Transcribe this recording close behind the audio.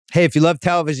Hey, if you love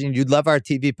television, you'd love our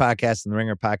TV podcast and the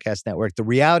Ringer Podcast Network. The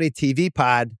Reality TV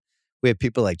Pod, we have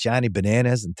people like Johnny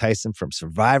Bananas and Tyson from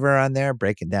Survivor on there,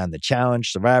 breaking down The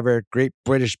Challenge, Survivor, Great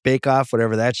British Bake Off,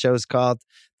 whatever that show is called,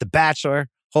 The Bachelor,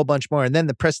 whole bunch more. And then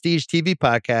the Prestige TV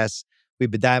podcast, we've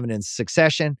been diving in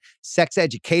Succession. Sex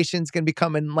Education is going to be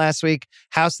coming last week.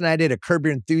 House and I did a Curb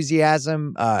Your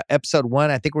Enthusiasm, episode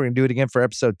 1. I think we're going to do it again for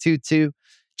episode 2, too.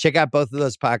 Check out both of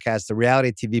those podcasts, the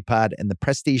Reality TV Pod and the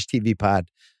Prestige TV Pod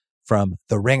from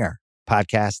the Ringer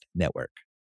Podcast Network.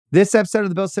 This episode of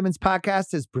the Bill Simmons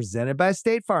Podcast is presented by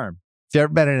State Farm. If you've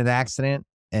ever been in an accident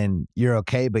and you're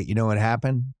okay, but you know what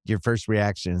happened, your first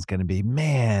reaction is going to be,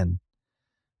 man,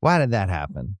 why did that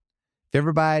happen? If you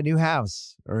ever buy a new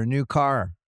house or a new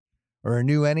car or a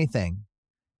new anything,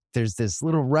 there's this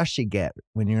little rush you get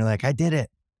when you're like, I did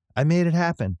it. I made it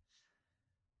happen.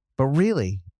 But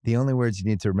really, the only words you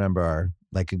need to remember are,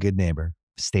 like a good neighbor,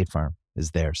 State Farm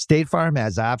is there. State Farm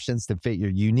has options to fit your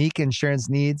unique insurance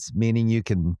needs, meaning you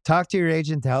can talk to your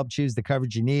agent to help choose the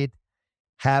coverage you need,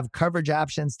 have coverage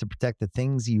options to protect the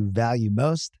things you value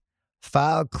most,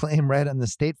 file a claim right on the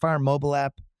State Farm mobile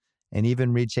app, and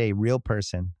even reach a real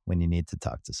person when you need to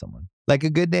talk to someone. Like a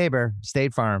good neighbor,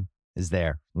 State Farm is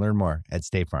there. Learn more at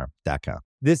statefarm.com.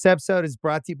 This episode is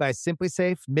brought to you by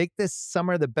SimpliSafe. Make this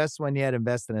summer the best one yet.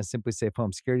 Invest in a SimpliSafe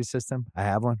home security system. I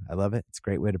have one. I love it. It's a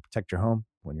great way to protect your home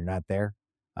when you're not there.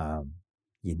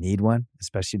 You need one,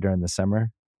 especially during the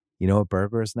summer. You know what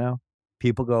burglars know?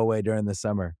 People go away during the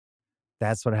summer.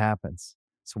 That's what happens.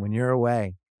 So when you're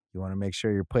away, you want to make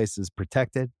sure your place is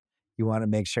protected. You want to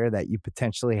make sure that you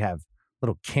potentially have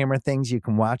little camera things you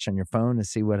can watch on your phone to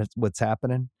see what's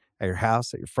happening at your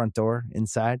house, at your front door,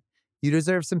 inside. You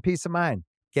deserve some peace of mind.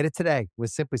 Get it today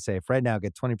with SimpliSafe. Right now,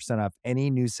 get 20% off any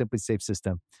new SimpliSafe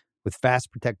system with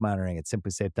Fast Protect monitoring at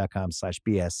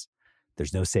simplisafe.com/BS.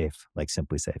 There's no safe like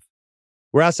SimpliSafe.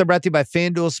 We're also brought to you by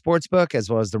FanDuel Sportsbook, as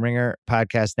well as the Ringer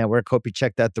Podcast Network. Hope you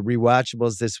checked out the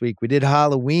rewatchables this week. We did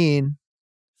Halloween.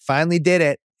 Finally did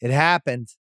it. It happened.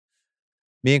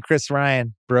 Me and Chris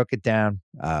Ryan broke it down.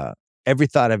 Every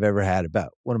thought I've ever had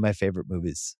about one of my favorite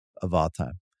movies of all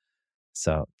time.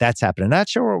 So that's happening. Not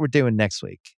sure what we're doing next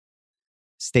week.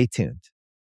 Stay tuned.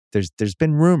 There's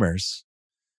been rumors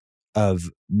of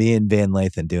me and Van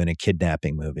Lathan doing a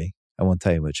kidnapping movie. I won't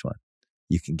tell you which one.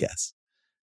 You can guess.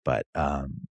 But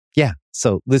yeah,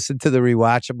 so listen to the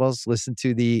rewatchables. Listen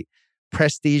to the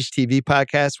Prestige TV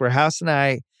podcast where House and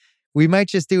I, we might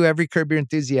just do every Curb Your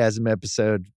Enthusiasm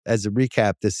episode as a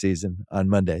recap this season on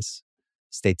Mondays.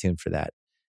 Stay tuned for that.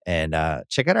 And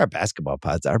check out our basketball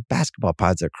pods. Our basketball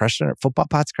pods are crushing it. Football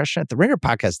pods crushing it. The Ringer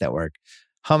Podcast Network,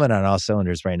 humming on all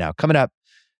cylinders right now. Coming up,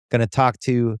 going to talk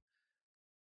to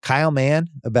Kyle Mann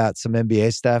about some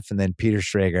NBA stuff, and then Peter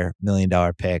Schrager, $1 million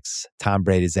picks, Tom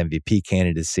Brady's MVP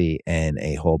candidacy, and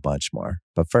a whole bunch more.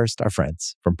 But first, our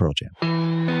friends from Pearl Jam.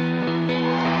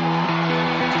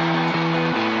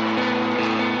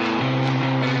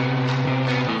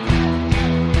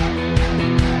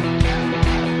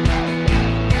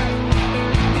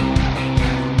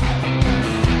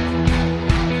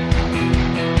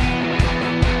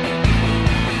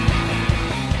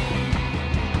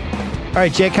 All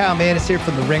right, J. Kyle Mann is here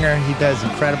from The Ringer. He does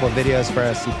incredible videos for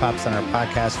us. He pops on our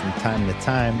podcast from time to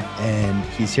time, and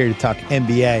he's here to talk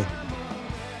NBA.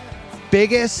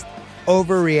 Biggest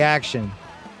overreaction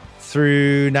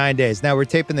through 9 days. Now, we're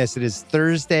taping this. It is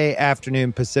Thursday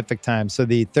afternoon Pacific time, so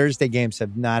the Thursday games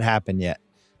have not happened yet.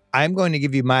 I'm going to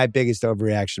give you my biggest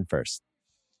overreaction first.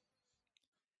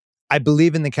 I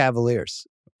believe in the Cavaliers.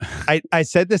 I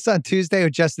said this on Tuesday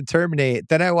with Justin Terminate.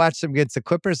 Then I watched them against the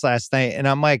Clippers last night, and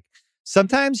I'm like,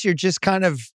 sometimes you're just kind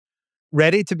of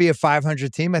ready to be a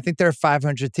 500 team. I think they're a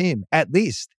 500 team, at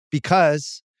least,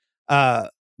 because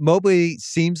Mobley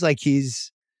seems like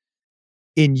he's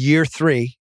in year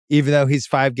 3, even though he's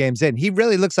 5 games in. He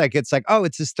really looks like it's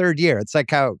his third year. It's like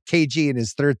how KG in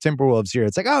his third Timberwolves year.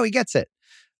 It's like, oh, he gets it.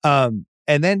 And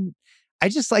then I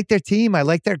just like their team. I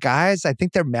like their guys. I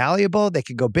think they're malleable. They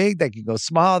can go big. They can go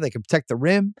small. They can protect the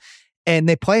rim. And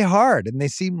they play hard, and they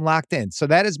seem locked in. So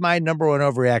that is my number one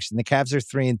overreaction. The Cavs are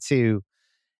 3-2,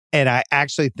 and I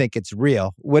actually think it's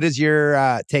real. What is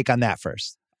your take on that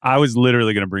first? I was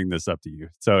literally going to bring this up to you.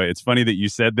 So it's funny that you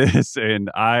said this, and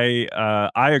I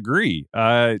agree.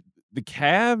 The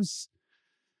Cavs,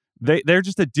 they're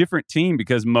just a different team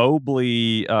because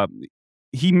Mobley,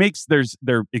 he makes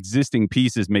their existing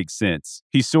pieces make sense.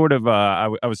 He's sort of, I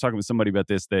was talking with somebody about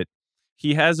this, that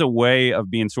he has a way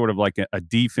of being sort of like a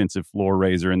defensive floor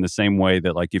raiser in the same way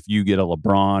that, like, if you get a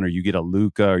LeBron or you get a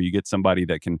Luka or you get somebody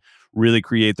that can really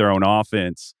create their own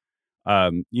offense,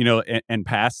 and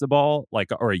pass the ball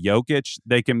or a Jokic,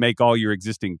 they can make all your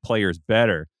existing players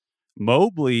better.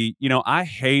 Mobley, I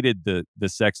hated the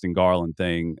Sexton Garland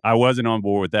thing. I wasn't on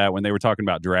board with that when they were talking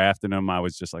about drafting him. I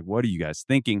was just like, what are you guys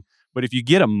thinking? But if you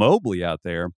get a Mobley out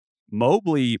there,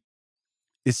 Mobley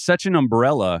is such an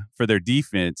umbrella for their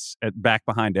defense back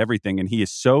behind everything, and he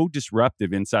is so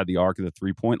disruptive inside the arc of the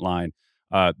 3-point line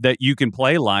that you can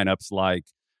play lineups like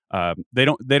they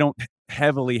don't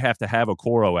heavily have to have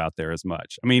Okoro out there as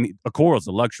much. I mean, Okoro's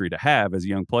a luxury to have as a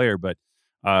young player, but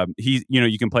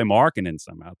you can play Markkanen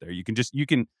some out there.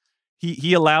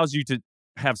 He allows you to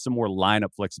have some more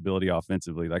lineup flexibility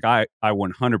offensively. Like I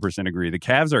 100% agree. The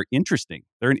Cavs are interesting.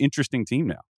 They're an interesting team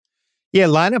now. Yeah,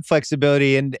 lineup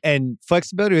flexibility and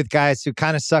flexibility with guys who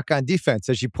kind of suck on defense,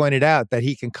 as you pointed out, that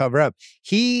he can cover up.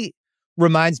 He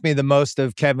reminds me the most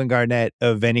of Kevin Garnett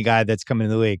of any guy that's coming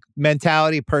in the league.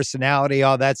 Mentality, personality,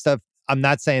 all that stuff. I'm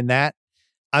not saying that.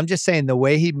 I'm just saying the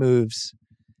way he moves,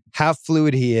 how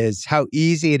fluid he is, how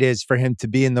easy it is for him to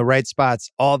be in the right spots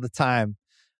all the time.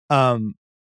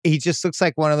 He just looks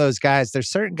like one of those guys. There's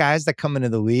certain guys that come into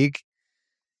the league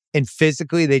and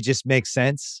physically they just make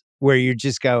sense, where you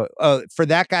just go, oh, for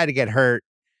that guy to get hurt,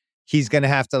 he's going to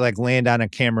have to land on a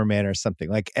cameraman or something.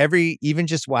 Even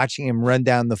just watching him run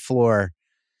down the floor,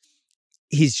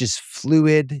 he's just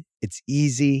fluid. It's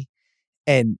easy.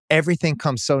 And everything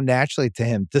comes so naturally to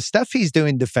him. The stuff he's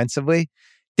doing defensively,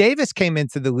 Davis came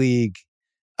into the league,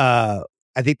 I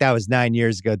think that was 9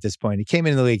 years ago at this point. He came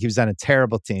into the league. He was on a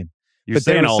terrible team. You're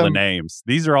saying all the names.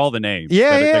 These are all the names.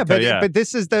 Yeah, but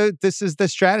this is the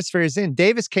stratosphere he's in.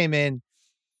 Davis came in.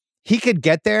 He could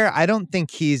get there. I don't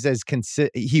think he's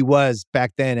he was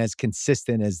back then as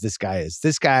consistent as this guy is.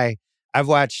 This guy, I've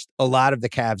watched a lot of the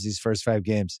Cavs these first 5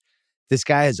 games. This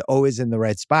guy is always in the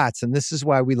right spots. And this is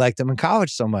why we liked him in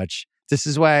college so much. This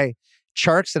is why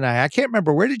Charks and I can't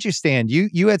remember, where did you stand?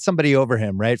 You had somebody over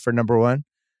him, right, for number 1?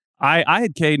 I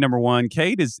had Cade number 1.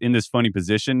 Cade is in this funny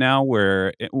position now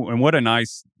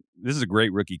this is a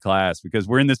great rookie class, because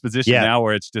we're in this position now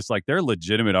where it's just there are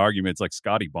legitimate arguments. Like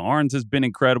Scotty Barnes has been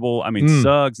incredible. I mean,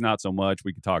 Suggs, not so much.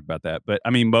 We could talk about that. But I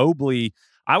mean, Mobley,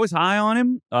 I was high on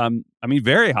him.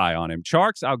 Very high on him.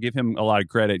 Charks, I'll give him a lot of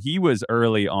credit. He was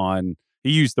early on.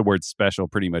 He used the word special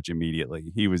pretty much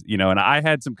immediately. He was, and I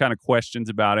had some kind of questions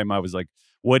about him. I was like,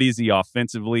 what is he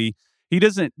offensively? He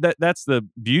doesn't, that's the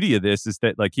beauty of this, is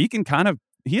that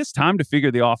he has time to figure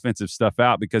the offensive stuff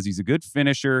out, because he's a good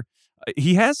finisher.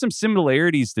 He has some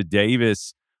similarities to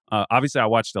Davis. Obviously, I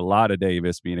watched a lot of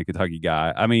Davis, being a Kentucky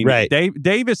guy. I mean, right.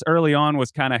 Davis early on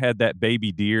was kind of had that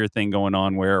baby deer thing going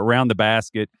on, where around the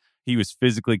basket, he was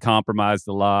physically compromised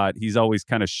a lot. He's always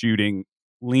kind of shooting,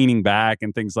 leaning back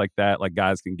and things like that, like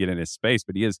guys can get in his space.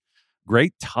 But he has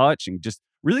great touch and just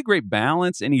really great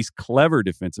balance, and he's clever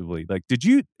defensively. Did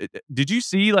you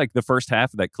see the first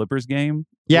half of that Clippers game?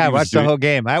 Yeah, I watched the whole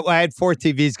game. I had 4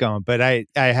 TVs going, but I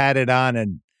had it on,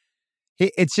 and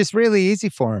it's just really easy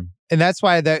for him. And that's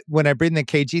why when I bring the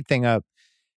KG thing up,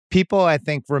 people, I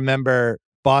think, remember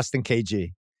Boston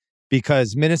KG,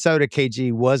 because Minnesota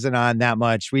KG wasn't on that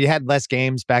much. We had less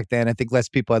games back then. I think less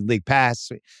people had league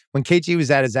pass. When KG was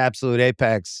at his absolute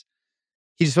apex,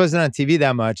 he just wasn't on TV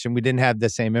that much, and we didn't have the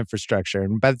same infrastructure.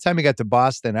 And by the time he got to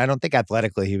Boston, I don't think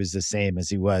athletically he was the same as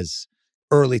he was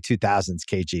early 2000s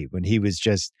KG, when he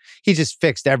just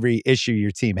fixed every issue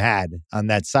your team had on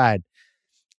that side.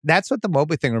 That's what the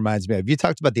Mobley thing reminds me of. You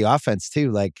talked about the offense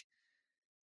too.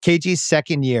 KG's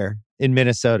second year in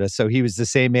Minnesota, so he was the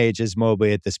same age as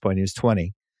Mobley at this point. He was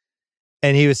 20.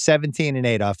 And he was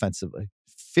 17-8 offensively.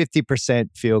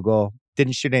 50% field goal.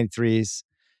 Didn't shoot any threes.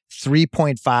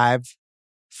 3.5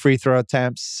 free throw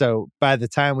attempts. So by the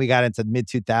time we got into the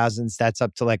mid-2000s, that's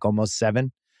up to almost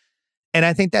 7. And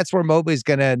I think that's where Mobley's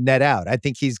going to net out. I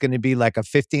think he's going to be a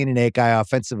 15-8 guy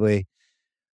offensively.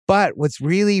 But what's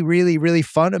really, really, really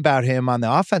fun about him on the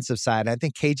offensive side, I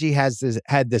think KG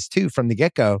had this too from the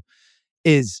get-go,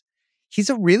 is he's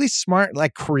a really smart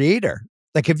creator.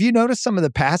 Have you noticed some of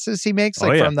the passes he makes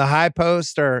from the high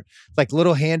post, or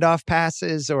little handoff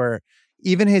passes, or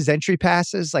even his entry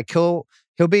passes?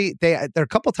 He'll be there are a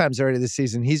couple times already this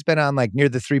season. He's been on near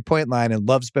the 3-point line, and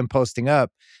Love's been posting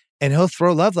up, and he'll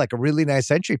throw Love a really nice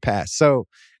entry pass. So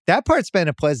that part's been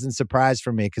a pleasant surprise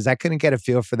for me, because I couldn't get a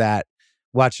feel for that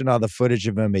watching all the footage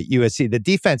of him at USC. The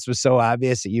defense was so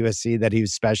obvious at USC that he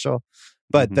was special,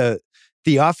 but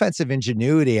the offensive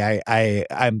ingenuity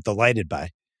I'm delighted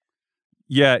by.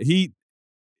 Yeah,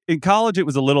 in college it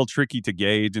was a little tricky to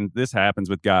gauge, and this happens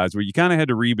with guys where you kind of had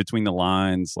to read between the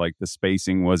lines. The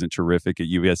spacing wasn't terrific at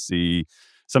USC.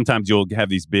 Sometimes you'll have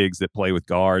these bigs that play with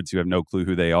guards who have no clue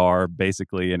who they are,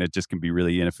 basically, and it just can be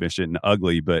really inefficient and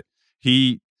ugly. But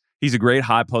he's a great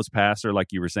high post passer,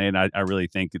 like you were saying. I really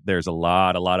think that there's a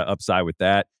lot of upside with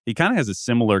that. He kind of has a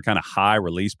similar kind of high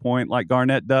release point like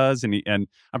Garnett does, and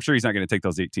I'm sure he's not going to take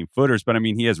those 18-footers, but I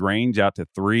mean he has range out to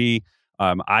three.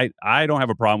 I don't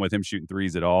have a problem with him shooting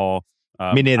threes at all.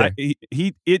 Me neither.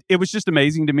 It was just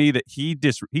amazing to me that he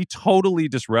totally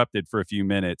disrupted for a few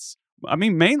minutes. I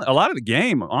mean, mainly a lot of the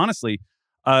game, honestly.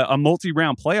 A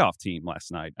multi-round playoff team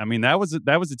last night. I mean, that was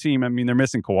a team. I mean, they're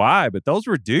missing Kawhi, but those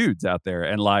were dudes out there.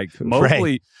 And like Mobley,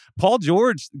 right. Paul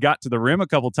George got to the rim a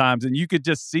couple times, and you could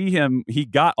just see him. He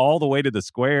got all the way to the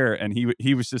square, and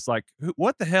he was just like,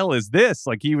 "What the hell is this?"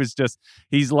 Like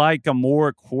he's like a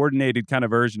more coordinated kind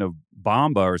of version of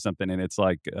Bamba or something. And it's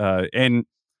like, and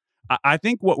I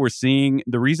think what we're seeing,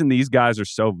 the reason these guys are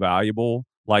so valuable.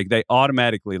 Like they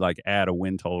automatically like add a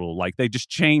win total. Like they just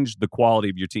change the quality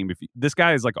of your team. If this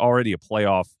guy is like already a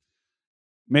playoff,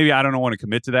 maybe I don't want to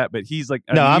commit to that, but he's like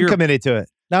I'm committed to it.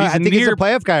 No, I think he's a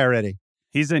playoff guy already.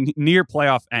 He's a near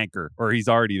playoff anchor, or he's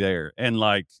already there. And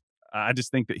like I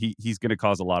just think that he's going to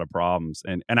cause a lot of problems.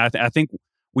 And I think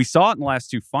we saw it in the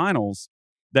last two finals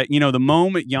that the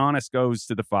moment Giannis goes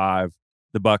to the 5,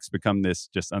 the Bucks become this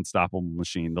just unstoppable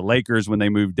machine. The Lakers when they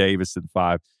move Davis to the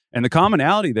 5. And the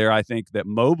commonality there, I think, that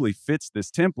Mobley fits this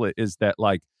template is that,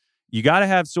 like, you got to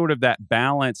have sort of that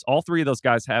balance. All three of those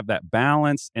guys have that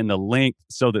balance and the length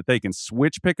so that they can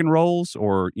switch pick and rolls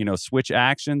or, switch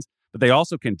actions, but they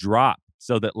also can drop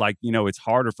so that, like, it's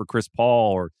harder for Chris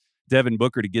Paul or Devin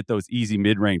Booker to get those easy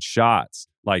mid-range shots,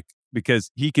 like,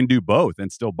 because he can do both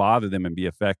and still bother them and be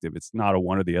effective. It's not a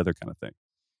one or the other kind of thing.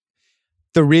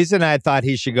 The reason I thought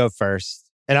he should go first,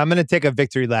 and I'm going to take a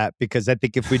victory lap because I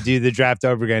think if we do the draft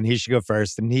over again, he should go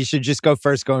first. And he should just go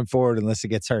first going forward unless he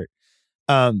gets hurt.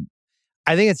 I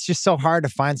think it's just so hard to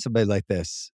find somebody like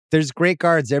this. There's great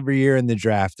guards every year in the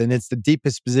draft, and it's the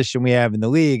deepest position we have in the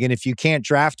league. And if you can't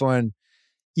draft one,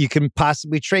 you can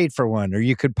possibly trade for one, or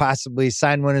you could possibly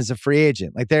sign one as a free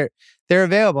agent. Like they're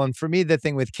available. And for me, the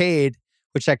thing with Cade,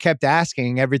 which I kept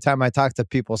asking every time I talk to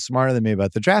people smarter than me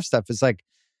about the draft stuff, is like,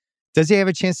 does he have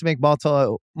a chance to make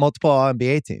multiple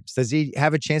All-NBA teams? Does he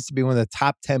have a chance to be one of the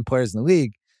top 10 players in the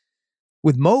league?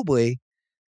 With Mobley,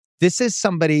 this is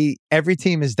somebody every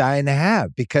team is dying to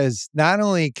have because not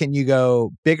only can you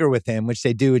go bigger with him, which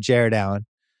they do with Jared Allen,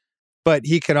 but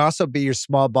he can also be your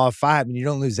small ball 5 and you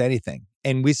don't lose anything.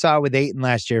 And we saw with Ayton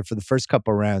last year for the first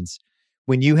couple of rounds,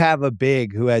 when you have a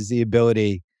big who has the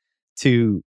ability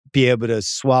to be able to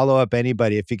swallow up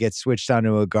anybody if he gets switched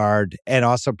onto a guard and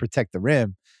also protect the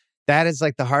rim, that is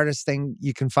like the hardest thing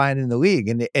you can find in the league.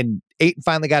 And Ayton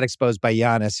finally got exposed by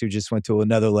Giannis, who just went to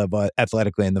another level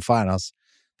athletically in the finals.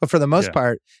 But for the most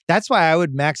part, that's why I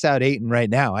would max out Ayton right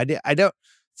now. I don't.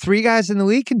 3 guys in the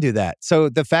league can do that. So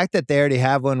the fact that they already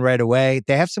have one right away,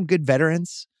 they have some good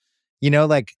veterans.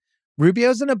 Like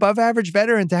Rubio's an above average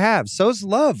veteran to have. So's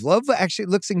Love. Love actually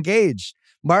looks engaged.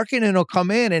 Markkanen will come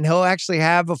in and he'll actually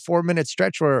have a 4-minute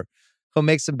stretch where he'll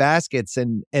make some baskets,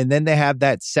 and then they have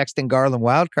that Sexton Garland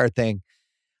wildcard thing.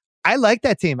 I like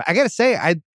that team. I got to say,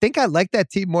 I think I like that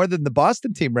team more than the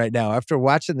Boston team right now after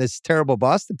watching this terrible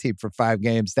Boston team for 5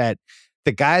 games that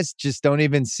the guys just don't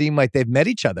even seem like they've met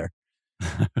each other.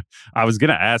 I was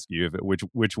going to ask you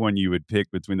which one you would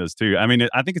pick between those two. I mean,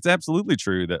 I think it's absolutely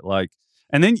true that like,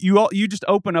 and then you just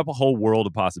open up a whole world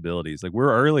of possibilities. Like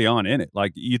we're early on in it.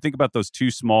 Like you think about those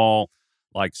 2 small,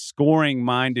 like scoring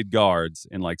minded guards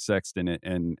in like Sexton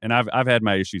and I've had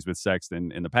my issues with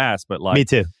Sexton in the past, but like me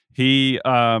too. He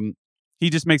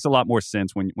just makes a lot more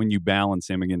sense when you balance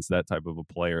him against that type of a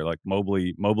player. Like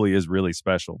Mobley is really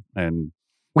special. And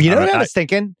well, what I was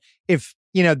thinking? If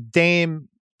Dame,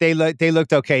 they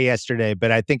looked okay yesterday,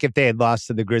 but I think if they had lost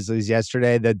to the Grizzlies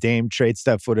yesterday, the Dame trade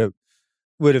stuff would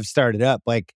have started up.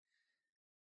 Like,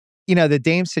 the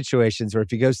Dame situations where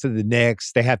if he goes to the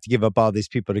Knicks, they have to give up all these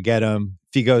people to get him.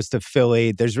 If he goes to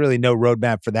Philly, there's really no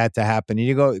roadmap for that to happen. And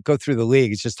you go through the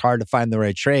league, it's just hard to find the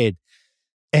right trade.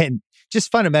 And just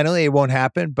fundamentally, it won't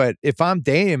happen. But if I'm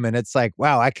Dame and it's like,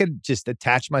 wow, I could just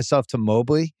attach myself to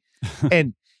Mobley.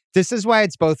 And this is why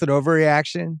it's both an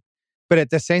overreaction. But at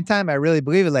the same time, I really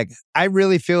believe it. Like, I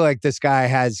really feel like this guy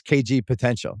has KG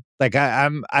potential. Like I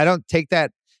don't take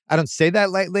that. I don't say that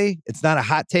lightly. It's not a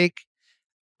hot take.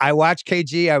 I watched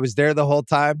KG. I was there the whole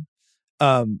time.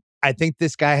 I think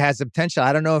this guy has the potential.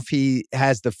 I don't know if he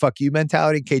has the fuck you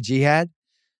mentality KG had,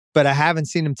 but I haven't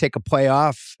seen him take a play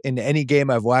off in any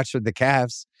game I've watched with the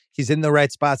Cavs. He's in the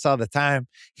right spots all the time.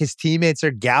 His teammates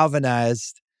are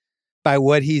galvanized by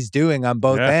what he's doing on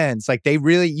both ends. Like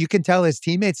you can tell his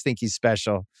teammates think he's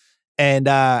special. And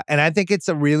I think it's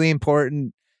a really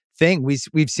important thing.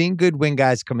 We've seen good wing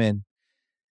guys come in.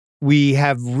 we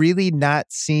have really not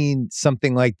seen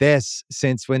something like this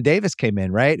since when Davis came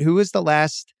in, right? Who was the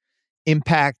last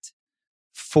impact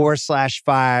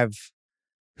 4/5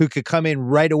 who could come in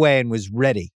right away and was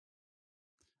ready?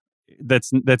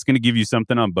 That's going to give you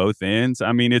something on both ends.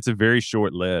 I mean, it's a very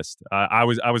short list. I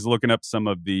was looking up some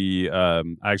of the. I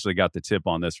actually got the tip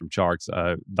on this from Charks.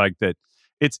 Like that,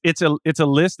 it's a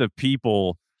list of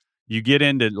people. You get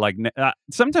into like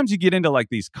sometimes you get into like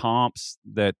these comps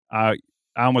that I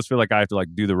almost feel like I have to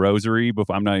like do the rosary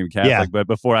before. I'm not even Catholic, but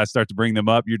before I start to bring them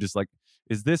up, you're just like,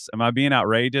 am I being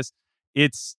outrageous?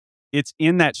 It's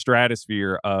in that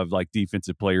stratosphere of like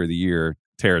defensive player of the year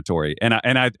territory. And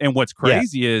what's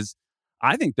crazy is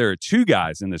I think there are two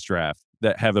guys in this draft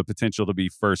that have a potential to be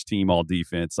first team all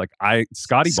defense. Like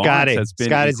Scotty Barnes has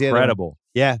been incredible.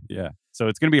 Yeah. So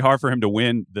it's going to be hard for him to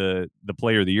win the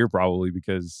player of the year probably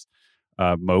because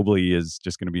Mobley is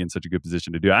just going to be in such a good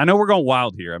position to do it. I know we're going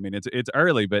wild here. I mean, it's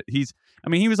early, but he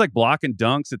was like blocking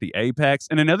dunks at the apex.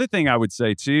 And another thing I would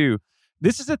say too,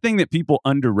 this is a thing that people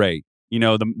underrate. You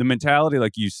know, the mentality,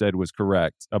 like you said, was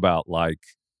correct about like,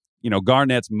 you know,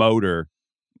 Garnett's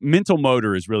mental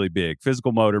motor is really big.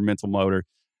 Physical motor, mental motor.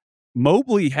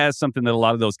 Mobley has something that a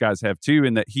lot of those guys have too,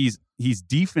 in that he's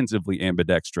defensively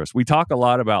ambidextrous. We talk a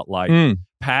lot about like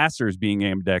passers being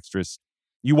ambidextrous.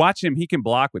 You watch him, he can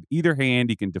block with either hand.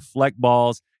 He can deflect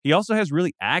balls. He also has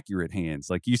really accurate hands.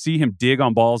 Like you see him dig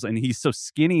on balls, and he's so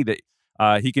skinny that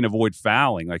he can avoid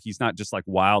fouling. Like he's not just like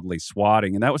wildly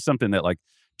swatting. And that was something that like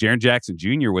Jaren Jackson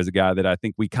Jr. was a guy that I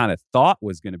think we kind of thought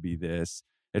was going to be this.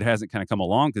 It hasn't kind of come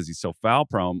along because he's so foul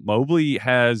prone. Mobley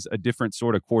has a different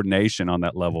sort of coordination on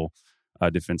that level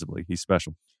defensively. He's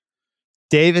special.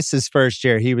 Davis's first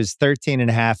year, he was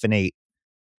 13.5 and 8.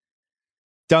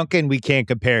 Duncan, we can't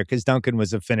compare because Duncan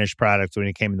was a finished product when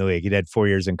he came in the league. He'd had 4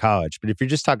 years in college. But if you're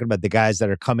just talking about the guys that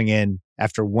are coming in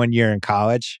after 1 year in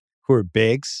college who are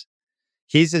bigs,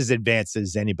 he's as advanced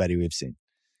as anybody we've seen.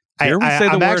 I'm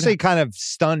actually kind of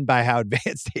stunned by how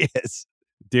advanced he is.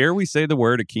 Dare we say the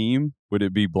word Hakeem? Would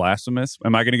it be blasphemous?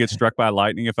 Am I going to get struck by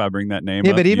lightning if I bring that name up?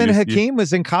 Yeah, but even Hakeem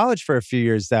was in college for a few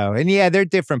years, though. And yeah, they're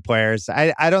different players.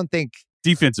 I don't think...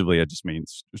 Defensively, it just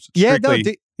means...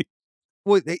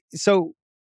 So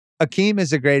Hakeem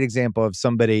is a great example of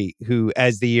somebody who,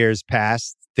 as the years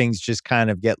passed, things just kind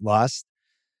of get lost.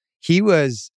 He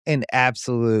was an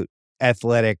absolute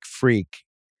athletic freak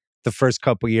the first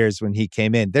couple years when he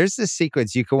came in. There's this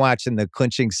sequence you can watch in the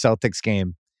clinching Celtics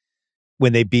game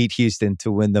when they beat Houston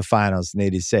to win the finals in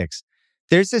 '86.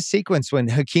 There's a sequence when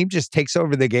Hakeem just takes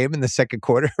over the game in the second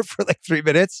quarter for like 3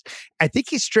 minutes. I think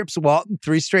he strips Walton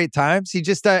 3 straight times. He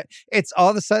just, it's all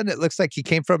of a sudden, it looks like he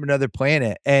came from another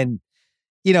planet. And,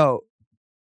 you know,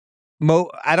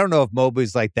 I don't know if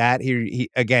Mobley's like that. He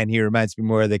reminds me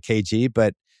more of the KG,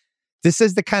 but this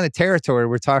is the kind of territory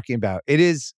we're talking about. It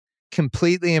is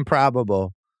completely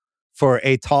improbable for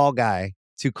a tall guy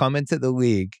to come into the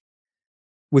league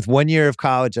with 1 year of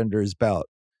college under his belt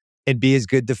and be as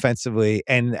good defensively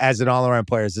and as an all-around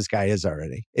player as this guy is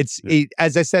already.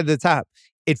 As I said at the top,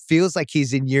 it feels like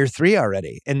he's in year 3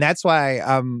 already. And that's why,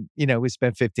 we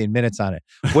spent 15 minutes on it.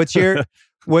 What's your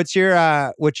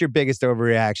biggest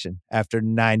overreaction after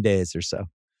 9 days or so?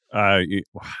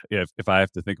 If I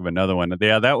have to think of another one,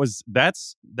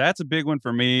 that's a big one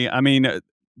for me. I mean,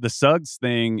 the Suggs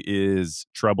thing is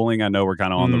troubling. I know we're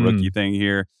kind of on the rookie thing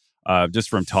here, just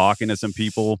from talking to some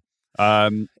people.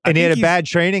 And he had a bad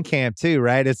training camp too,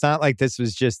 right? It's not like this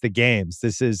was just the games.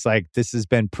 This has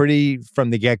been pretty from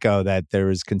the get-go that there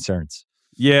was concerns.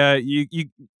 Yeah, you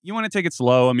want to take it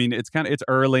slow. I mean, it's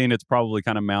early and it's probably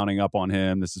kind of mounting up on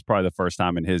him. This is probably the first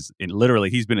time literally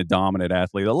he's been a dominant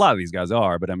athlete. A lot of these guys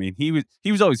are, but I mean, he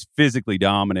was always physically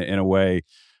dominant in a way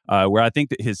where I think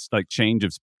that his like change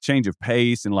of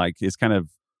pace and like his kind of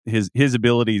his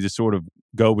ability to sort of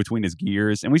go between his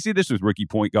gears. And we see this with rookie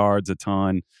point guards a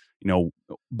ton,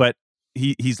 but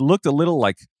he's looked a little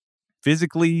like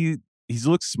physically, he's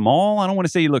looked small. I don't want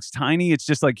to say he looks tiny. It's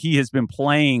just like he has been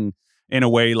playing in a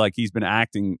way like he's been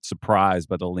acting surprised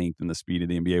by the length and the speed of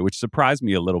the NBA, which surprised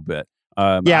me a little bit.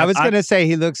 I was going to say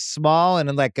he looks small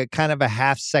and like a kind of a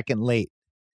half second late.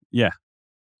 Yeah.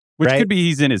 Which could be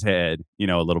he's in his head, a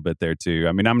little bit there too.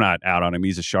 I mean, I'm not out on him.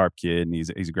 He's a sharp kid and he's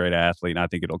a great athlete, and I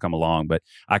think it'll come along. But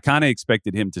I kind of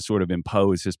expected him to sort of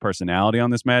impose his personality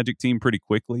on this Magic team pretty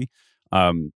quickly.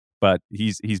 But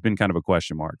he's been kind of a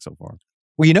question mark so far.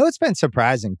 Well, it's been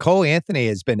surprising. Cole Anthony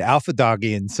has been alpha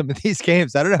doggy in some of these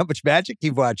games. I don't know how much Magic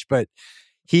you've watched, but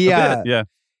he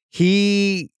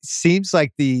seems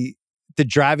like the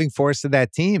driving force of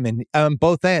that team, and on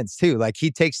both ends too. Like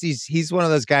he's one of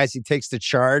those guys, he takes the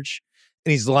charge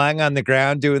and he's lying on the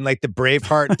ground doing like the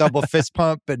Braveheart double fist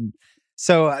pump. And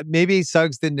so maybe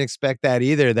Suggs didn't expect that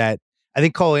either. That I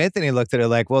think Cole Anthony looked at it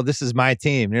like, well, this is my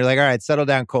team. And you're like, all right, settle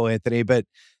down, Cole Anthony. But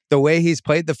the way he's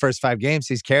played the first 5 games,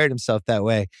 he's carried himself that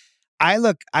way.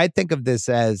 I think of this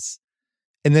as,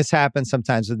 and this happens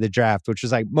sometimes with the draft, which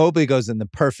is like Mobley goes in the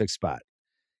perfect spot.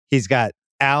 He's got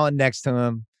Allen next to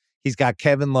him. He's got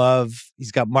Kevin Love.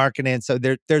 He's got Markkanen. So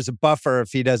there's a buffer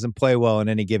if he doesn't play well in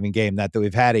any given game. Not that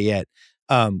we've had it yet.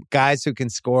 Guys who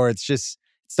can score. It's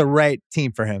the right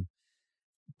team for him.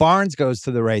 Barnes goes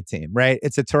to the right team, right?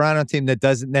 It's a Toronto team that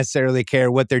doesn't necessarily care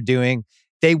what they're doing.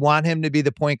 They want him to be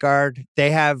the point guard.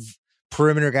 They have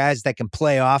perimeter guys that can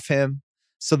play off him.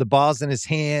 So the ball's in his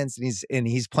hands and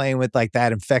he's playing with like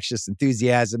that infectious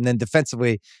enthusiasm. Then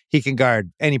defensively, he can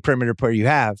guard any perimeter player you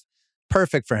have.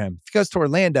 Perfect for him. If he goes to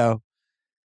Orlando,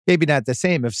 maybe not the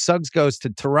same. If Suggs goes to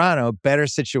Toronto, better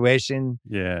situation.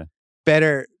 Yeah.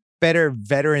 Better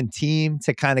veteran team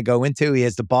to kind of go into. He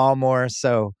has the ball more.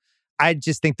 So I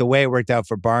just think the way it worked out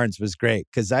for Barnes was great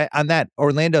because on that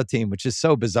Orlando team, which is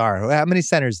so bizarre. How many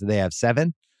centers do they have?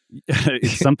 7?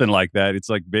 It's something like that. It's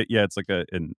like, it's like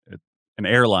an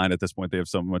airline at this point. They have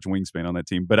so much wingspan on that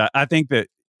team. But I think that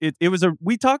it was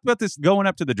we talked about this going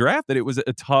up to the draft, that it was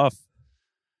a tough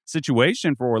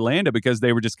situation for Orlando because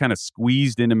they were just kind of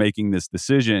squeezed into making this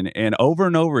decision. And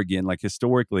over again, like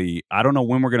historically, I don't know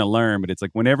when we're going to learn, but it's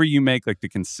like whenever you make like the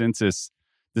consensus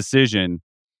decision,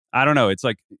 I don't know. It's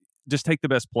like, just take the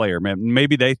best player, man.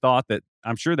 Maybe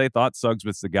I'm sure they thought Suggs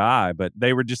was the guy, but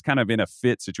they were just kind of in a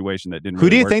fit situation that didn't Who really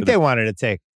do you work think they wanted to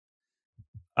take?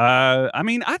 I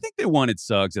mean, I think they wanted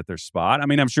Suggs at their spot. I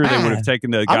mean, I'm sure they would have taken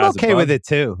the guys. I'm okay above. with it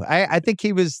too. I think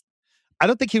I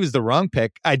don't think he was the wrong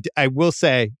pick. I will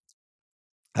say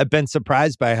I've been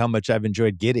surprised by how much I've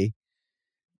enjoyed Giddey.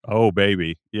 Oh,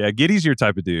 baby. Yeah, Giddey's your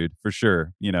type of dude for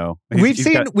sure. You know, we've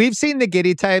seen the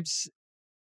Giddey types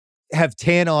have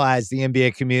tantalized the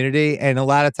NBA community, and a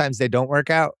lot of times they don't work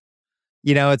out.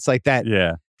 You know, it's like that.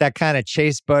 Yeah. That kind of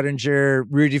Chase Budinger,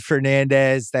 Rudy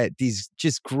Fernandez, that these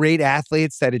just great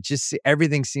athletes that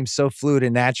everything seems so fluid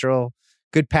and natural.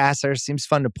 Good passer, seems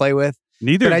fun to play with.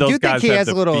 Neither but of those I do guys think he have has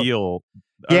the a little feel.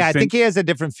 Yeah, I think he has a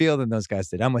different feel than those guys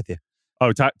did. I'm with you.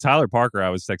 Oh, Tyler Parker, I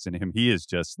was texting him. He is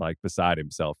just like beside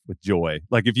himself with joy.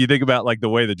 Like if you think about like the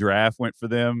way the draft went for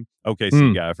them,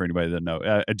 OKC guy for anybody that doesn't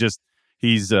know,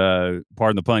 he's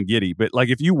pardon the pun, Giddey. But like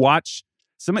if you watch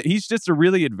he's just a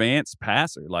really advanced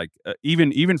passer. Like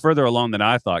even further along than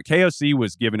I thought. KOC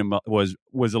was giving him was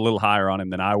a little higher on him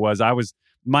than I was.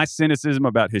 My cynicism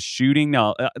about his shooting.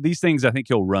 Now these things, I think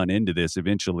he'll run into this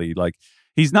eventually. Like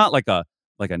he's not like a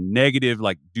negative,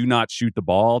 like do not shoot the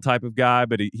ball type of guy,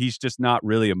 but he's just not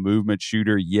really a movement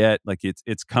shooter yet. Like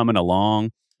it's coming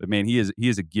along. But man, he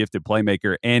is a gifted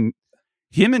playmaker, and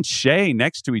him and Shea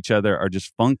next to each other are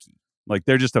just funky. Like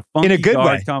they're just a funky in a good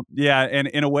guard way. Yeah, and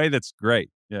in a way that's great.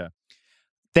 Yeah.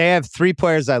 They have 3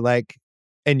 players I like,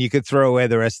 and you could throw away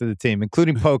the rest of the team,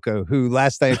 including Poco, who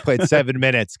last night played 7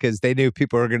 minutes because they knew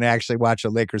people were going to actually watch a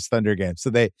Lakers Thunder game. So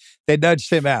they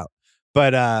nudged him out.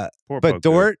 But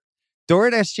Dort,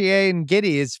 SGA, and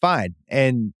Giddey is fine.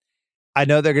 And I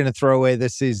know they're going to throw away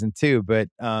this season too, but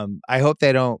I hope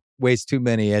they don't waste too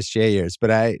many SGA years. But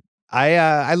I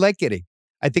like Giddey.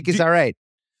 I think he's all right.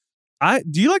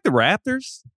 Do you like the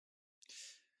Raptors?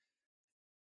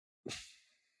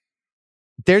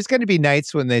 There's going to be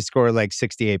nights when they score like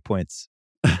 68 points.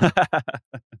 I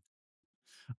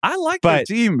like their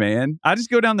team, man. I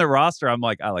just go down their roster. I'm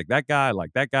like, I like that guy, I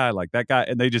like that guy, I like that guy.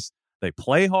 And they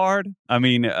play hard. I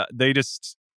mean, they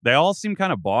all seem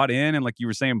kind of bought in. And like you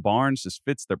were saying, Barnes just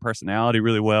fits their personality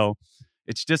really well.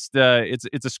 It's just, it's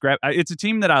a scrap. It's a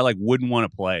team that I like wouldn't want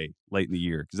to play late in the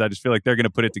year because I just feel like they're going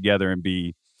to put it together and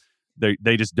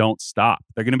they just don't stop.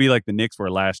 They're going to be like the Knicks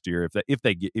were last year if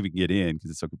they even get in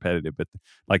because it's so competitive. But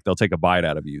like they'll take a bite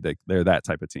out of you. They're that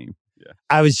type of team. Yeah.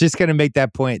 I was just going to make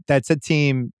that point. That's a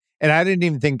team, and I didn't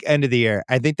even think end of the year.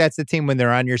 I think that's the team when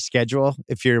they're on your schedule.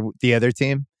 If you're the other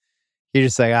team, you're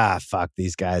just like, fuck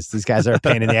these guys. These guys are a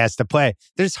pain in the ass to play.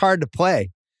 They're just hard to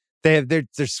play. They're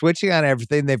switching on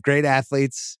everything. They have great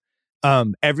athletes.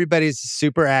 Everybody's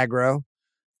super aggro,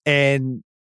 and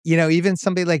you know, even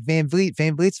somebody like Van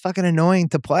Vliet's fucking annoying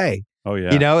to play. Oh,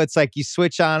 yeah. You know, it's like you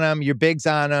switch on him, your big's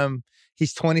on him.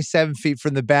 He's 27 feet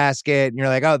from the basket, and you're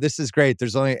like, oh, this is great.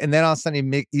 And then all of a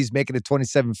sudden he's making a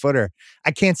 27-footer.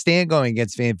 I can't stand going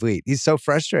against Van Vliet. He's so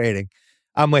frustrating.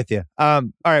 I'm with you. All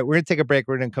right, we're going to take a break.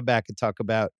 We're going to come back and talk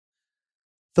about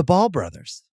the Ball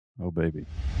brothers. Oh, baby.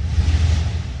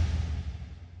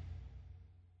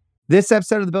 This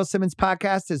episode of the Bill Simmons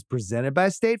podcast is presented by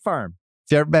State Farm.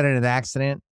 If you've ever been in an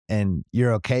accident and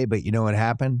you're okay, but you know what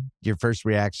happened? Your first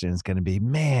reaction is going to be,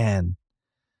 man,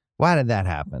 why did that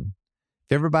happen?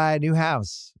 If you ever buy a new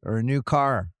house or a new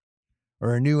car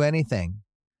or a new anything,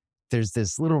 there's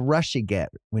this little rush you get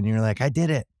when you're like, I did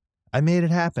it. I made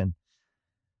it happen.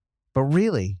 But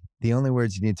really, the only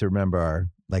words you need to remember are,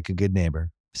 like a good neighbor,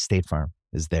 State Farm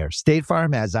is there. State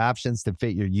Farm has options to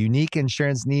fit your unique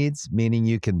insurance needs, meaning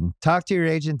you can talk to your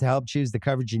agent to help choose the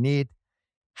coverage you need,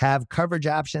 have coverage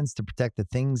options to protect the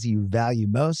things you value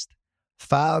most,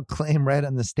 file a claim right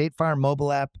on the State Farm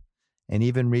mobile app, and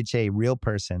even reach a real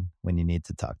person when you need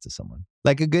to talk to someone.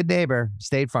 Like a good neighbor,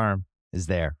 State Farm is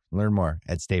there. Learn more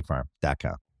at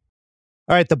statefarm.com.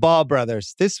 All right, the Ball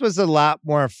brothers. This was a lot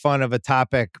more fun of a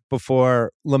topic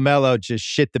before LaMelo just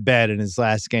shit the bed in his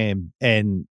last game.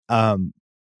 And I'm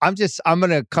going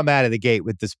to come out of the gate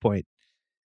with this point.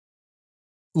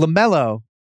 LaMelo,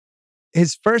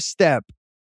 his first step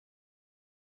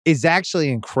is actually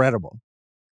incredible.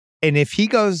 And if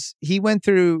he went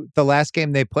through the last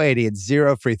game they played, he had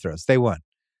 0 free throws. They won.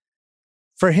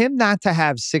 For him not to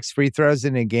have 6 free throws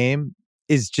in a game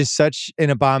is just such an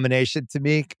abomination to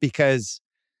me, because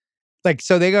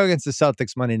so they go against the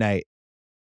Celtics Monday night.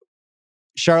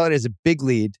 Charlotte has a big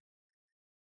lead,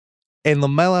 and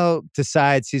LaMelo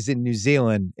decides he's in New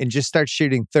Zealand and just starts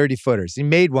shooting 30-footers. He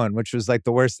made one, which was like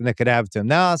the worst thing that could happen to him.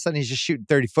 Now all of a sudden he's just shooting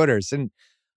 30-footers. And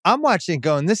I'm watching it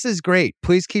going, this is great.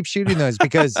 Please keep shooting those,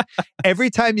 because every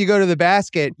time you go to the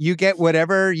basket, you get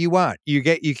whatever you want. You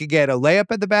can get a layup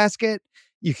at the basket,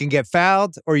 you can get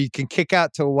fouled, or you can kick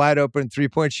out to a wide open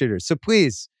 3-point shooter. So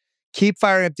please keep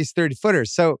firing up these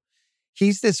 30-footers. So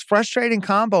he's this frustrating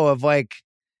combo of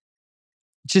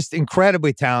just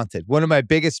incredibly talented. One of my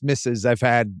biggest misses I've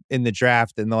had in the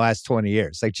draft in the last 20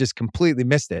 years. Just completely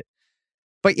missed it.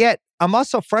 But yet I'm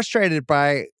also frustrated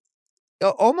by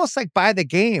almost by the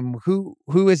game, who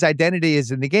his identity is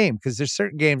in the game. Because there's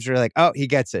certain games where you're like, oh, he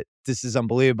gets it. This is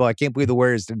unbelievable. I can't believe the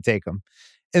Warriors didn't take him.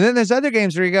 And then there's other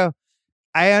games where you go,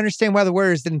 I understand why the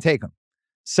Warriors didn't take him.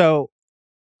 So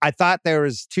I thought there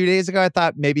was 2 days ago, I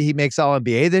thought maybe he makes All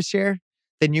NBA this year.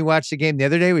 Then you watched the game the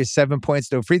other day with 7 points,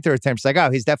 no free throw attempts.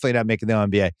 Oh, he's definitely not making the All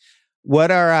NBA.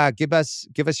 What are give us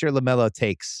your LaMelo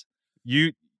takes?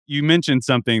 You mentioned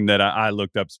something that I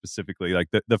looked up specifically.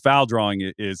 The foul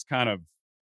drawing is kind of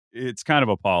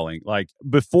appalling.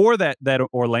 Before that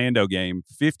Orlando game,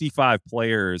 55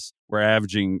 players were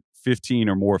averaging 15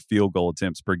 or more field goal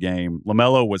attempts per game.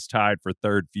 LaMelo was tied for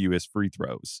third fewest free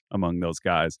throws among those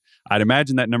guys. I'd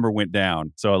imagine that number went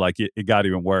down, so it got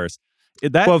even worse.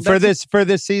 For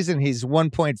this season, he's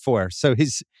 1.4. So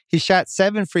he shot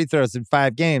 7 free throws in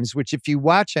 5 games. Which, if you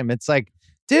watch him, it's like,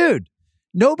 dude,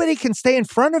 nobody can stay in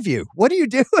front of you. What are you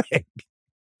doing?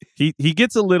 He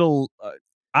gets a little.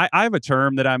 I have a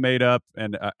term that I made up,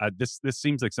 and this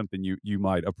seems like something you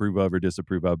might approve of or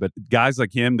disapprove of. But guys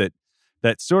like him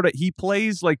that sort of, he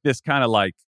plays like this kind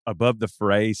of above the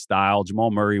fray style. Jamal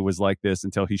Murray was like this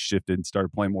until he shifted and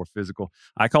started playing more physical.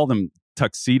 I call them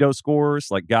tuxedo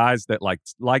scorers, guys that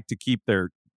like to keep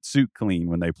their suit clean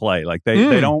when they play.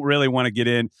 They don't really want to get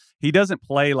in. He doesn't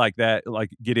play like that,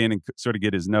 get in and sort of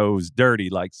get his nose dirty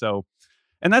so.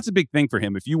 And that's a big thing for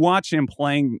him. If you watch him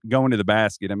playing, going to the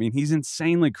basket, I mean, he's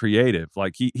insanely creative.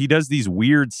 He does these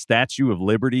weird Statue of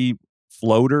Liberty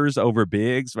floaters over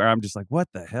bigs where I'm just like, what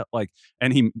the hell?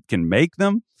 And he can make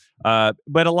them.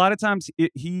 But a lot of times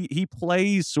he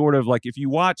plays sort of if you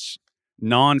watch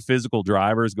non-physical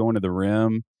drivers going to the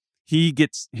rim, he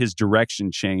gets his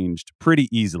direction changed pretty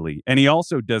easily. And he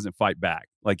also doesn't fight back.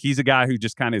 He's a guy who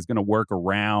just kind of is going to work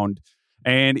around,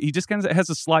 and he just kind of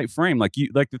has a slight frame.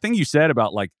 The thing you said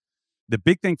about the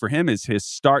big thing for him is his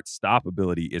start-stop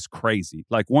ability is crazy.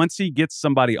 Once he gets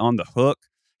somebody on the hook,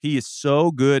 he is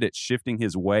so good at shifting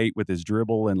his weight with his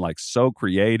dribble and so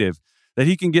creative that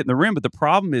he can get in the rim. But the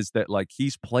problem is that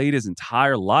he's played his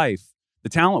entire life. The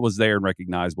talent was there and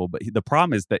recognizable, but the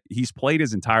problem is that he's played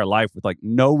his entire life with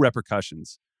no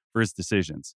repercussions for his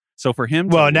decisions. So for him,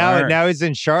 now he's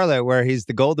in Charlotte where he's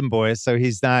the golden boy, so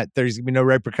he's not. There's gonna be no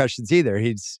repercussions either.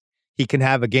 He can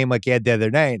have a game like he had the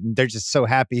other night, and they're just so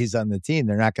happy he's on the team.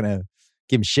 They're not gonna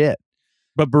give him shit.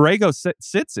 But Borrego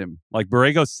sits him.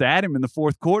 Borrego sat him in the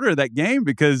fourth quarter of that game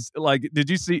because, did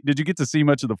you get to see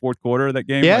much of the fourth quarter of that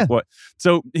game? Yeah.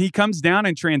 So he comes down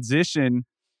in transition,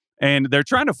 and they're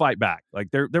trying to fight back.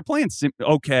 They're playing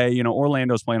okay.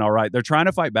 Orlando's playing all right. They're trying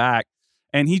to fight back,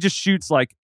 and he just shoots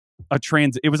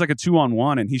it was a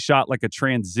 2-on-1, and he shot a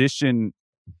transition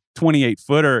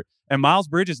 28-footer. And Miles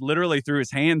Bridges literally threw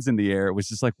his hands in the air. It was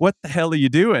just what the hell are you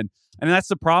doing? And that's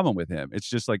the problem with him. It's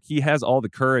just he has all the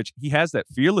courage. He has that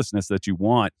fearlessness that you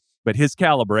want, but his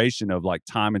calibration of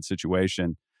time and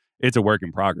situation it's a work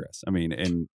in progress. I mean,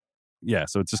 and yeah,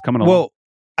 so it's just coming along. Well,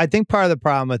 I think part of the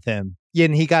problem with him,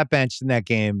 and he got benched in that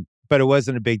game, but it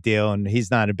wasn't a big deal, and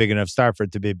he's not a big enough star for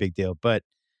it to be a big deal. But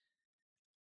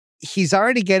he's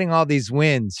already getting all these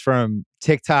wins from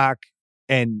TikTok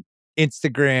and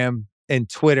Instagram and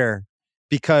Twitter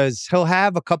because he'll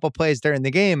have a couple plays during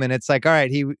the game, and it's like, all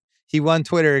right, he won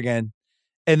Twitter again.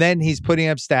 And then he's putting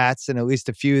up stats in at least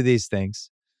a few of these things.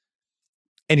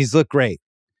 And he's looked great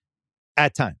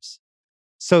at times.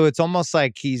 So it's almost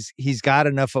like he's got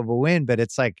enough of a win, but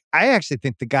it's like, I actually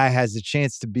think the guy has a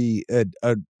chance to be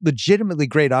a legitimately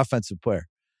great offensive player.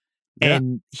 Yeah.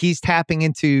 And he's tapping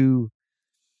into,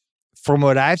 from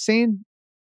what I've seen,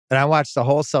 and I watched the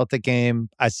whole Celtic game.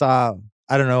 I saw,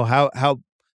 I don't know how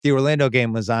the Orlando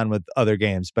game was on with other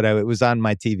games, but it was on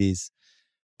my TVs.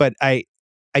 But I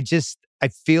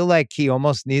feel like he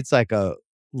almost needs like a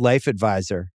life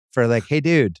advisor for like, hey,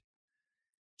 dude,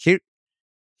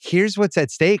 here's what's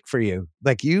at stake for you.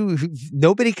 Like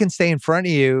nobody can stay in front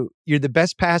of you. You're the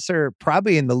best passer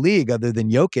probably in the league other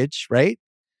than Jokic, right?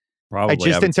 Probably.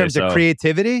 Just in terms of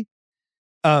creativity,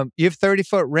 you have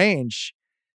 30-foot range.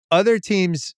 Other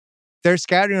teams, their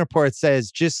scouting report says,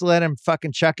 just let him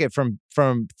fucking chuck it from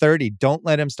 30. Don't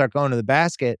let him start going to the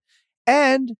basket.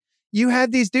 And you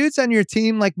have these dudes on your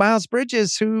team like Miles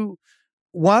Bridges who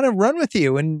want to run with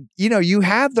you. And, you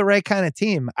have the right kind of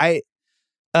team.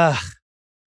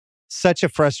 Such a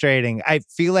frustrating. I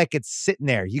feel like it's sitting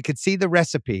there. You could see the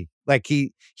recipe. Like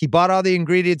he bought all the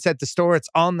ingredients at the store. It's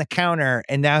on the counter.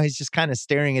 And now he's just kind of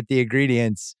staring at the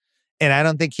ingredients. And I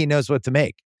don't think he knows what to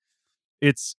make.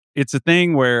 It's a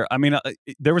thing where, I mean,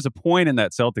 there was a point in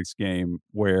that Celtics game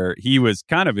where he was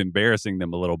kind of embarrassing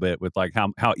them a little bit with like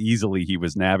how easily he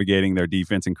was navigating their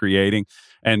defense and creating.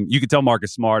 And you could tell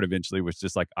Marcus Smart eventually was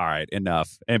just like, all right,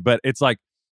 enough. But it's like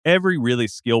every really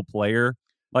skilled player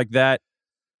like that,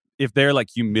 if they're like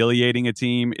humiliating a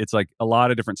team, it's like a lot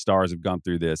of different stars have gone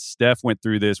through this. Steph went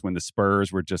through this when the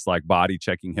Spurs were just like body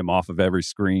checking him off of every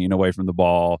screen away from the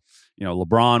ball.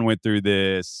 LeBron went through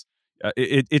this.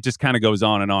 It just kind of goes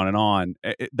on and on and on.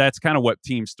 That's kind of what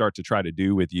teams start to try to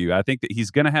do with you. I think that he's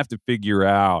going to have to figure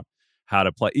out how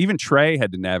to play. Even Trey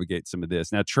had to navigate some of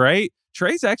this. Now,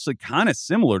 Trey's actually kind of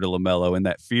similar to LaMelo in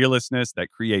that fearlessness, that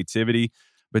creativity.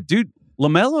 But, dude,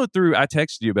 LaMelo I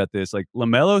texted you about this, like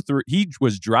LaMelo he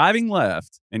was driving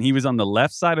left, and he was on the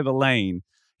left side of the lane.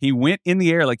 He went in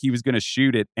the air like he was going to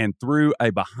shoot it and threw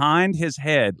a behind his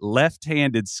head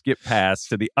left-handed skip pass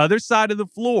to the other side of the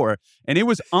floor, and it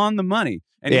was on the money.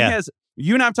 And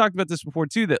you and I have talked about this before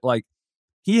too, that like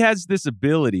he has this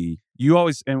ability.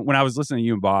 And when I was listening to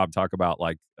you and Bob talk about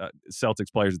like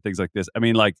Celtics players and things like this, I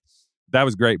mean, like that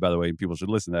was great, by the way, and people should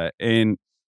listen to that. And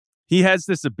he has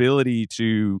this ability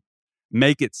to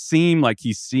make it seem like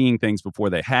he's seeing things before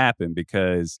they happen,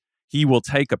 because he will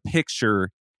take a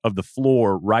picture of the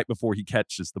floor right before he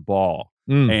catches the ball.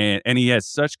 And he has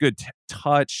such good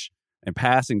touch and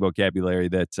passing vocabulary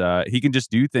that he can just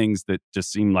do things that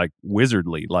just seem like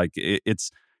wizardly. Like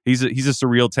he's a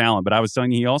surreal talent. But I was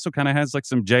telling you, he also kind of has like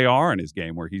some JR in his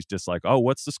game where he's just like, oh,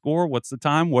 what's the score? What's the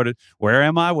time? Where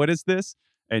am I? What is this?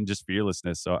 And just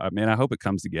fearlessness. So, I mean, I hope it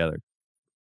comes together.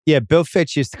 Yeah, Bill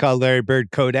Fitch used to call Larry Bird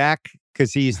Kodak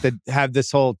because he used to have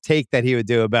this whole take that he would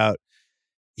do about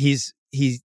he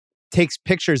takes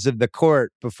pictures of the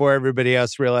court before everybody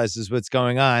else realizes what's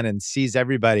going on and sees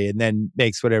everybody and then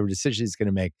makes whatever decision he's going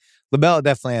to make. LaMelo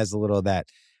definitely has a little of that.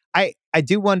 I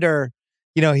do wonder,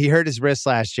 he hurt his wrist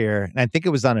last year, and I think it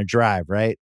was on a drive,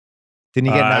 right? Didn't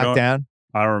he get knocked down?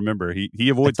 I don't remember. He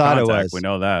avoids contact. We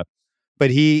know that. But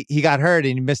he got hurt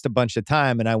and he missed a bunch of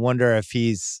time, and I wonder if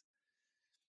he's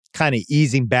kind of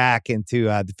easing back into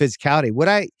the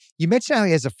physicality. You mentioned how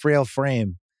he has a frail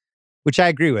frame, which I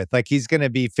agree with. Like he's going to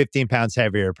be 15 pounds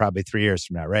heavier probably 3 years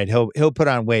from now, right? He'll put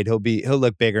on weight. He'll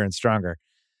look bigger and stronger.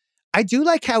 I do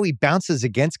like how he bounces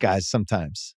against guys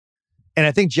sometimes. And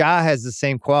I think Ja has the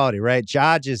same quality, right?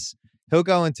 Ja he'll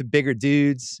go into bigger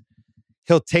dudes.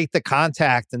 He'll take the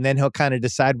contact and then he'll kind of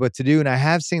decide what to do. And I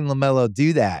have seen LaMelo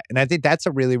do that. And I think that's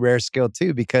a really rare skill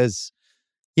too, because,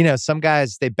 some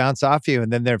guys, they bounce off you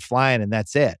and then they're flying and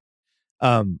that's it.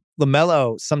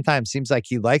 LaMelo sometimes seems like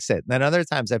he likes it. And then other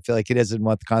times I feel like he doesn't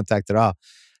want the contact at all.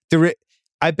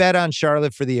 I bet on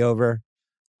Charlotte for the over.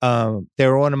 They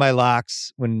were one of my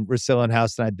locks when Russillo and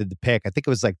House and I did the pick. I think it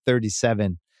was like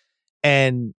 37.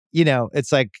 And,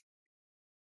 it's like,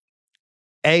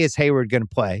 is Hayward going to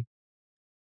play?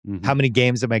 Mm-hmm. How many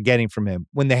games am I getting from him?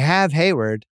 When they have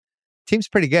Hayward, team's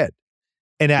pretty good.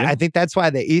 And I think that's why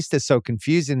the East is so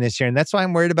confusing this year. And that's why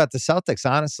I'm worried about the Celtics,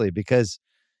 honestly, because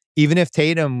even if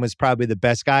Tatum was probably the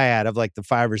best guy out of like the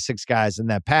 5 or 6 guys in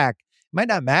that pack, might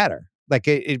not matter. Like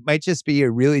it might just be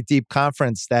a really deep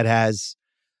conference that has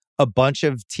a bunch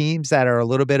of teams that are a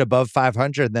little bit above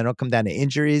 500. Then it'll come down to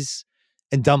injuries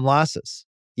and dumb losses,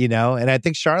 And I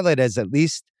think Charlotte is at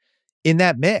least in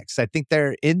that mix. I think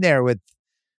they're in there with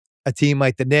a team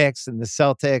like the Knicks and the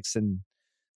Celtics and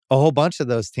a whole bunch of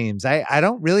those teams. I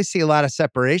don't really see a lot of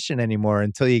separation anymore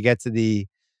until you get to the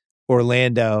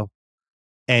Orlando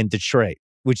and Detroit,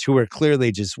 who are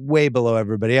clearly just way below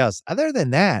everybody else. Other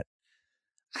than that,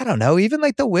 I don't know. Even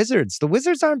like the Wizards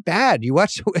aren't bad. You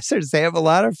watch the Wizards, they have a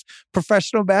lot of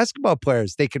professional basketball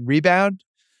players. They can rebound.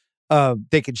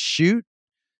 They can shoot.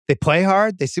 They play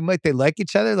hard. They seem like they like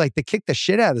each other. Like they kicked the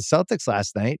shit out of the Celtics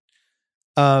last night.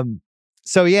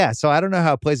 So I don't know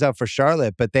how it plays out for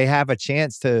Charlotte, but they have a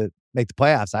chance to make the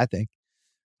playoffs, I think.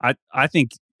 I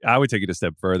think I would take it a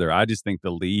step further. I just think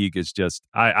the league is just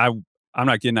I'm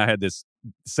not kidding. I had this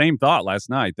same thought last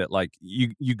night that like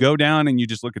you go down and you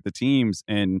just look at the teams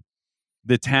and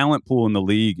the talent pool in the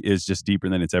league is just deeper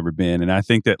than it's ever been. And I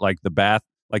think that like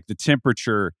the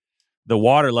temperature, the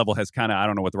water level has kind of, I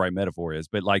don't know what the right metaphor is,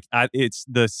 but like it's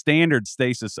the standard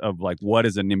stasis of like what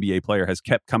is an NBA player has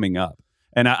kept coming up.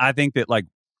 And I think that like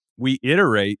we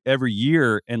iterate every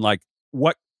year and like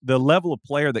what the level of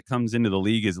player that comes into the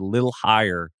league is a little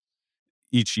higher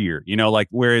each year, like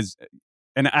whereas,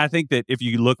 and I think that if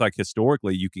you look like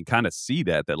historically, you can kind of see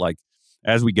that like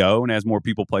as we go and as more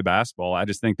people play basketball, I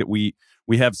just think that we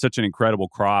have such an incredible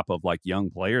crop of like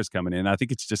young players coming in. I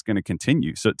think it's just going to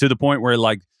continue. So to the point where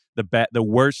like the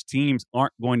worst teams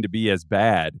aren't going to be as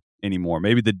bad anymore.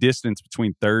 Maybe the distance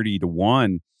between 30 to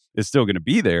 1 is still going to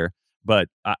be there. But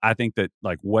I think that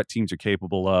like what teams are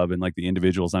capable of and like the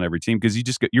individuals on every team, because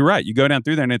you're right. You go down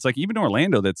through there and it's like even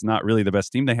Orlando, that's not really the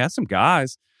best team. They have some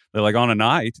guys that like on a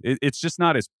night, it's just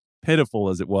not as pitiful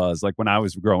as it was like when I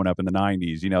was growing up in the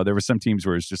 90s. There were some teams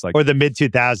where it's just like. Or the mid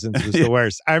 2000s was the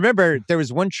worst. I remember there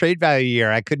was one trade value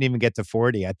year I couldn't even get to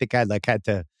 40. I think I like had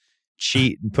to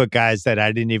cheat and put guys that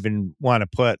I didn't even want to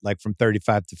put like from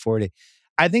 35 to 40.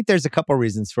 I think there's a couple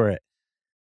reasons for it.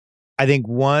 I think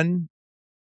one,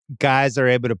 guys are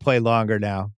able to play longer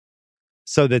now.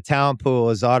 So the talent pool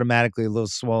is automatically a little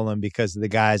swollen because of the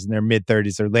guys in their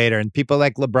mid-30s or later. And people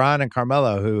like LeBron and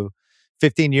Carmelo, who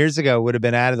 15 years ago would have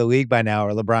been out of the league by now,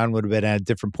 or LeBron would have been at a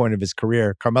different point of his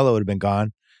career. Carmelo would have been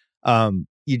gone.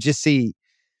 You just see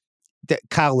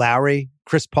Kyle Lowry,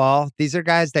 Chris Paul. These are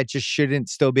guys that just shouldn't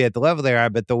still be at the level they are,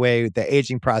 but the way the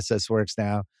aging process works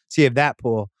now. So you have that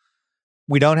pool.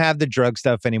 We don't have the drug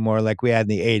stuff anymore like we had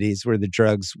in the 80s where the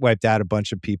drugs wiped out a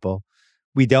bunch of people.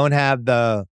 We don't have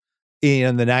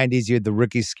in the 90s, you had the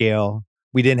rookie scale.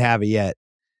 We didn't have it yet.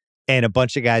 And a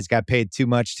bunch of guys got paid too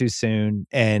much too soon.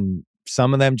 And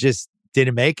some of them just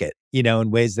didn't make it,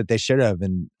 in ways that they should have.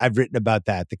 And I've written about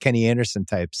that, the Kenny Anderson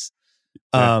types.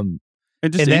 Yeah.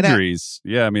 And just injuries.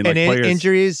 Players.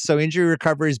 Injuries. So injury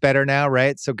recovery is better now,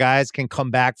 right? So guys can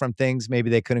come back from things maybe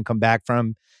they couldn't come back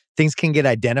from. Things can get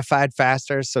identified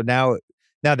faster. So now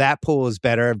that pool is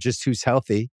better of just who's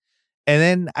healthy. And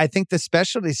then I think the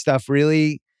specialty stuff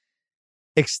really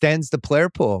extends the player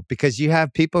pool because you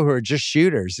have people who are just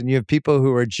shooters and you have people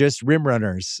who are just rim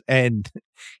runners. And,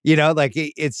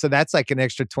 so that's like an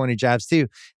extra 20 jobs too.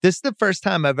 This is the first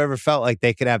time I've ever felt like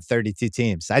they could have 32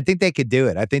 teams. I think they could do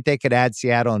it. I think they could add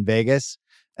Seattle and Vegas.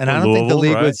 And I don't think the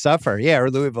league would suffer. Yeah, or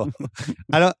Louisville.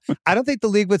 I don't think the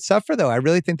league would suffer though. I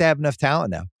really think they have enough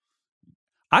talent now.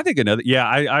 I think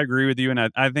I agree with you. And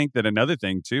I think that another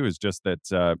thing too is just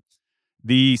that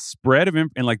the spread of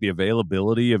and like the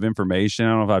availability of information. I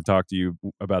don't know if I've talked to you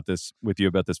about this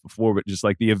before, but just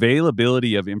like the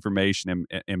availability of information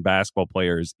in basketball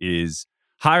players is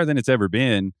higher than it's ever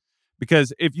been.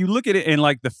 Because if you look at it and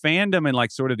like the fandom and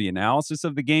like sort of the analysis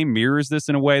of the game mirrors this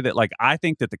in a way that like I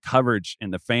think that the coverage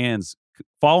and the fans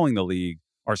following the league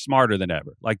are smarter than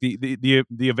ever. Like the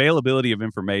availability of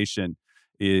information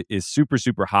is super,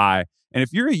 super high. And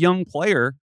if you're a young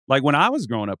player, like when I was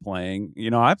growing up playing,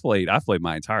 I played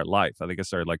my entire life. I think I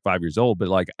started like 5 years old, but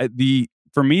like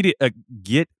for me to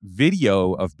get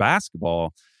video of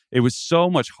basketball, it was so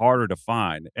much harder to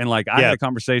find. And like I had a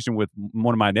conversation with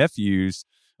one of my nephews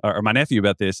or my nephew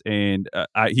about this, and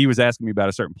he was asking me about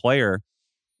a certain player,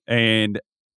 and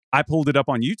I pulled it up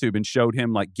on YouTube and showed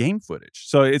him like game footage.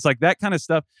 So it's like that kind of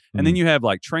stuff. Mm-hmm. And then you have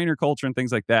like trainer culture and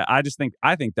things like that. I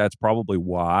think that's probably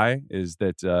why is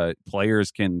that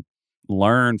players can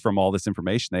learn from all this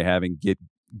information they have and get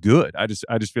good. I just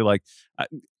feel like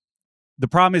the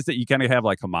problem is that you kind of have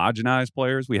like homogenized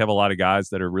players. We have a lot of guys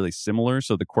that are really similar.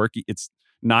 So it's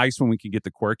nice when we can get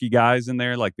the quirky guys in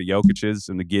there, like the Jokic's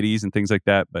and the Giddys and things like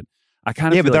that. But I kind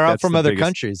of feel but they're like all from other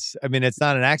countries. I mean, it's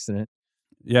not an accident.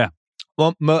 Yeah.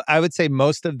 Well, I would say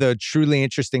most of the truly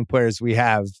interesting players we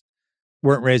have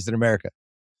weren't raised in America.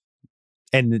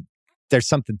 And there's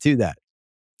something to that.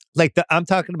 Like I'm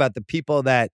talking about the people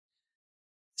that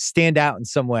stand out in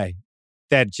some way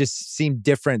that just seem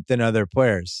different than other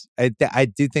players. I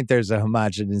do think there's a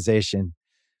homogenization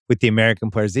with the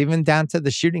American players, even down to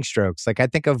the shooting strokes. Like I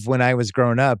think of when I was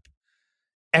growing up,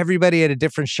 everybody had a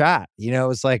different shot. You know, it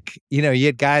was like, you know, you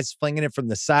had guys flinging it from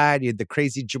the side. You had the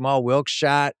crazy Jamal Wilkes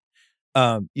shot.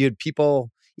 You had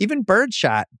people, even Bird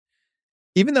shot,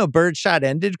 even though Bird shot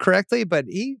ended correctly, but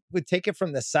he would take it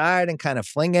from the side and kind of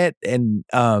fling it. And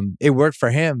it worked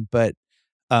for him. But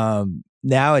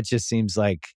now it just seems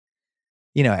like,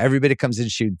 you know, everybody comes in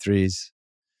shooting threes.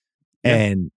 Yeah.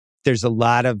 And there's a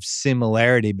lot of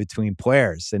similarity between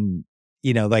players. And,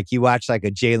 you know, like you watch like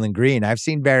a Jalen Green. I've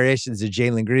seen variations of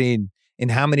Jalen Green in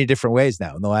how many different ways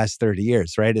now in the last 30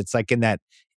 years, right? It's like in that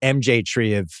MJ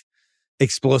tree of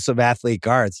explosive athlete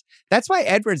guards. That's why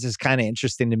Edwards is kind of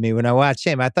interesting to me when I watch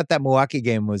him. I thought that Milwaukee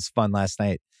game was fun last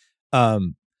night.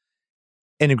 And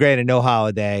granted, no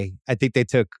Holiday. I think they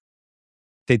took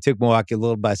Milwaukee a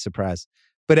little by surprise.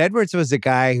 But Edwards was a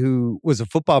guy who was a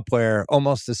football player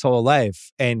almost his whole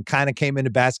life and kind of came into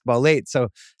basketball late. So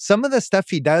some of the stuff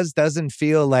he does doesn't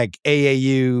feel like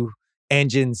AAU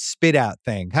engine spit out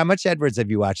thing. How much Edwards have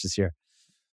you watched this year?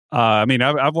 I mean,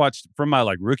 I've watched from my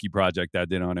like rookie project that I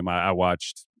did on him. I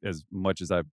watched as much as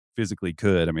I physically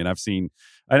could. I mean, I've seen,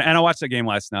 and I watched that game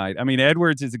last night. I mean,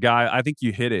 Edwards is a guy, I think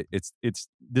you hit it. It's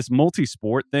this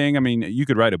multi-sport thing. I mean, you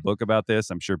could write a book about this.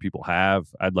 I'm sure people have.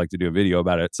 I'd like to do a video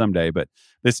about it someday, but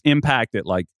this impact that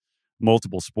like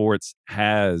multiple sports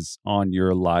has on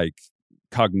your like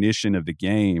cognition of the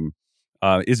game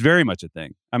is very much a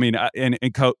thing. I mean, and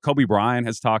Kobe Bryant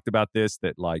has talked about this,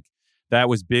 that like that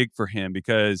was big for him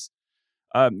because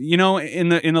you know, in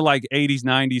the like 80s,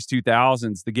 90s,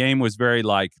 2000s, the game was very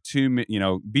like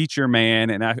beat your man.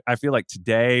 And I feel like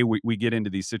today we get into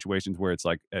these situations where it's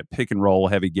like a pick and roll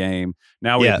heavy game.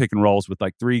 Now we have pick and rolls with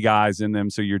like three guys in them.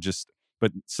 So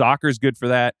but soccer's good for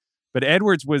that. But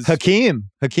Edwards was Hakeem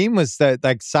was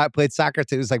played soccer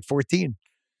till he was like 14.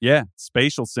 Yeah,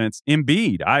 spatial sense.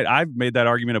 Embiid, I've made that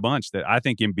argument a bunch that I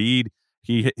think Embiid,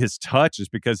 his touch is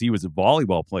because he was a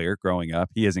volleyball player growing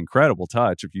up. He has incredible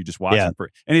touch if you just watch him.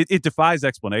 And it defies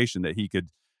explanation that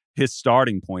his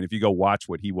starting point, if you go watch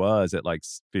what he was at like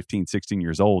 15, 16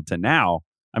 years old to now,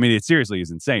 I mean, it seriously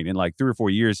is insane. In like 3 or 4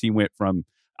 years, he went from,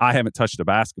 I haven't touched a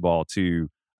basketball to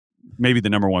maybe the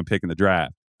number one pick in the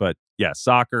draft. But yeah,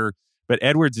 soccer. But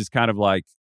Edwards is kind of like,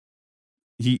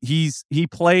 he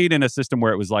played in a system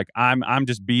where it was like I'm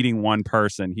just beating one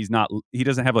person. He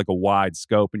doesn't have like a wide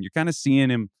scope, and you're kind of seeing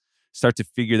him start to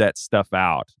figure that stuff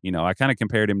out. You know, I kind of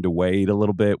compared him to Wade a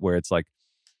little bit, where it's like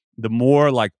the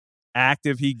more like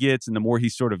active he gets and the more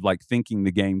he's sort of like thinking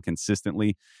the game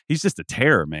consistently, he's just a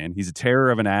terror, man. He's a terror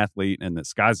of an athlete, and the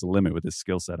sky's the limit with his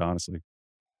skill set, honestly.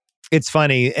 It's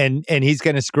funny, and he's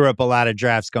going to screw up a lot of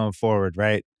drafts going forward,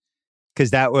 right? Because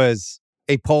that was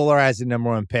a polarizing number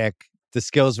one pick. The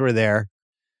skills were there.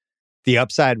 The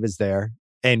upside was there.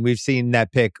 And we've seen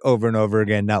that pick over and over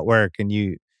again not work. And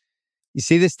you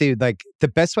see this dude, like the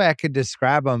best way I could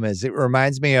describe him is it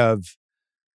reminds me of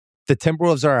the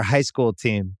Timberwolves are a high school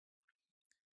team.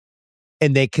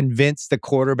 And they convinced the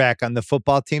quarterback on the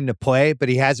football team to play, but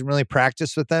he hasn't really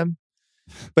practiced with them.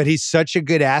 But he's such a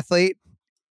good athlete.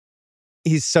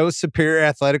 He's so superior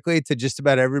athletically to just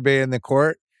about everybody in the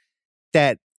court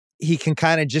that he can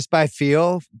kind of just by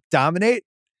feel dominate.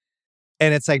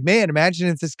 And it's like, man, imagine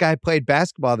if this guy played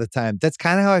basketball all the time. That's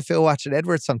kind of how I feel watching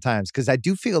Edwards sometimes, because I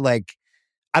do feel like,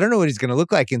 I don't know what he's going to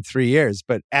look like in 3 years,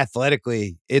 but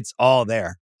athletically, it's all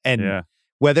there. And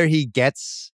whether he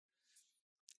gets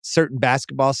certain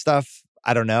basketball stuff,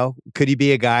 I don't know. Could he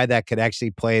be a guy that could actually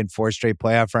play in 4 straight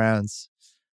playoff rounds?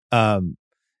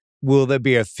 Will there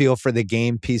be a feel for the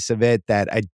game piece of it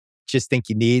that I just think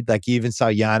you need? Like you even saw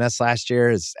Giannis last year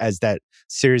as that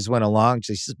series went along,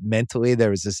 just mentally there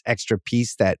was this extra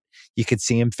piece that you could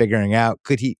see him figuring out.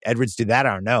 Could Edwards do that?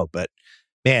 I don't know. But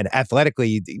man,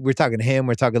 athletically, we're talking him,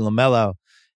 we're talking LaMelo.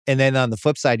 And then on the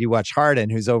flip side, you watch Harden,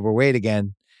 who's overweight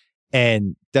again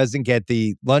and doesn't get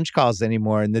the lunch calls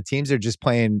anymore. And the teams are just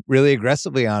playing really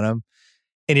aggressively on him.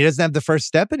 And he doesn't have the first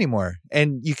step anymore.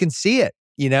 And you can see it,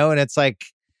 you know, and it's like,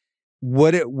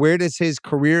 where does his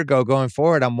career go going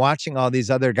forward? I'm watching all these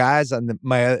other guys on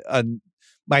my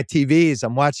TVs.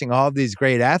 I'm watching all of these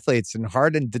great athletes, and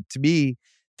Harden to me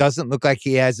doesn't look like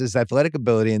he has his athletic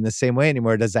ability in the same way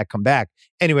anymore. Does that come back?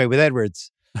 Anyway, with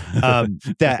Edwards,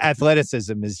 the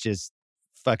athleticism is just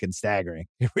fucking staggering.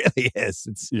 It really is.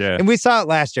 And we saw it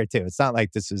last year too. It's not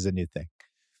like this was a new thing.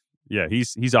 Yeah,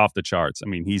 he's off the charts. I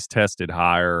mean, he's tested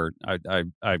higher. I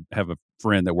have a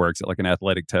friend that works at like an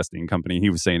athletic testing company. He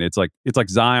was saying it's like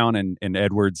Zion and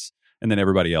Edwards and then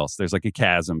everybody else. There's like a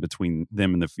chasm between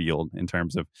them and the field in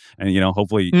terms of, and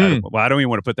hopefully, I don't even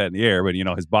want to put that in the air, but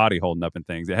his body holding up and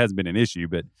things. It hasn't been an issue,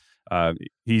 but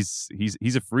he's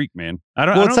a freak, man.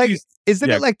 Isn't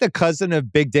it like the cousin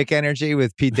of big dick energy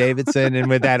with Pete Davidson and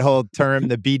with that whole term,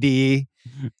 the BDE?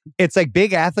 It's like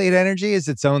big athlete energy is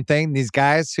its own thing. These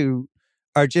guys who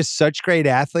are just such great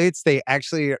athletes, they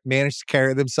actually manage to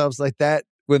carry themselves like that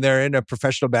when they're in a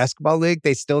professional basketball league.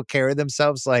 They still carry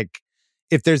themselves like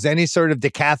if there's any sort of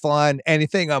decathlon,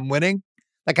 anything, I'm winning.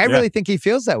 Like, I really think he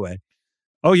feels that way.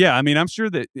 Oh, yeah. I mean, I'm sure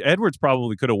that Edwards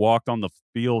probably could have walked on the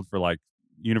field for like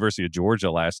University of Georgia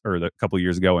a couple of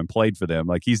years ago and played for them.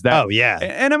 Like he's that. Oh, yeah.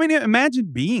 And I mean, imagine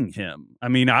being him. I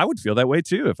mean, I would feel that way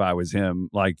too if I was him.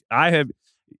 Like I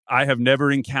have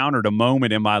never encountered a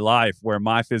moment in my life where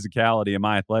my physicality and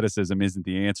my athleticism isn't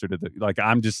the answer to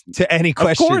I'm just to any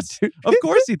question. Of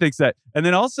course he thinks that. And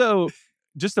then also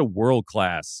just a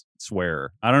world-class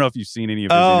swearer. I don't know if you've seen any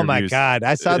of his interviews. Oh my God.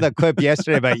 I saw the clip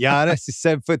yesterday about Giannis. He's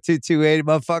 7'2", 280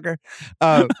 motherfucker.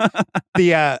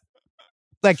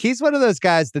 Like he's one of those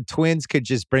guys the Twins could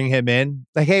just bring him in.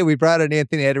 Like, hey, we brought in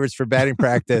Anthony Edwards for batting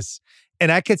practice.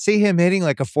 And I could see him hitting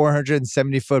like a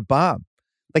 470-foot bomb.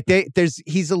 Like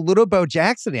he's a little Bo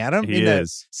Jackson-y. I don't mean to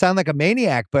sound like a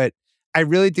maniac, but I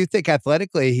really do think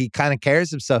athletically he kind of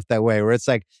carries himself that way where it's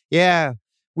like, yeah,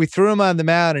 we threw him on the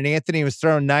mound and Anthony was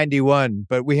throwing 91,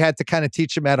 but we had to kind of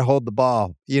teach him how to hold the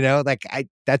ball. Like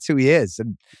that's who he is.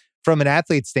 And from an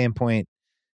athlete standpoint,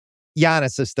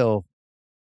 Giannis is still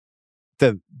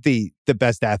the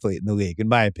best athlete in the league, in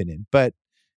my opinion. But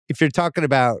if you're talking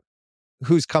about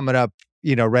who's coming up,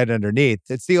 right underneath,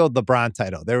 it's the old LeBron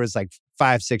title. There was like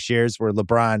 5-6 years where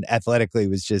LeBron athletically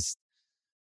was just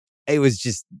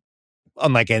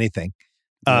unlike anything.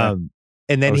 Yeah.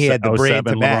 And then he had the brain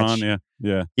to match.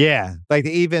 LeBron, yeah. Like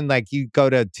even like you go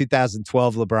to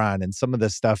 2012 LeBron and some of the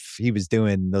stuff he was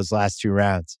doing in those last 2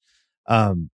 rounds.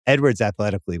 Edwards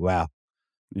athletically, wow.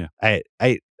 Yeah.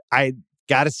 I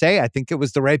gotta say, I think it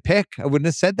was the right pick. I wouldn't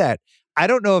have said that. I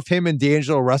don't know if him and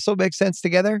D'Angelo Russell make sense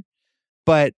together,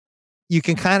 but you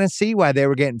can kind of see why they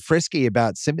were getting frisky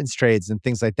about Simmons trades and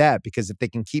things like that, because if they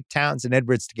can keep Towns and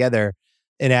Edwards together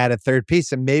and add a third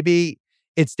piece, and maybe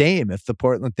it's Dame if the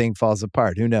Portland thing falls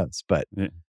apart, who knows? But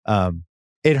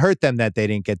it hurt them that they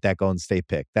didn't get that Golden State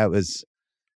pick. That was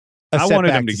a setback,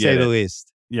 wanted them to say get the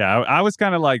least. Yeah, I was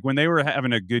kind of like, when they were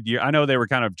having a good year, I know they were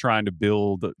kind of trying to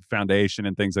build a foundation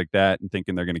and things like that and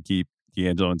thinking they're going to keep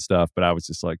D'Angelo and stuff. But I was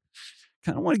just like,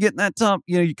 kind of want to get in that top,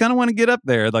 you kind of want to get up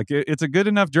there. Like it's a good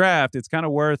enough draft. It's kind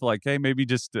of worth like, hey, maybe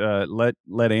just let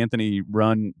Anthony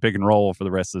run pick and roll for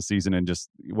the rest of the season and just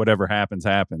whatever happens,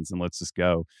 and let's just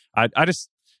go. I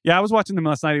was watching them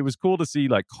last night. It was cool to see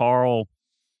like Carl's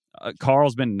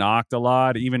been knocked a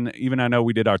lot. Even I know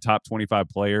we did our top 25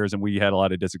 players and we had a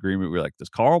lot of disagreement. We were like, does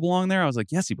Carl belong there? I was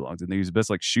like, yes, he belongs in there. He's the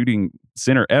best like shooting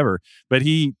center ever. But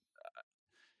he's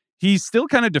still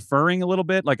kind of deferring a little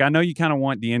bit. Like I know you kind of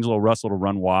want D'Angelo Russell to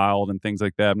run wild and things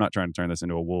like that. I'm not trying to turn this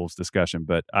into a Wolves discussion,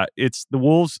 but it's the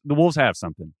Wolves. The Wolves have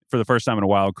something for the first time in a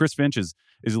while. Chris Finch is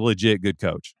a legit good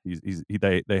coach.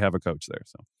 They have a coach there.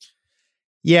 So.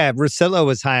 Yeah, Russillo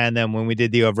was high on them when we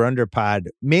did the over-under pod,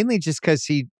 mainly just because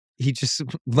he just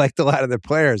liked a lot of their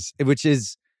players, which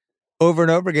is over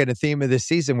and over again a theme of this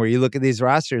season where you look at these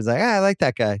rosters like, I like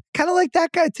that guy. Kind of like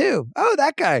that guy too. Oh,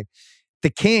 that guy.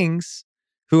 The Kings,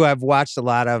 who I've watched a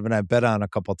lot of and I bet on a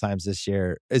couple times this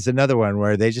year, is another one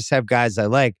where they just have guys I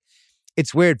like.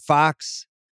 It's weird. Fox,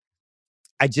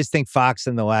 I just think Fox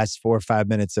in the last 4 or 5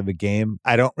 minutes of a game,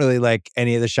 I don't really like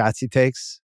any of the shots he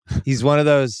takes. He's one of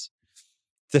those,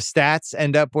 the stats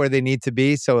end up where they need to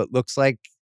be, so it looks like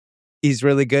he's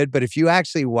really good. But if you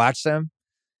actually watch them,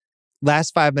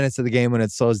 last 5 minutes of the game when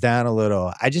it slows down a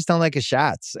little, I just don't like his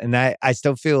shots. And I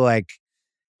still feel like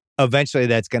eventually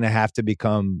that's going to have to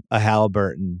become a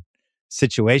Halliburton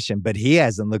situation. But he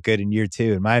hasn't looked good in year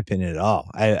 2, in my opinion, at all.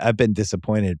 I've been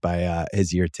disappointed by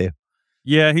his year 2.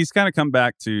 Yeah, he's kind of come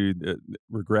back to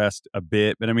regressed a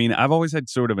bit. But I mean, I've always had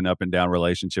sort of an up and down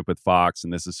relationship with Fox.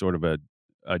 And this is sort of a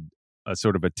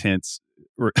sort of a tense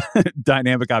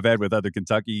dynamic I've had with other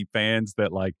Kentucky fans,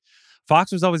 that like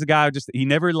Fox was always a guy who he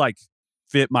never like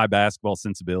fit my basketball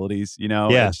sensibilities,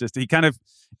 Yeah. It's just, he kind of,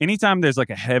 anytime there's like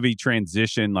a heavy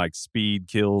transition, like speed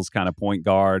kills kind of point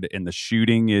guard and the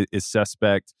shooting is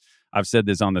suspect. I've said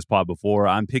this on this pod before.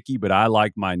 I'm picky, but I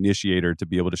like my initiator to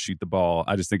be able to shoot the ball.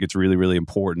 I just think it's really, really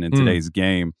important in today's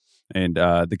game. And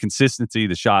the consistency,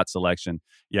 the shot selection.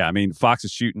 Yeah, I mean, Fox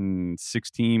is shooting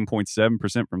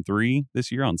 16.7% from three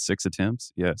this year on 6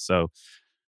 attempts. Yeah, so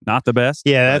not the best.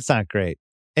 Yeah, that's not great.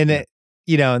 And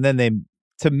Yeah. and then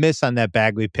to miss on that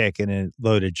Bagley pick in a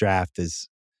loaded draft it's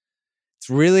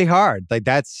really hard. Like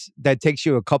that takes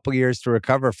you a couple years to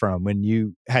recover from when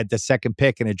you had the second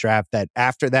pick in a draft that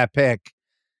after that pick,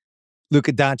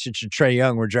 Luka Doncic and Trae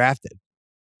Young were drafted.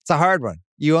 It's a hard one.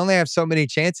 You only have so many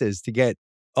chances to get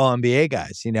all NBA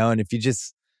guys, and if you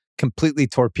just completely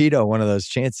torpedo one of those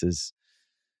chances,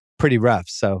 pretty rough.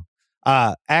 So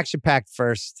action packed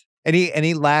first.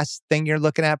 Any last thing you're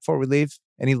looking at before we leave?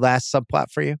 Any last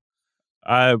subplot for you?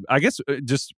 I guess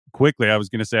just quickly, I was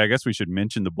going to say, I guess we should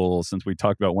mention the Bulls since we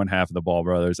talked about one half of the Ball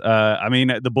brothers. I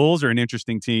mean, the Bulls are an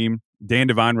interesting team. Dan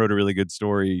Devine wrote a really good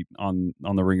story on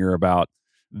the Ringer about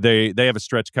they have a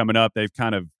stretch coming up. They've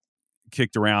kind of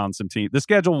kicked around some teams. The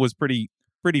schedule was pretty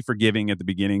forgiving at the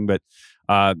beginning, but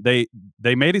they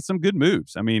made it some good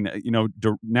moves. I mean,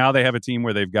 now they have a team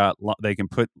where they can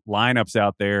put lineups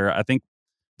out there. I think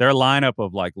their lineup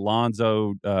of like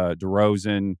Lonzo,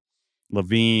 DeRozan,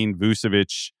 Levine,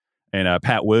 Vucevic, and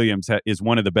Pat Williams is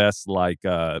one of the best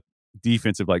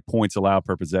defensive points allowed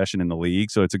per possession in the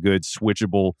league. So it's a good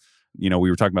switchable. We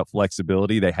were talking about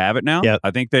flexibility. They have it now. Yep.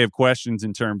 I think they have questions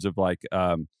in terms of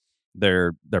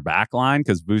their back line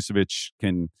because Vucevic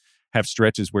can have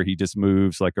stretches where he just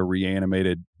moves like a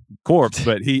reanimated corpse,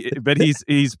 but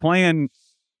he's playing.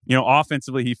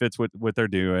 Offensively, he fits what they're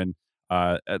doing.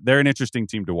 They're an interesting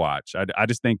team to watch. I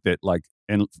just think that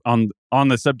and on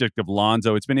the subject of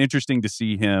Lonzo, it's been interesting to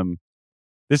see him.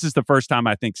 This is the first time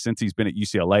I think since he's been at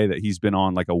UCLA that he's been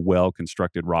on a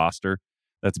well-constructed roster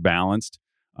that's balanced.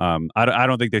 I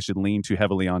don't think they should lean too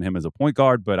heavily on him as a point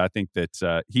guard, but I think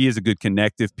that he is a good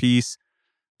connective piece,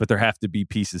 but there have to be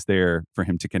pieces there for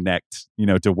him to connect,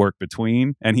 to work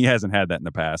between, and he hasn't had that in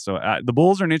the past. So the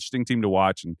Bulls are an interesting team to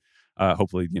watch, and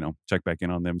hopefully, check back in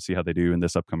on them, see how they do in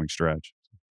this upcoming stretch.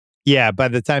 Yeah, by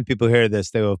the time people hear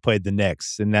this, they will have played the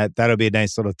Knicks, and that'll be a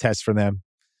nice little test for them.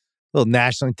 A little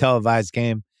nationally televised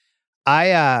game.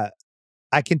 I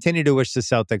continue to wish the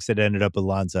Celtics had ended up with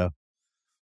Lonzo.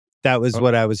 That was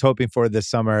what I was hoping for this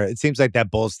summer. It seems like that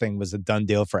Bulls thing was a done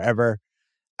deal forever.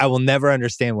 I will never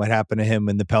understand what happened to him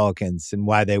in the Pelicans and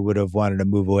why they would have wanted to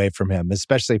move away from him,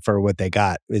 especially for what they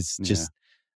got. It's just,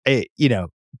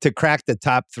 to crack the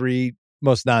top 3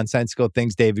 most nonsensical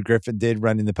things David Griffin did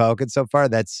running the Pelicans so far,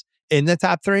 that's in the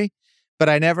top 3. But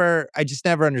I just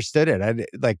never understood it.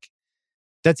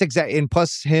 That's exactly, and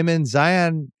plus him and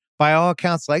Zion, by all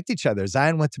accounts, liked each other.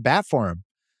 Zion went to bat for him.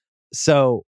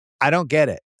 So I don't get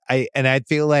it. I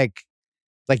feel like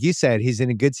you said, he's in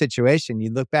a good situation.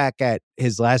 You look back at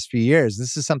his last few years.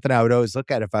 This is something I would always look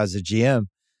at if I was a GM.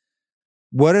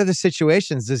 What are the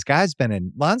situations this guy's been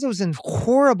in? Lonzo's in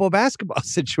horrible basketball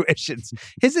situations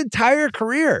his entire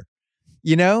career,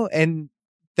 and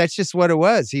that's just what it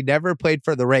was. He never played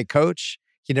for the right coach.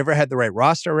 He never had the right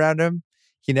roster around him.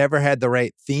 He never had the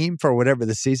right theme for whatever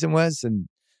the season was. And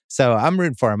so I'm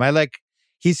rooting for him.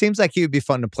 He seems like he would be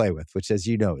fun to play with, which, as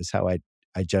you know, is how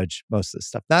I judge most of this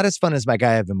stuff. Not as fun as my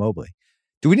guy, Evan Mobley.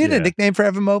 Do we need a nickname for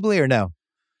Evan Mobley or no?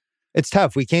 It's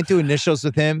tough. We can't do initials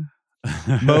with him.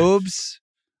 Mobes.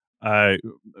 I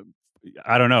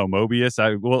don't know. Mobius.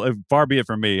 Far be it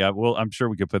from me. I'm sure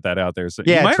we could put that out there. So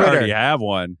yeah, you might Twitter. already have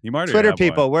one. You might Twitter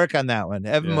people work on that one.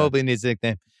 Evan Mobley needs a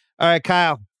nickname. All right,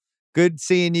 Kyle. Good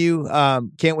seeing you.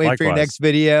 Can't wait for your next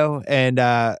video. And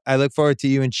I look forward to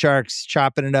you and Sharks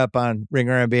chopping it up on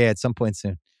Ringer NBA at some point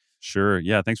soon. Sure.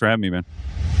 Yeah. Thanks for having me, man.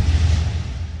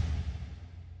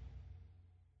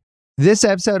 This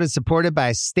episode is supported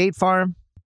by State Farm.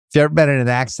 If you've ever been in an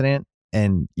accident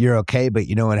and you're okay, but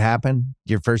you know what happened,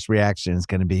 your first reaction is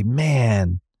going to be,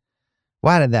 man,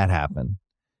 why did that happen?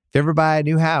 If you ever buy a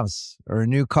new house or a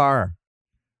new car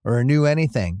or a new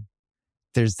anything,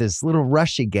 there's this little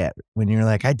rush you get when you're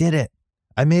like, I did it.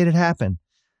 I made it happen.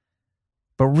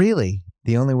 But really,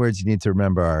 the only words you need to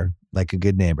remember are, like a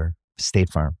good neighbor, State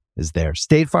Farm is there.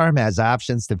 State Farm has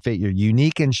options to fit your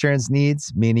unique insurance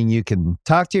needs, meaning you can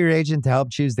talk to your agent to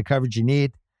help choose the coverage you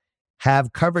need,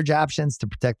 have coverage options to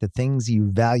protect the things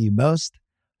you value most,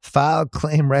 file a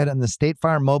claim right on the State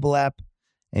Farm mobile app,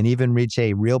 and even reach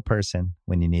a real person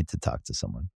when you need to talk to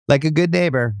someone. Like a good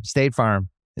neighbor, State Farm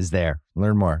is there.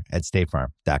 Learn more at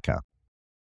statefarm.com.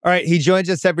 All right, he joins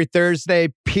us every Thursday.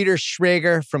 Peter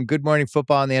Schrager from Good Morning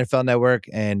Football on the NFL Network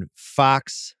and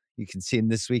Fox. You can see him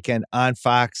this weekend on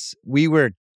Fox. We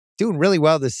were doing really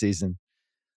well this season.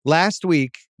 Last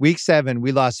week, week 7,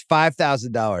 we lost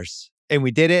 $5,000. And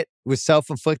we did it. It was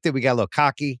self-inflicted. We got a little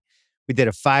cocky. We did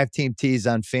a 5-team tease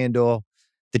on FanDuel.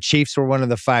 The Chiefs were one of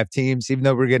the 5 teams. Even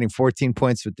though we were getting 14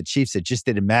 points with the Chiefs, it just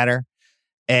didn't matter.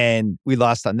 And we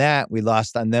lost on that. We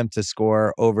lost on them to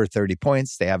score over 30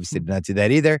 points. They obviously did not do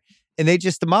that either. And they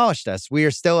just demolished us. We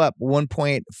are still up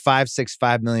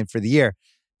 $1.565 million for the year.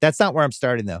 That's not where I'm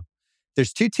starting, though.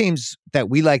 There's 2 teams that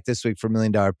we like this week for $1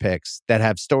 million picks that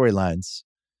have storylines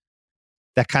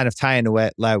that kind of tie into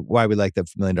why we like them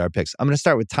for $1 million picks. I'm going to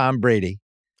start with Tom Brady.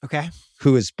 Okay.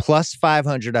 Who is plus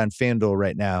 500 on FanDuel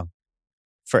right now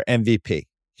for MVP.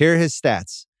 Here are his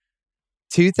stats.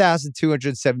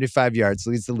 2,275 yards,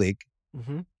 leads the league.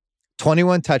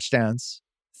 21 touchdowns,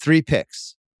 3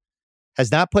 picks.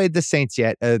 Has not played the Saints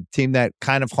yet, a team that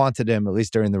kind of haunted him, at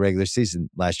least during the regular season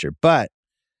last year. But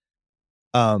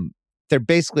the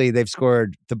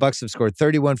Bucs have scored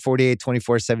 31, 48,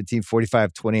 24, 17,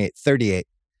 45, 28, 38.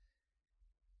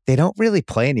 They don't really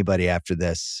play anybody after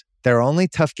this. Their only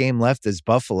tough game left is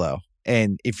Buffalo.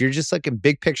 And if you're just looking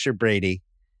big picture Brady,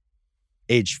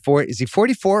 age 4, is he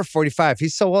 44 or 45?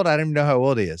 He's so old, I don't even know how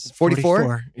old he is.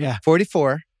 44? Yeah.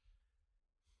 44.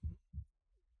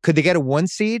 Could they get a 1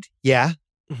 seed? Yeah.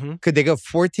 Could they go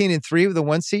 14-3 with a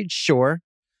 1 seed? Sure.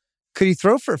 Could he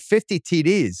throw for 50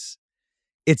 TDs?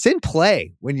 It's in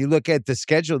play when you look at the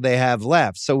schedule they have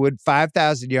left. So with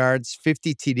 5,000 yards,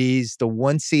 50 TDs, the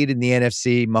 1 seed in the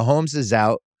NFC, Mahomes is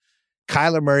out.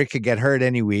 Kyler Murray could get hurt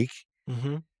any week.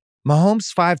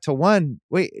 Mahomes 5-1.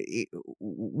 Wait,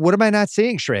 what am I not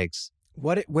seeing, Schrags?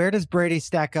 Where does Brady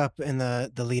stack up in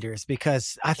the leaders?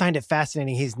 Because I find it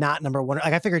fascinating. He's not number 1.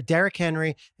 Like I figured Derrick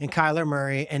Henry and Kyler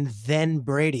Murray and then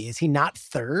Brady. Is he not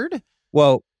 3rd?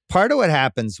 Well, part of what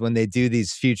happens when they do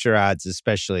these future odds,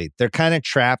 especially, they're kind of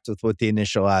trapped with what the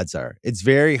initial odds are. It's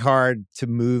very hard to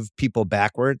move people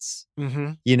backwards,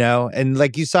 you know? And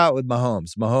like you saw it with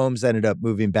Mahomes. Mahomes ended up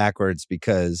moving backwards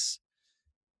because,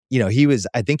 you know,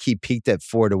 I think he peaked at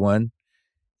 4-1.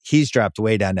 He's dropped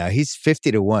way down now. He's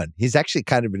 50-1. He's actually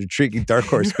kind of an intriguing dark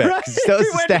horse bet. Right.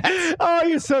 Stats. Oh,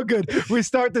 you're so good. We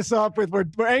start this off with we're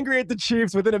angry at the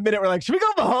Chiefs. Within a minute, we're like, should we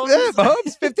go Mahomes? Yeah,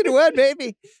 Mahomes 50-1,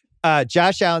 baby.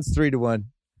 Josh Allen's 3-1.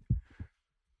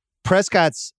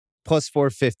 Prescott's plus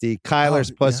 450. Kyler's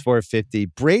plus 450.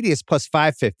 Brady is plus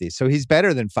 550. So he's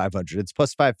better than 500. It's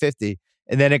plus 550.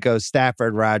 And then it goes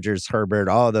Stafford, Rodgers, Herbert.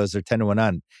 All of those are 10-1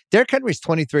 on. Derrick Henry's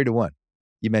 23-1.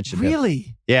 You mentioned really?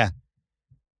 Him. Yeah.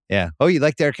 Yeah. Oh, you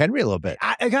like Derrick Henry a little bit.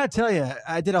 I got to tell you,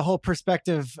 I did a whole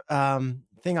perspective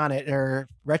thing on it, or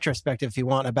retrospective, if you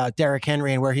want, about Derrick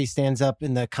Henry and where he stands up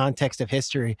in the context of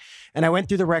history. And I went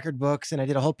through the record books and I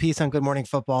did a whole piece on Good Morning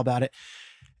Football about it.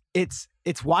 It's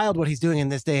wild what he's doing in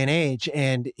this day and age.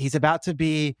 And he's about to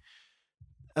be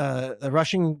a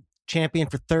rushing champion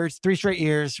for 3 straight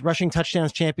years, rushing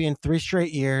touchdowns champion 3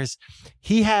 straight years.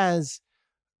 He has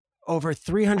over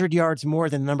 300 yards more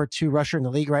than the number 2 rusher in the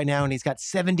league right now. And he's got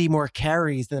 70 more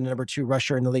carries than the number 2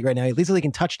 rusher in the league right now. He leads the league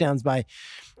in touchdowns by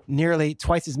nearly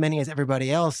twice as many as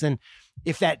everybody else. And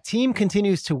if that team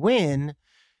continues to win,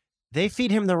 they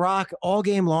feed him the rock all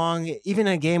game long. Even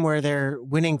in a game where they're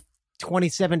winning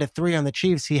 27-3 on the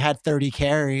Chiefs, he had 30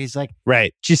 carries. Like,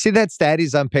 right. Did you see that stat?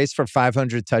 He's on pace for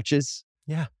 500 touches.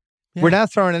 Yeah. We're now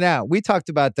throwing it out. We talked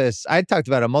about this. I talked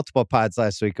about it on multiple pods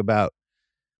last week about,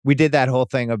 we did that whole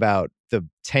thing about the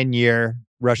 10-year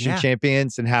rushing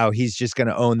champions and how he's just going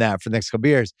to own that for the next couple of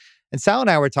years. And Sal and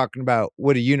I were talking about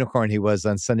what a unicorn he was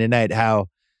on Sunday night, how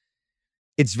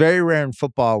it's very rare in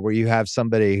football where you have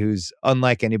somebody who's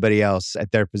unlike anybody else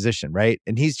at their position, right?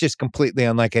 And he's just completely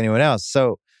unlike anyone else.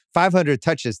 So 500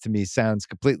 touches to me sounds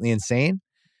completely insane.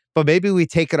 But maybe we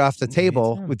take it off the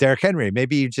table with Derrick Henry.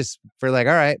 Maybe you just, we're like,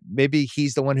 all right, maybe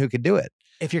he's the one who could do it.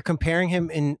 If you're comparing him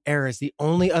in eras, the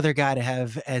only other guy to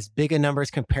have as big a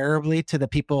numbers comparably to the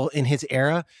people in his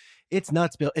era, it's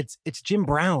nuts, Bill. It's Jim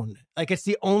Brown. Like, it's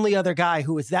the only other guy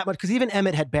who is that much, because even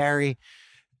Emmett had Barry.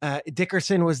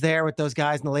 Dickerson was there with those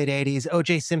guys in the late 80s.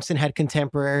 O.J. Simpson had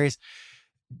contemporaries.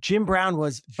 Jim Brown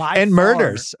was and far,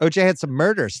 murders. OJ had some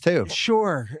murders too.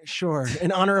 Sure.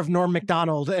 In honor of Norm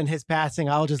Macdonald and his passing,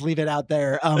 I'll just leave it out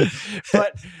there.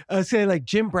 But I was saying, like,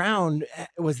 Jim Brown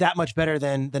was that much better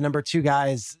than the number 2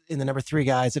 guys and the number 3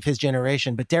 guys of his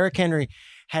generation. But Derrick Henry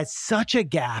has such a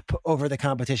gap over the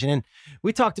competition. And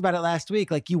we talked about it last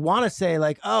week. Like, you want to say,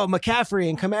 like, oh, McCaffrey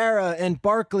and Kamara and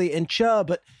Barkley and Chubb,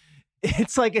 but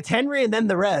it's like it's Henry and then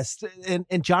the rest. And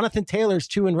Jonathan Taylor's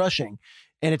 2 in rushing.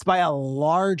 And it's by a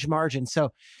large margin.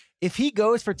 So if he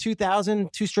goes for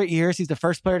 2,000, 2 straight years, he's the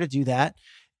first player to do that.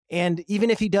 And even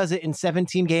if he does it in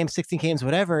 17 games, 16 games,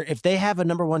 whatever, if they have a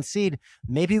number 1 seed,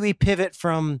 maybe we pivot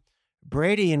from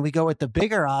Brady and we go with the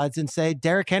bigger odds and say,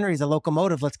 Derrick Henry's a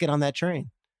locomotive. Let's get on that train.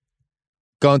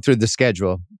 Going through the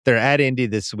schedule, They're at Indy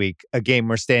this week, a game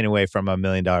we're staying away from $1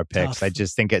 million picks. Tough. I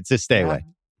just think it's a stay away.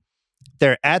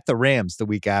 They're at the Rams the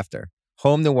week after.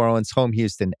 Home New Orleans, home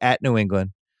Houston, at New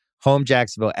England, home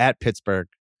Jacksonville, at Pittsburgh,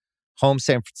 home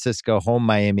San Francisco, home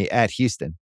Miami, at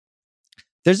Houston.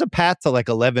 There's a path to like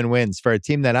 11 wins for a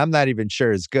team that I'm not even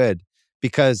sure is good,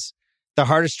 because the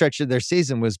hardest stretch of their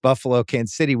season was Buffalo,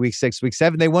 Kansas City, week 6, week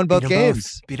 7. They won both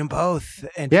games. Beat them both.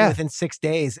 And within 6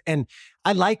 days. And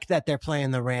I like that they're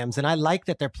playing the Rams, and I like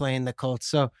that they're playing the Colts.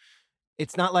 So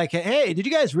it's not like, hey, did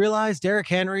you guys realize Derrick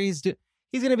Henry's...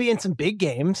 He's going to be in some big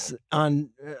games on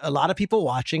a lot of people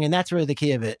watching, and that's really the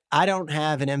key of it. I don't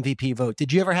have an MVP vote.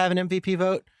 Did you ever have an MVP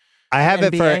vote? I have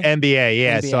it for NBA,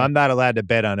 NBA. So I'm not allowed to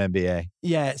bet on NBA.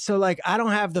 Yeah, so like I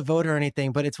don't have the vote or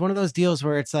anything, but it's one of those deals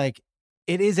where it's like,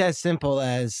 it is as simple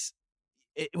as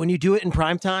when you do it in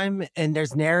prime time and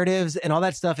there's narratives and all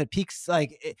that stuff, it peaks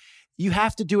you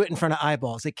have to do it in front of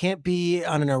eyeballs. It can't be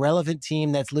on an irrelevant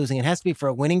team that's losing. It has to be for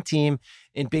a winning team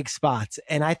in big spots.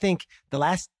 And I think the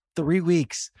last 3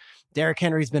 weeks, Derrick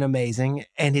Henry's been amazing,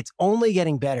 and it's only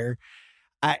getting better.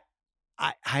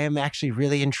 I am actually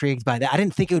really intrigued by that. I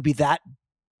didn't think it would be that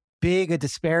big a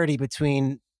disparity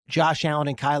between Josh Allen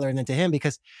and Kyler and then to him,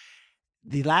 because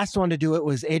the last one to do it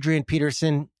was Adrian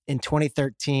Peterson in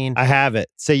 2013. I have it.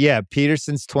 So yeah,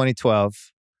 Peterson's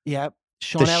 2012. Yep.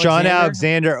 Sean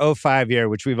Alexander 05 year,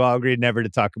 which we've all agreed never to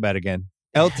talk about again.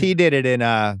 LT did it in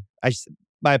my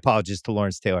apologies to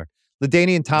Lawrence Taylor.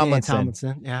 LaDainian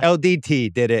Tomlinson, yeah.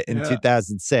 LDT did it in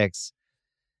 2006.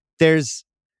 There's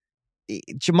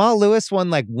Jamal Lewis won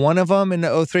like one of them in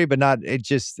 03, but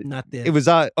it was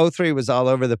 03 was all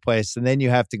over the place. And then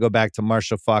you have to go back to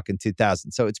Marshall Faulk in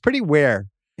 2000. So it's pretty rare.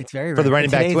 It's very rare for the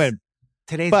running back to win.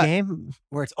 Today's game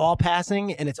where it's all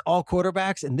passing and it's all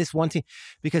quarterbacks and this one team,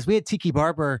 because we had Tiki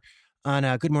Barber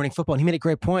on Good Morning Football, and he made a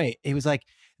great point. He was like,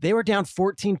 they were down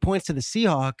 14 points to the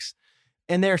Seahawks,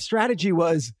 and their strategy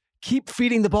was keep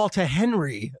feeding the ball to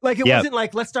Henry. Like it wasn't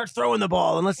like, let's start throwing the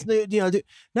ball and let's,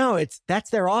 no, that's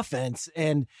their offense.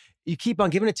 And you keep on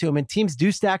giving it to him, and teams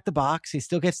do stack the box. He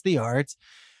still gets the yards.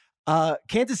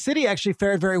 Kansas City actually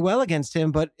fared very well against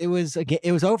him, but it was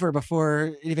over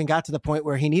before it even got to the point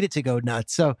where he needed to go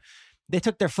nuts. So they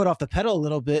took their foot off the pedal a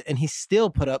little bit, and he still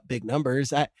put up big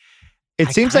numbers. It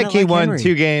seems like he won Henry.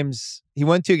 2 games. He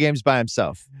won 2 games by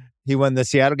himself. He won the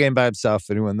Seattle game by himself,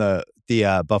 and he won the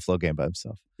Buffalo game by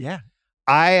himself. Yeah.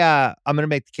 I'm going to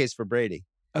make the case for Brady.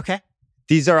 Okay.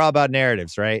 These are all about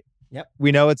narratives, right? Yep.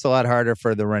 We know it's a lot harder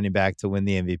for the running back to win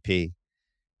the MVP.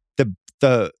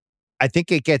 I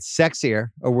think it gets sexier,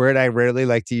 a word I rarely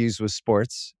like to use with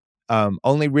sports.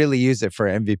 Only really use it for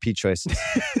MVP choices.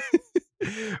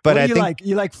 But I think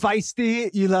you like feisty,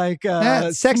 you like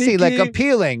sexy, sneaky. like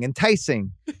appealing,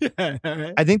 enticing.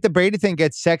 I think the Brady thing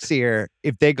gets sexier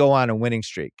if they go on a winning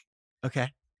streak. Okay.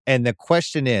 And the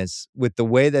question is, with the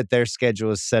way that their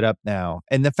schedule is set up now,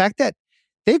 and the fact that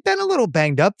they've been a little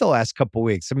banged up the last couple of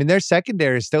weeks. I mean, their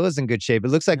secondary still is in good shape. It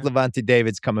looks like Levante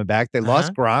David's coming back. They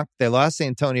lost Gronk. They lost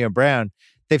Antonio Brown.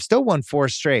 They've still won 4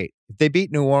 straight. If they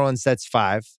beat New Orleans, that's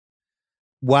 5.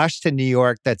 Washington, New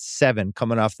York, that's 7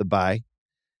 coming off the bye.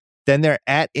 Then they're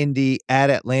at Indy, at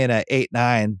Atlanta,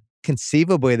 8-9.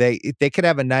 Conceivably, they could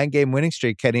have a 9-game winning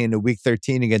streak heading into week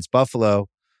 13 against Buffalo.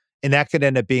 And that could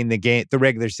end up being the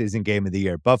regular season game of the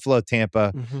year. Buffalo,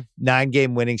 Tampa,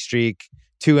 9-game winning streak,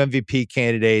 2 MVP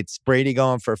candidates, Brady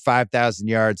going for 5,000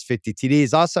 yards, 50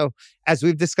 TDs. Also, as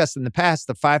we've discussed in the past,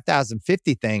 the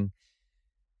 5,050 thing,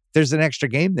 there's an extra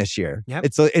game this year. Yep.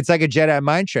 It's like a Jedi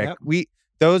mind trick. Yep.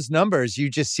 Those numbers, you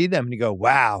just see them and you go,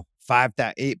 wow,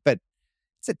 5,000, but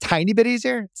it's a tiny bit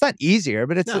easier. It's not easier,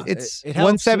 but it's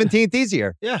 1/17th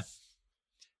easier. Yeah.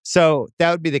 So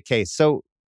that would be the case. So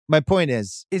my point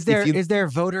is there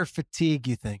voter fatigue,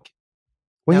 you think?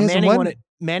 Well,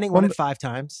 Manning won it 5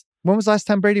 times. When was the last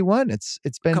time Brady won? It's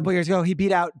been a couple years ago. He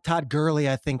beat out Todd Gurley,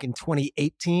 I think, in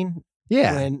 2018.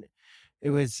 Yeah. When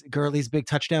it was Gurley's big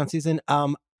touchdown season.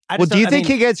 Do you think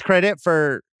he gets credit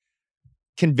for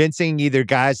convincing either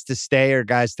guys to stay or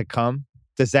guys to come?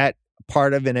 Does that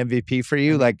part of an MVP for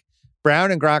you? Like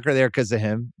Brown and Gronk are there because of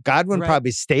him. Godwin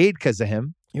probably stayed because of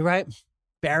him. You're right.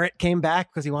 Barrett came back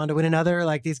because he wanted to win another.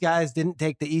 Like these guys didn't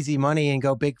take the easy money and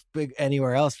go big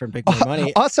anywhere else for big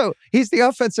money. Also, he's the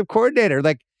offensive coordinator.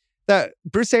 Like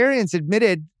Bruce Arians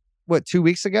admitted 2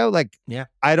 weeks ago? Like,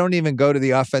 I don't even go to the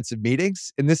offensive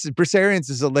meetings. And Bruce Arians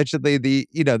is allegedly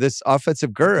this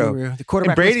offensive guru. The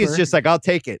quarterback. And Brady's just like, I'll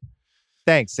take it.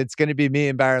 Thanks. It's going to be me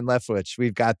and Byron Leftwich.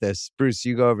 We've got this. Bruce,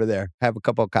 you go over there. Have a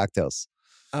couple of cocktails.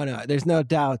 Oh, no, there's no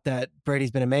doubt that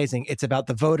Brady's been amazing. It's about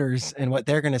the voters and what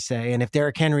they're going to say. And if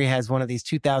Derrick Henry has one of these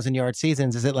 2,000-yard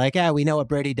seasons, is it like, we know what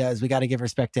Brady does. We got to give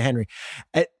respect to Henry.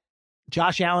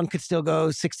 Josh Allen could still go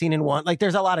 16-1. Like,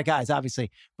 there's a lot of guys, obviously.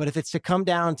 But if it's to come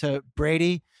down to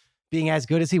Brady being as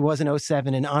good as he was in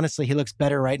 2007, and honestly, he looks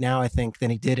better right now, I think, than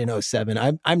he did in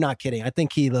 2007. I'm not kidding. I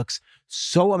think he looks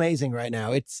so amazing right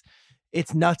now.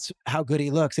 It's nuts how good he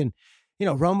looks. And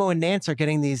Romo and Nance are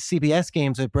getting these CBS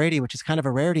games with Brady, which is kind of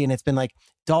a rarity. And it's been like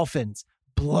Dolphins,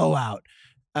 blowout.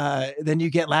 Then you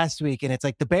get last week and it's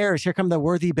like the Bears, here come the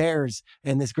worthy Bears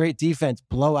and this great defense,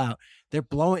 blowout.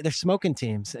 They're smoking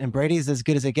teams and Brady's as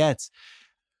good as it gets.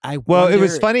 It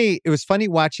was funny. It was funny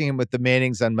watching him with the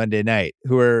Mannings on Monday night,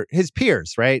 who are his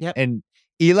peers, right? Yep. And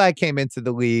Eli came into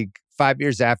the league 5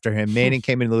 years after him. Manning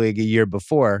came into the league a year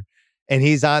before. And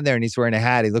he's on there and he's wearing a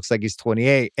hat. He looks like he's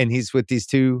 28. And he's with these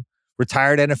two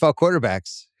retired NFL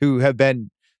quarterbacks who have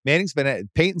been, Peyton's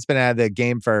been out of the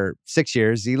game for 6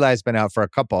 years. Eli's been out for a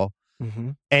couple. Mm-hmm.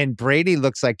 And Brady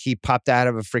looks like he popped out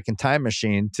of a freaking time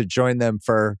machine to join them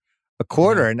for a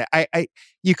quarter. Yeah. And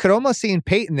you could almost see in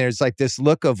Peyton, there's like this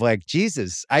look of like,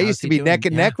 Jesus, I used to be neck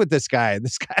and neck with this guy. And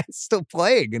this guy's still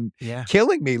playing and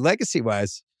killing me legacy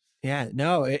wise. Yeah,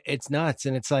 no, it's nuts.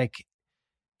 And it's like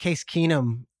Case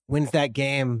Keenum wins that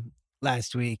game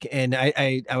last week. And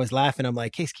I was laughing. I'm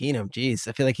like, Case Keenum, geez,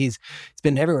 I feel like he's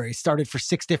been everywhere. He started for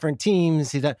 6 different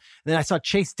teams. And then I saw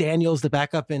Chase Daniels, the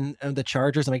backup in the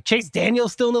Chargers. I'm like, Chase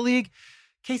Daniels still in the league?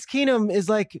 Case Keenum is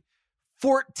like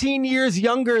 14 years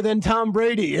younger than Tom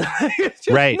Brady.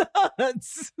 Right.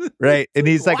 Nuts. Right. And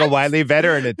he's like a wily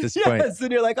veteran at this point. Yes.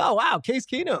 And you're like, oh, wow, Case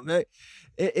Keenum.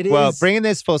 It is. Well, bringing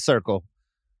this full circle,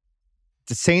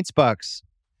 the Saints-Bucks,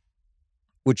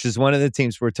 which is one of the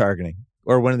teams we're targeting,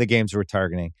 or one of the games we're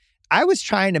targeting. I was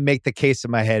trying to make the case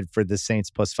in my head for the Saints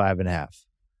plus 5.5.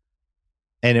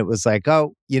 And it was like,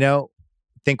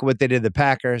 think of what they did to the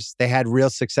Packers. They had real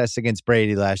success against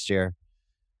Brady last year.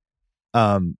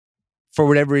 For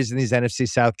whatever reason, these NFC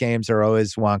South games are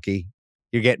always wonky.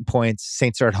 You're getting points.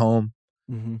 Saints are at home.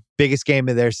 Mm-hmm. Biggest game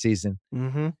of their season.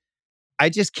 Mm-hmm. I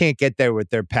just can't get there with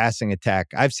their passing attack.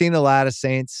 I've seen a lot of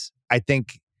Saints. I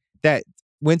think that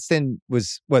Winston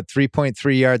was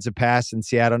 3.3 yards a pass in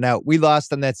Seattle. Now, we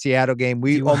lost on that Seattle game.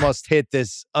 We almost hit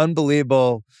this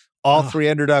unbelievable three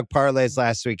underdog parlays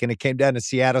last week, and it came down to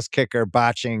Seattle's kicker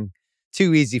botching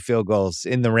 2 easy field goals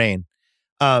in the rain.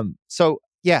 So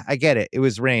yeah, I get it. It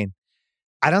was rain.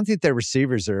 I don't think their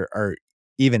receivers are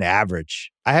even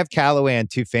average. I have Callaway on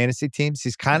 2 fantasy teams.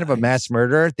 He's kind of a mass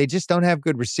murderer. They just don't have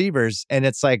good receivers. And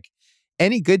it's like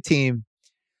any good team,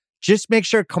 just make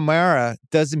sure Kamara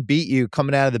doesn't beat you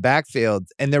coming out of the backfield.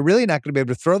 And they're really not going to be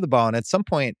able to throw the ball. And at some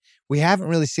point, we haven't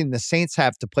really seen the Saints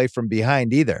have to play from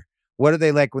behind either. What are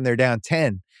they like when they're down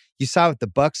 10? You saw with the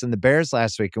Bucks and the Bears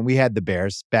last week, and we had the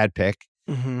Bears. Bad pick.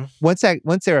 Mm-hmm. Once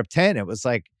they're up 10, it was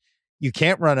like, you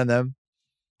can't run on them.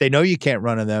 They know you can't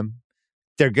run on them.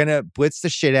 They're going to blitz the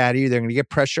shit out of you. They're going to get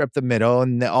pressure up the middle.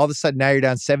 And all of a sudden, now you're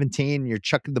down 17. You're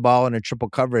chucking the ball in a triple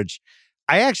coverage.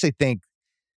 I think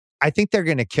they're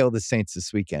going to kill the Saints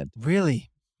this weekend.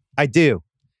 Really? I do.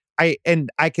 I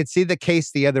could see the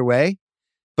case the other way,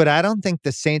 but I don't think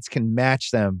the Saints can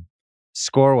match them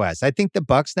score-wise. I think the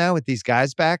Bucks now with these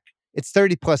guys back, it's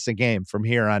 30 plus a game from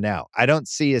here on out. I don't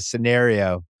see a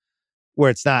scenario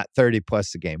where it's not 30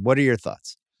 plus a game. What are your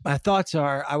thoughts? My thoughts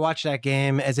are, I watched that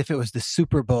game as if it was the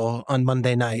Super Bowl on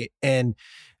Monday night, and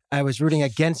I was rooting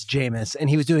against Jameis,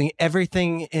 and he was doing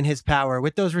everything in his power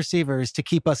with those receivers to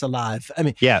keep us alive. I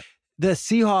mean, yeah. The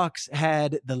Seahawks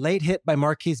had the late hit by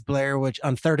Marquise Blair, which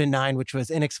on 3rd and 9, which was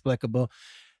inexplicable.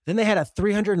 Then they had a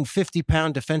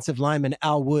 350-pound defensive lineman,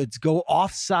 Al Woods, go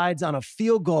offsides on a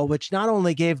field goal, which not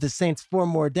only gave the Saints 4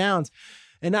 more downs,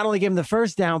 and not only gave them the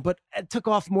first down, but it took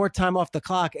off more time off the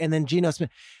clock. And then Geno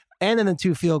Smith, and then the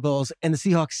 2 field goals, and the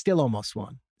Seahawks still almost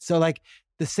won. So like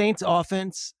the Saints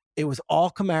offense, it was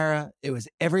all Kamara. It was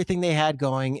everything they had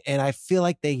going. And I feel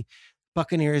like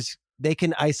Buccaneers, they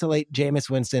can isolate Jameis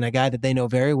Winston, a guy that they know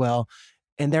very well,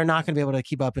 and they're not going to be able to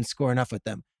keep up and score enough with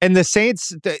them. And the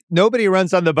Saints, nobody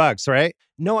runs on the Bucs, right?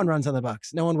 No one runs on the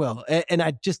Bucs. No one will. And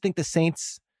I just think the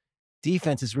Saints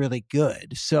defense is really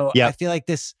good. So I feel like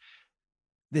this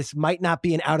might not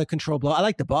be an out of control blow. I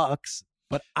like the Bucs,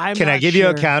 but Can I give you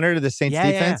a counter to the Saints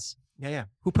defense? Yeah.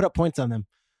 Who put up points on them?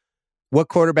 What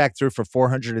quarterback threw for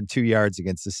 402 yards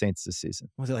against the Saints this season?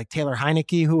 Was it like Taylor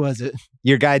Heineke? Who was it?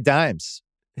 Your guy Dimes.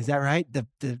 Is that right?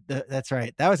 That's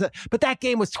right. But that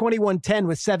game was 21-10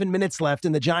 with 7 minutes left,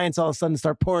 and the Giants all of a sudden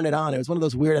start pouring it on. It was one of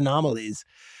those weird anomalies.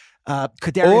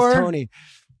 Kadarius Toney.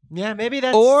 Yeah, maybe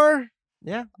that's... Or,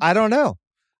 yeah, I don't know.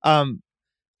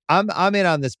 I'm in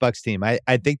on this Bucks team. I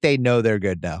think they know they're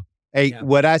good now. Hey,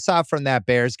 what I saw from that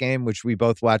Bears game, which we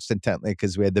both watched intently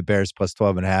because we had the Bears plus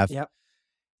 12.5. Yep.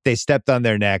 They stepped on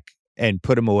their neck and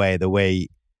put them away the way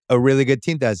a really good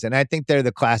team does. And I think they're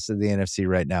the class of the NFC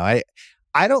right now.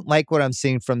 I don't like what I'm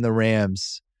seeing from the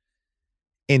Rams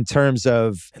in terms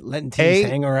of letting teams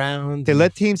hang around. They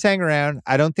let teams hang around.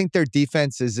 I don't think their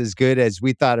defense is as good as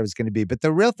we thought it was going to be. But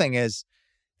the real thing is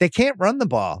they can't run the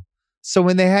ball. So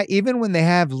when even when they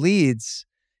have leads,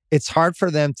 it's hard for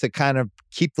them to kind of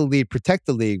keep the lead, protect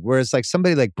the lead. Whereas like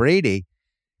somebody like Brady,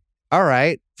 all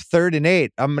right, 3rd and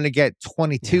 8, I'm going to get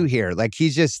 22 here. Like you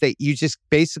just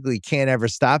basically can't ever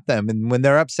stop them. And when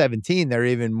they're up 17, they're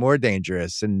even more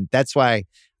dangerous. And that's why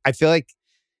I feel like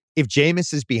if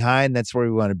Jameis is behind, that's where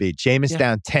we want to be. Jameis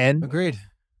down 10. Agreed.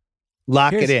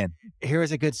 Lock it in.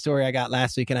 Here's a good story I got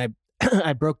last week. And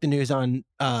I broke the news on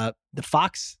the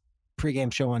Fox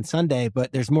pregame show on Sunday,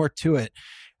 but there's more to it.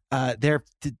 Their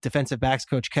defensive backs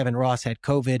coach, Kevin Ross, had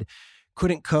COVID,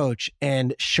 couldn't coach.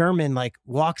 And Sherman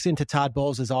walks into Todd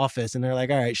Bowles' office and they're like,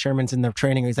 all right, Sherman's in the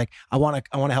training. He's like, I want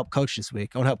to help coach this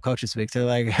week. I want to help coach this week. So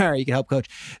they're like, all right, you can help coach.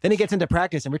 Then he gets into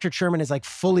practice and Richard Sherman is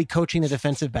fully coaching the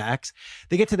defensive backs.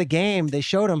 They get to the game. They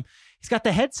showed him, he's got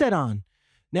the headset on.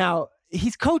 Now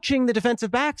he's coaching the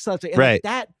defensive backs. And right.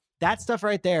 That stuff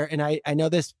right there. And I know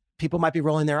this, people might be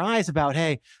rolling their eyes about,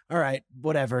 hey, all right,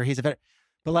 whatever. He's a vet.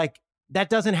 But that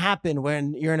doesn't happen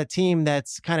when you're in a team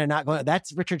that's kind of not going.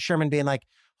 That's Richard Sherman being like,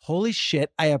 holy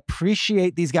shit, I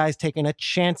appreciate these guys taking a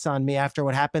chance on me after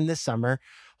what happened this summer.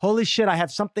 Holy shit, I have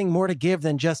something more to give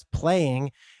than just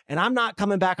playing. And I'm not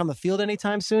coming back on the field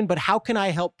anytime soon, but how can I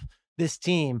help this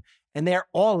team? And they're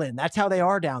all in. That's how they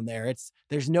are down there.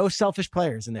 There's no selfish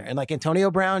players in there. And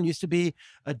Antonio Brown used to be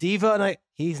a diva, and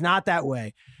he's not that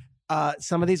way.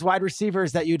 Some of these wide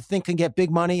receivers that you'd think can get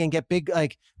big money and get big,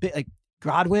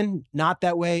 Godwin, not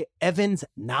that way. Evans,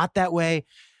 not that way.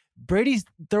 Brady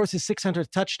throws his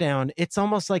 600th touchdown. It's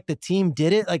almost like the team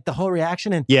did it, the whole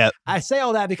reaction. And I say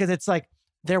all that because it's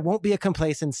there won't be a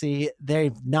complacency.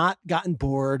 They've not gotten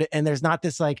bored. And there's not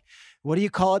this, what do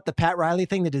you call it? The Pat Riley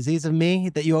thing, the disease of me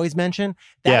that you always mention.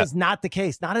 That is not the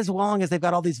case. Not as long as they've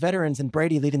got all these veterans and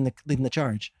Brady leading the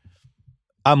charge.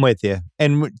 I'm with you.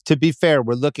 And to be fair,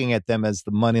 we're looking at them as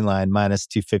the money line minus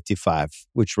 255,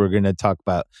 which we're going to talk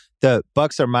about. The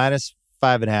Bucks are minus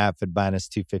 5.5 and minus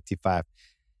 255.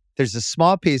 There's a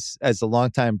small piece as a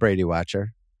longtime Brady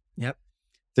watcher. Yep.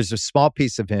 There's a small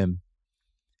piece of him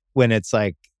when it's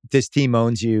this team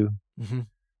owns you.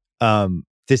 Mm-hmm.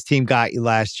 This team got you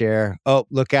last year. Oh,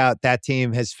 look out. That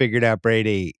team has figured out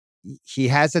Brady. He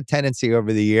has a tendency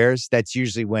over the years. That's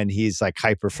usually when he's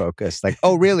hyper-focused.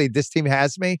 Oh, really? This team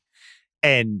has me?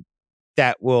 And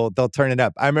they'll turn it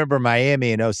up. I remember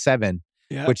Miami in 2007,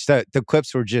 which the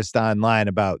clips were just online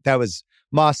about. That was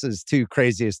Moss's 2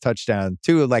 craziest touchdowns,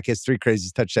 2 of his 3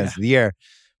 craziest touchdowns of the year.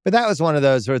 But that was one of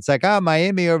those where it's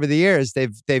Miami over the years,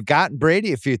 they've gotten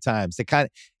Brady a few times. It was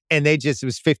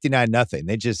 59-0.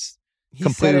 They just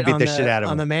completely beat the shit out of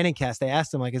him. On the Manning cast, they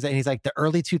asked him, he's the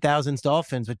early 2000s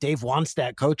Dolphins with Dave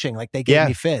Wannstedt coaching. They gave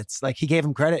me fits. He gave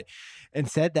him credit and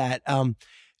said that.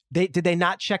 Did they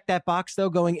not check that box, though,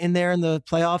 going in there in the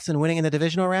playoffs and winning in the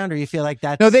divisional round? Or you feel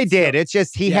that's... No, they did. It's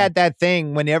just he had that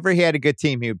thing. Whenever he had a good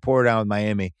team, he would pour it on with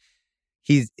Miami.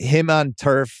 Him on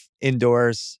turf,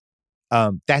 indoors.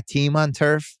 That team on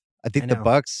turf, I think the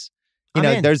Bucks...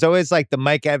 there's always the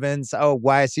Mike Evans. Oh,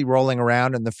 why is he rolling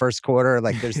around in the first quarter?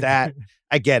 There's that.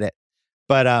 I get it.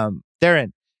 But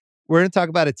Darren, we're going to talk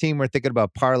about a team we're thinking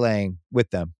about parlaying with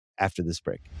them after this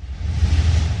break.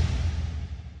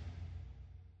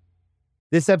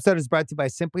 This episode is brought to you by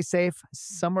Simply Safe.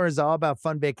 Summer is all about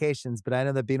fun vacations, but I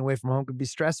know that being away from home can be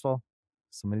stressful.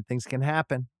 So many things can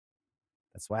happen.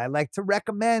 That's why I like to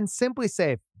recommend Simply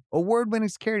Safe, award-winning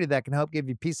security that can help give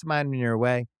you peace of mind when you're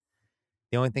away.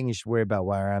 The only thing you should worry about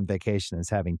while you're on vacation is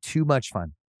having too much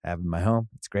fun. I have it in my home.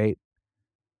 It's great.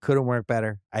 Couldn't work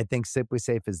better. I think Simply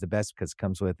Safe is the best because it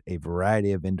comes with a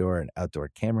variety of indoor and outdoor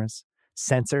cameras,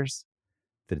 sensors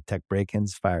to detect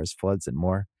break-ins, fires, floods, and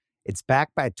more. It's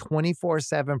backed by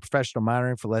 24/7 professional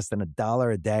monitoring for less than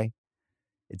 $1 a day.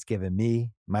 It's given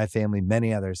me, my family,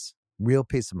 many others real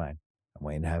peace of mind. I'm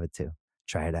waiting to have it too.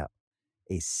 Try it out.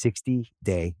 A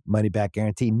 60-day money-back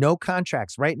guarantee. No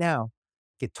contracts right now.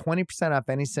 Get 20% off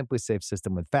any Simply Safe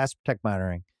system with Fast Protect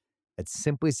monitoring at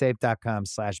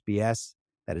simplysafe.com/BS.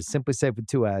 That is Simply Safe with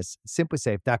 2 S's.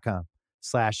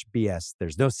 simplysafe.com/BS.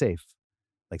 There's no safe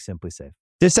like Simply Safe.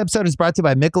 This episode is brought to you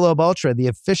by Michelob Ultra, the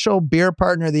official beer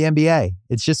partner of the NBA.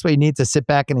 It's just what you need to sit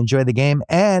back and enjoy the game,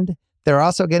 and they're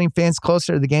also getting fans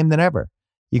closer to the game than ever.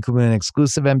 You can win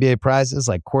exclusive NBA prizes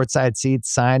like courtside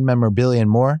seats, signed memorabilia, and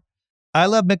more. I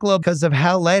love Michelob because of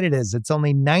how light it is. It's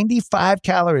only 95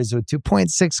 calories with 2.6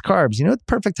 carbs. You know what the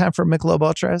perfect time for Michelob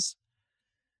Ultra is?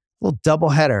 Little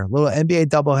doubleheader, little NBA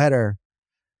doubleheader.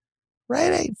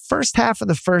 Right? First half of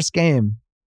the first game.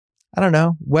 I don't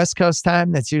know. West Coast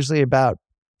time, that's usually about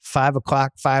 5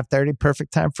 o'clock, 5:30.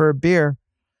 Perfect time for a beer.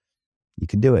 You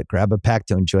can do it. Grab a pack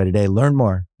to enjoy today. Learn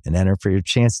more and enter for your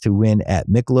chance to win at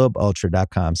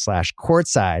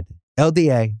MichelobUltra.com/courtside.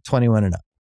 LDA 21 and up.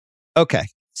 Okay.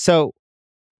 So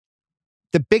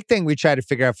the big thing we try to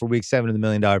figure out for week 7 of the $1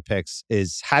 Million Picks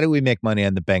is how do we make money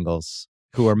on the Bengals,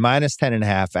 who are minus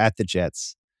 10.5 at the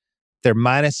Jets. They're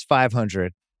minus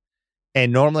 500.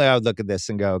 And normally I would look at this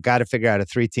and go, got to figure out a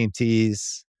 3-team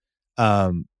tease,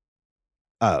 some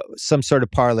sort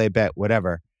of parlay bet,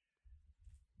 whatever.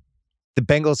 The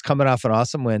Bengals coming off an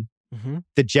awesome win. Mm-hmm.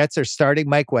 The Jets are starting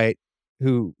Mike White,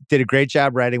 who did a great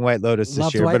job writing White Lotus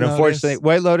this year. But unfortunately,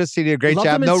 White Lotus, he did a great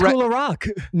job. No School of Rock.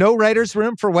 No writer's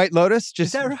room for White Lotus.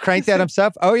 Just cranked that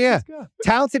himself. Oh, yeah.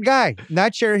 Talented guy.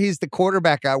 Not sure he's the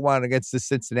quarterback I want against the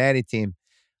Cincinnati team.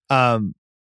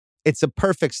 It's a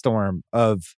perfect storm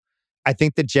of, I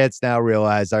think the Jets now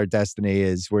realize our destiny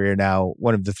is we're now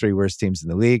one of the 3 worst teams in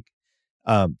the league.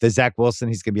 The Zach Wilson,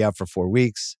 he's going to be out for 4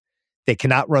 weeks. They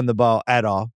cannot run the ball at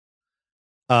all.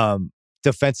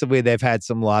 Defensively, they've had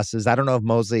some losses. I don't know if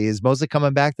Mobley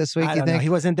coming back this week. I don't know. He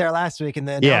wasn't there last week, and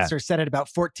the announcer said it about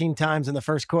 14 times in the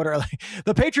first quarter. Like,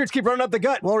 the Patriots keep running up the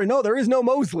gut. Well, no, there is no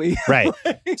Mobley. Right.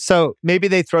 So maybe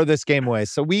they throw this game away.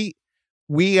 So we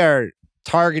are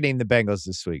targeting the Bengals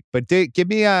this week. But give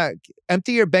me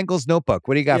empty your Bengals notebook.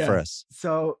 What do you got for us?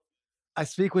 So I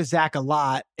speak with Zach a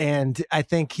lot, and I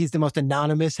think he's the most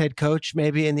anonymous head coach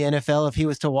maybe in the NFL. If he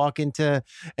was to walk into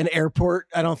an airport,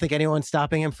 I don't think anyone's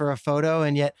stopping him for a photo.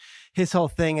 And yet his whole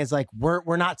thing is like,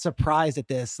 we're not surprised at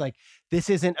this. Like, this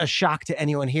isn't a shock to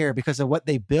anyone here because of what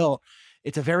they built.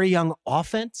 It's a very young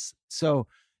offense. So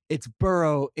it's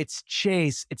Burrow, it's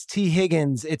Chase, it's T.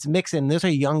 Higgins, it's Mixon. Those are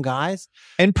young guys.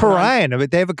 And Perrine,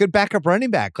 but they have a good backup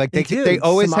running back. Like they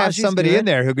always have somebody in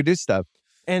there who could do stuff.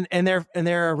 And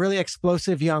they're a really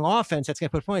explosive young offense that's going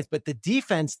to put points. But the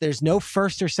defense, there's no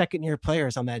first or second year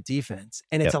players on that defense.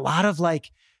 And it's a lot of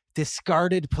like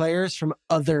discarded players from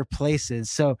other places.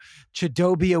 So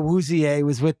Chidobe Awuzie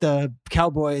was with the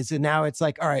Cowboys, and now it's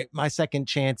like, all right, my second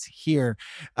chance here.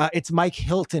 It's Mike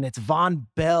Hilton, it's Von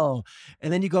Bell.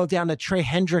 And then you go down to Trey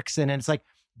Hendrickson, and it's like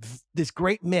this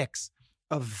great mix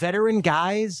of veteran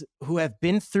guys who have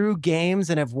been through games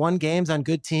and have won games on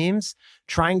good teams,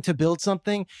 trying to build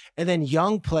something, and then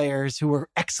young players who were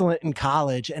excellent in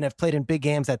college and have played in big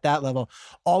games at that level,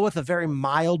 all with a very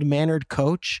mild-mannered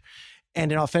coach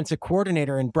and an offensive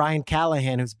coordinator in Brian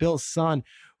Callahan, who's Bill's son,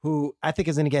 who I think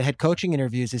is going to get head coaching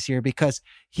interviews this year because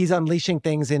he's unleashing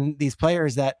things in these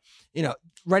players that, you know,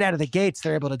 right out of the gates,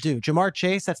 they're able to do. Jamar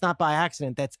Chase, that's not by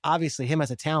accident. That's obviously him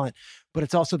as a talent, but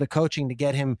it's also the coaching to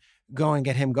get him going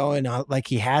like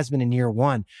he has been in year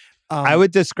one. I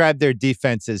would describe their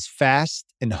defense as fast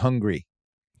and hungry.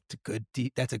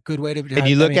 That's a good way to. And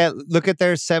you look at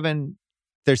their seven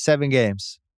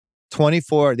games.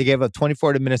 24. They gave up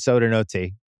 24 to Minnesota in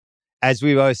OT. As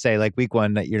we always say, like week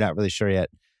 1, that you're not really sure yet.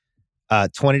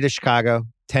 20 to Chicago,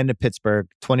 10 to Pittsburgh,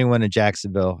 21 to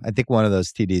Jacksonville. I think one of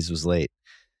those TDs was late.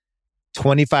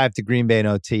 25 to Green Bay in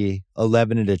OT,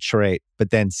 11 to Detroit, but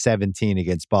then 17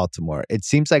 against Baltimore. It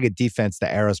seems like a defense the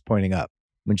arrow's pointing up,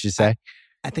 wouldn't you say?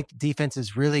 I think the defense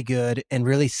is really good and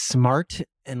really smart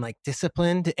and like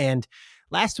disciplined. And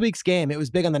last week's game, it was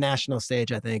big on the national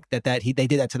stage, I think, they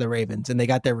did that to the Ravens and they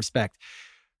got their respect.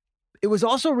 It was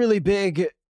also really big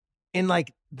in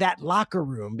like that locker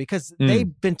room because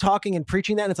they've been talking and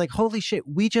preaching that. And it's like, holy shit,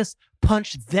 we just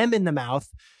punched them in the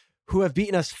mouth who have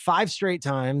beaten us 5 straight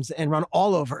times and run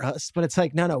all over us. But it's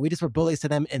like, no, we just were bullies to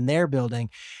them in their building.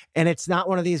 And it's not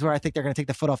one of these where I think they're going to take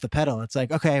the foot off the pedal. It's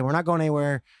like, okay, we're not going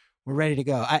anywhere. We're ready to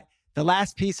go. The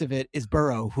last piece of it is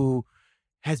Burrow, who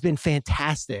has been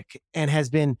fantastic and has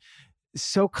been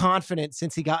so confident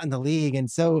since he got in the league.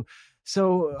 And so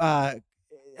I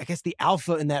guess the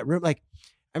alpha in that room, like,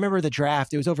 I remember the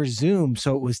draft, it was over Zoom,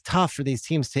 so it was tough for these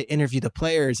teams to interview the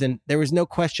players, and there was no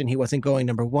question he wasn't going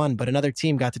number 1, but another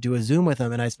team got to do a Zoom with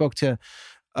him, and I spoke to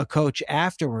a coach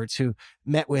afterwards who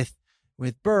met with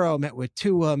Burrow, met with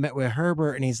Tua, met with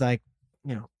Herbert, and he's like,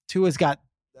 you know, Tua's got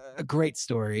a great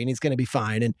story, and he's going to be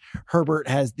fine, and Herbert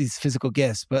has these physical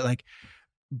gifts, but like,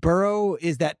 Burrow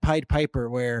is that Pied Piper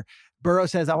where Burrow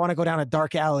says, I want to go down a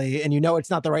dark alley, and it's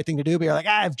not the right thing to do, but you're like,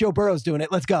 if Joe Burrow's doing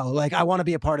it, let's go. Like, I want to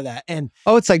be a part of that. And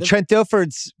it's like Trent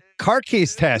Dilford's car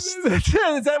keys test.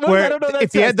 Is that what? Where I don't know that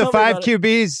if you had the Tell me 5 about it.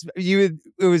 QBs,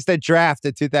 it was the draft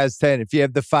in 2010. If you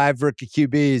have the 5 rookie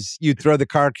QBs, you'd throw the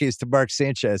car keys to Mark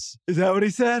Sanchez. Is that what he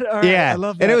said? All right, Yeah. I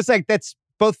love that. And it was like, that's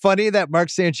both funny that Mark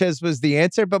Sanchez was the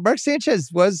answer, but Mark Sanchez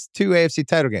was 2 AFC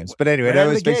title games. But anyway, Right it out of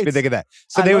always the makes me gates. think of that.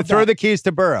 So I they love would throw that. the keys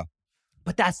to Burrow.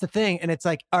 But that's the thing. And it's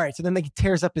like, all right, so then he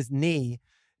tears up his knee,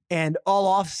 and all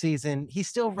off season, he's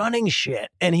still running shit,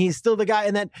 and he's still the guy,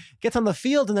 and then gets on the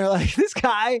field, and they're like, this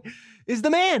guy is the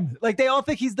man. Like, they all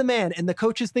think he's the man, and the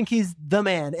coaches think he's the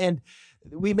man. And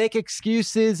we make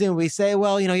excuses, and we say,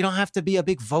 well, you don't have to be a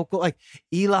big vocal. Like,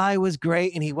 Eli was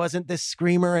great, and he wasn't this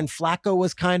screamer, and Flacco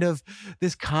was kind of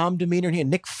this calm demeanor,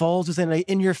 and Nick Foles was an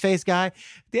in-your-face guy. At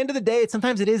the end of the day,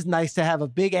 sometimes it is nice to have a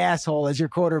big asshole as your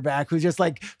quarterback who's just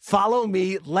like, follow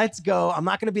me, let's go. I'm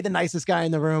not going to be the nicest guy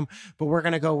in the room, but we're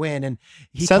going to go win. And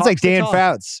he sounds like talks the Dan talk.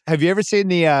 Fouts. Have you ever seen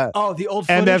the The old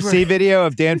footage MFC video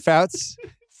of Dan Fouts?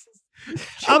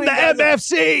 I'm the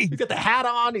MFC. He's got the hat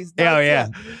on. He's Oh, nuts.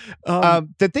 yeah.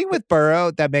 The thing with Burrow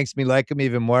that makes me like him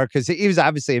even more, because he was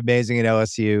obviously amazing at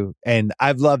LSU, and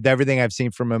I've loved everything I've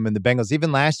seen from him in the Bengals.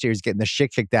 Even last year, he's getting the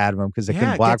shit kicked out of him because they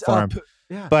couldn't block gets for up. him.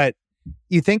 Yeah. But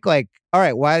you think like, all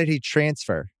right, why did he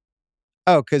transfer?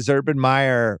 Oh, because Urban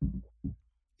Meyer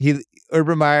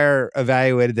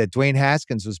evaluated that Dwayne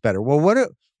Haskins was better. Well, what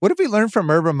have we learned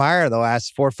from Urban Meyer the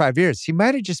last 4 or 5 years? He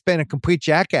might have just been a complete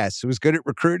jackass who was good at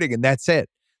recruiting, and that's it.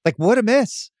 Like, what a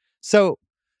miss. So,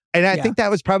 and I think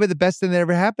that was probably the best thing that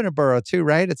ever happened to Burrow too,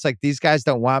 right? It's like, these guys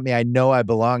don't want me. I know I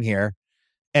belong here.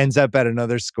 Ends up at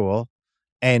another school.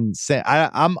 And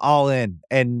I'm all in,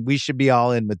 and we should be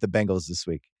all in with the Bengals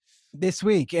this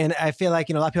week. And I feel like,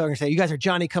 a lot of people are going to say, you guys are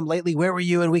Johnny come lately. Where were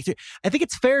you in week 3? I think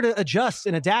it's fair to adjust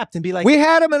and adapt and be like, we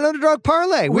had him in underdog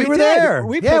parlay. We were did. there.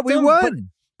 We won.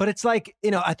 But it's like,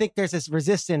 I think there's this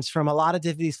resistance from a lot of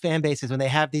these fan bases when they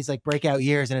have these like breakout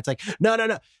years, and it's like,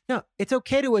 no. It's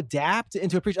okay to adapt and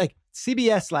to appreciate. Like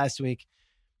CBS last week,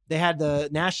 they had the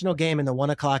national game in the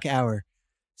 1:00 hour.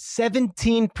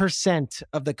 17%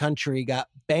 of the country got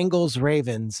Bengals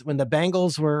Ravens when the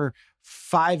Bengals were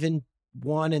 5-1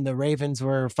 and the Ravens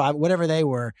were 5, whatever they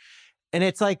were. And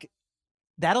it's like,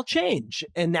 that'll change.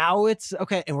 And now it's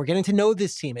okay. And we're getting to know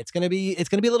this team. It's going to be a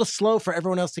little slow for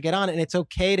everyone else to get on it, and it's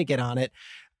okay to get on it.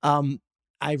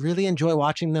 I really enjoy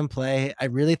watching them play. I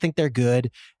really think they're good.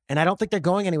 And I don't think they're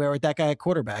going anywhere with that guy at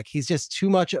quarterback. He's just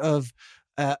too much of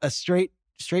a straight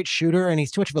shooter, and he's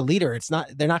too much of a leader.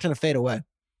 They're not going to fade away.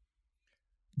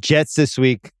 Jets this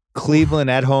week,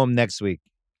 Cleveland at home next week.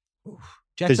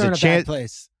 Jets are in a bad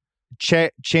place.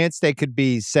 Chance they could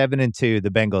be 7-2, the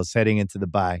Bengals, heading into the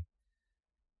bye.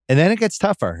 And then it gets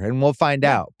tougher, and we'll find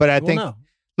out. But I think,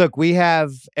 look,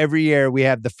 every year we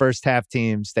have the first half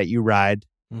teams that you ride.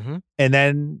 Mm-hmm. And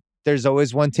then there's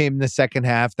always one team in the second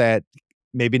half that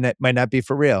might not be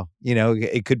for real.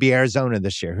 It could be Arizona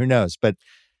this year. Who knows? But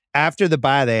after the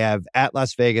bye, they have at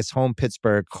Las Vegas, home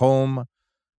Pittsburgh, home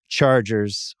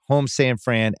Chargers, home San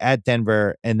Fran, at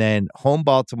Denver, and then home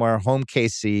Baltimore, home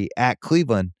KC, at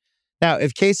Cleveland. Now,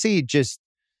 if KC just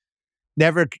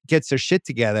never gets their shit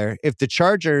together, if the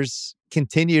Chargers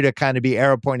continue to kind of be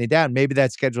arrow pointing down, maybe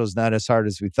that schedule is not as hard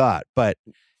as we thought. But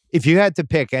if you had to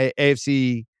pick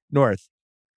AFC North,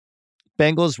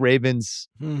 Bengals, Ravens,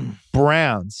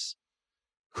 Browns,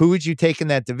 who would you take in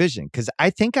that division? Because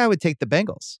I think I would take the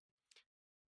Bengals.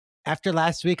 After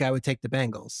last week, I would take the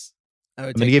Bengals. I'm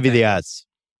going to give you the odds.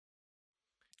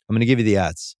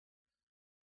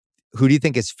 Who do you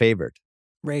think is favored?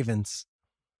 Ravens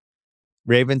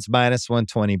minus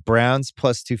 120, Browns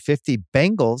plus 250,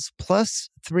 Bengals plus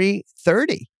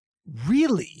 330.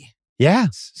 Really? Yeah.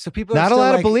 So people not are a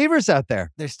lot like, of believers out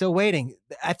there. They're still waiting.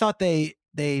 I thought they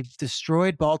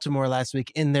destroyed Baltimore last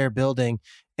week in their building,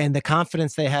 and the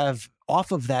confidence they have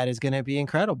off of that is going to be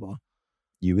incredible.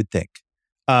 You would think.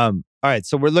 All right,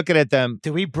 so we're looking at them.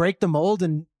 Do we break the mold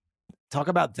and talk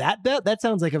about that bet? That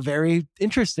sounds like a very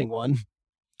interesting one.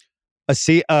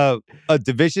 A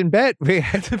division bet.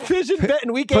 Division bet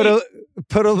in week 8.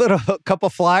 Put a couple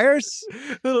flyers.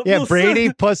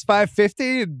 Brady plus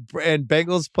 550 and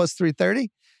Bengals plus 330.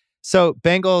 So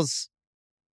Bengals,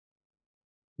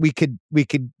 we could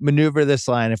maneuver this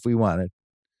line if we wanted.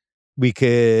 We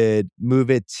could move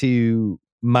it to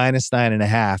minus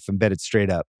 9.5 and bet it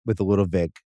straight up with a little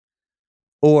vig.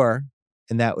 And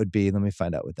that would be, let me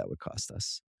find out what that would cost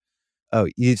us. Oh,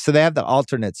 so they have the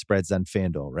alternate spreads on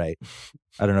FanDuel, right?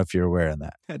 I don't know if you're aware of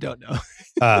that. I don't know.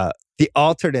 The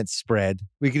alternate spread,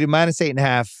 we could do minus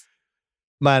 8.5,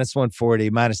 minus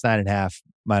 140, minus 9.5,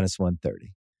 minus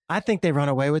 130. I think they run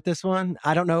away with this one.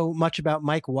 I don't know much about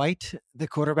Mike White, the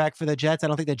quarterback for the Jets. I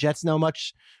don't think the Jets know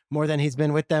much more than he's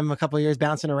been with them a couple of years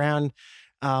bouncing around.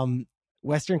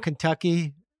 Western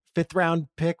Kentucky, 5th round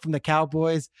pick from the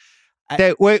Cowboys.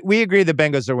 We agree the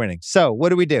Bengals are winning. So what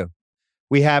do?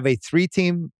 We have a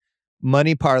 3-team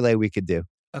money parlay we could do.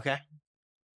 Okay.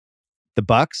 The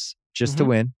Bucks just to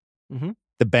win. Mm-hmm.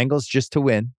 The Bengals just to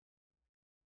win.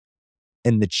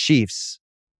 And the Chiefs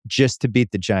just to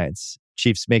beat the Giants.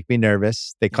 Chiefs make me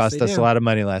nervous. They cost us a lot of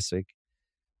money last week.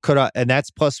 And that's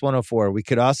plus 104. We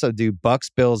could also do Bucks,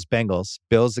 Bills, Bengals.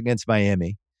 Bills against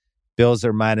Miami. Bills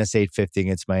are minus 850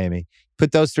 against Miami.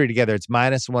 Put those 3 together. It's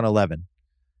minus 111.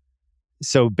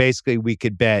 So basically we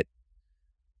could bet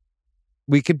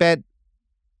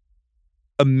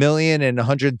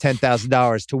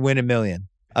 $1,110,000 to win $1 million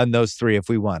on those 3 if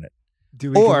we want it. Do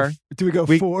we go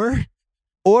 4?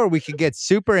 Or we could get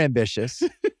super ambitious.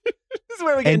 This is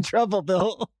where we get in trouble,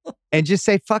 Bill. And just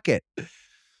say, fuck it.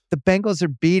 The Bengals are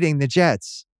beating the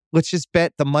Jets. Let's just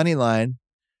bet the money line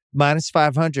minus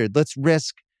 500. Let's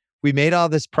risk. We made all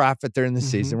this profit during the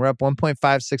season. We're up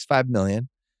 1.565 million.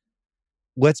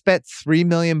 Let's bet $3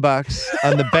 million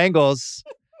on the Bengals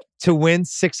to win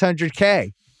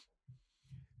 600K.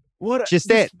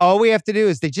 All we have to do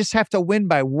is they just have to win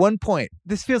by 1 point.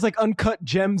 This feels like uncut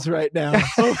gems right now.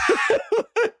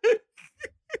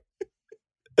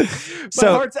 My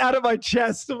heart's out of my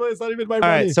chest. It's not even my money.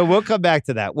 All right, so we'll come back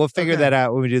to that. We'll figure that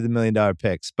out when we do the $1 million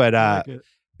picks. But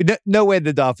no way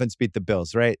the Dolphins beat the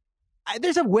Bills, right?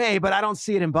 There's a way, but I don't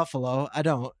see it in Buffalo. I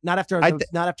don't. Not after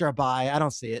a bye. I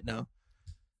don't see it. No.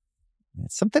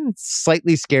 Something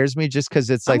slightly scares me just because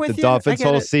it's like the Dolphins'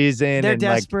 whole season. They're and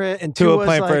desperate. And Tua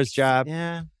playing for his job.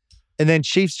 Yeah. And then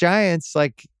Chiefs Giants,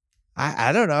 like,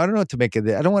 I don't know. I don't know what to make of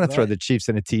it. I don't want to throw the Chiefs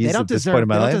in a tease at this point in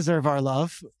my life. They don't deserve our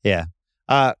love. Yeah.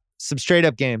 Some straight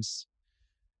up games.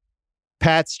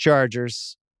 Pats,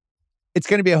 Chargers. It's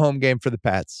going to be a home game for the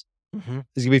Pats. There's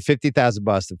going to be 50,000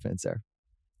 Boston fans there.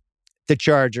 The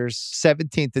Chargers,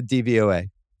 17th in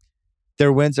DVOA.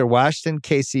 Their wins are Washington,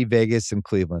 KC, Vegas, and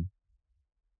Cleveland.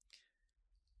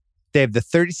 They have the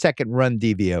 32nd run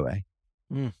DVOA.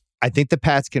 I think the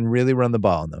Pats can really run the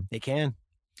ball on them. They can.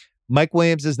 Mike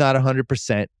Williams is not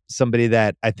 100%. Somebody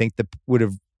that I think would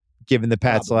have given the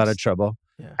Pats a lot of trouble.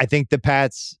 Yeah. I think the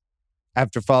Pats,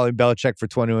 after following Belichick for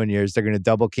 21 years, they're going to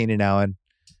double Keenan Allen.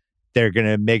 They're going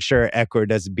to make sure Eckler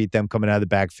doesn't beat them coming out of the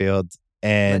backfield.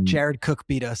 And let Jared Cook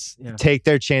beat us. Yeah. Take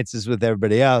their chances with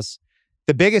everybody else.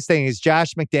 The biggest thing is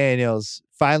Josh McDaniels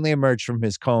finally emerged from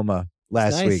his coma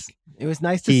last week. It was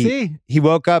nice to see. He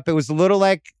woke up. It was a little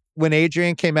like when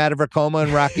Adrian came out of her coma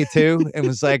in Rocky 2 and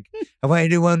was like, I want you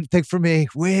to do one thing for me.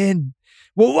 Win.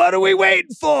 Well, what are we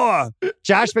waiting for?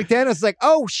 Josh McDaniels is like,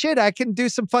 oh, shit, I can do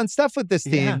some fun stuff with this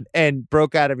team, and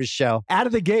broke out of his shell. Out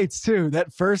of the gates, too.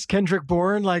 That first Kendrick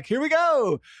Bourne, like, here we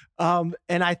go. And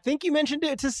I think you mentioned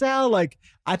it to Sal. Like,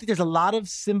 I think there's a lot of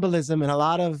symbolism and a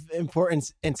lot of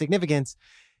importance and significance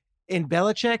in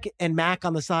Belichick and Mac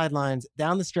on the sidelines,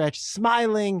 down the stretch,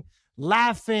 smiling,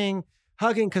 laughing,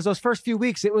 hugging. Because those first few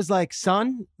weeks, it was like,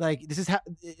 son, like, this is how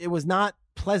it was not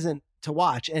pleasant to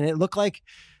watch. And it looked like,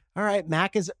 all right,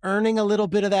 Mac is earning a little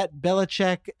bit of that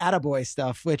Belichick attaboy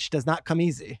stuff, which does not come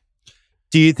easy.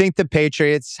 Do you think the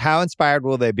Patriots, how inspired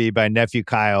will they be by nephew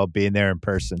Kyle being there in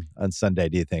person on Sunday,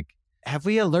 do you think? Have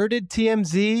we alerted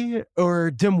TMZ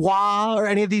or Demois or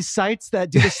any of these sites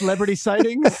that do the celebrity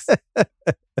sightings?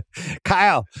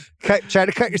 Kyle, try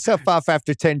to cut yourself off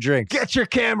after 10 drinks. Get your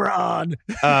camera on.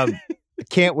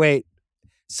 Can't wait.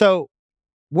 So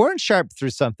Warren Sharp threw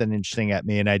something interesting at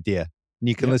me, an idea. And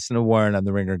you can listen to Warren on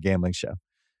the Ringer Gambling Show.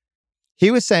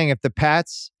 He was saying if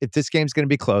this game's going to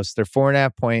be close, they're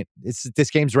 4.5 point.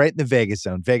 This game's right in the Vegas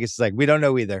zone. Vegas is like, we don't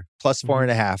know either. Plus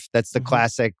 4.5. That's the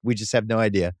classic. We just have no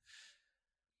idea.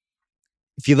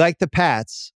 If you like the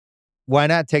Pats, why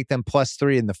not take them plus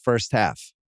 3 in the first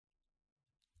half?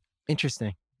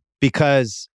 Interesting.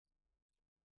 Because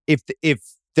if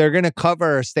they're going to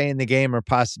cover or stay in the game or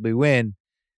possibly win,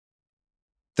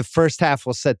 the first half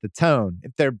will set the tone.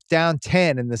 If they're down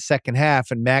 10 in the second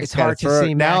half and Mac's got to throw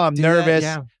it, now I'm nervous.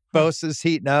 Bosa's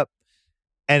heating up.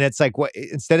 And it's like, what?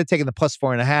 Instead of taking the plus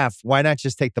 4.5, why not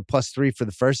just take the plus 3 for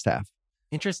the first half?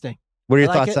 Interesting. What are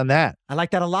your thoughts on that? I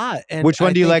like that a lot. And which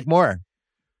one do you like more?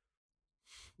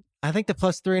 I think the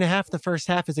plus 3.5 the first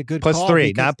half is a good plus call.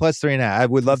 3, not plus 3.5. I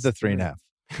would love the 3.5.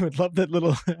 I would love that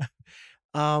little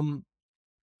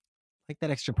like that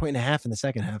extra 1.5 in the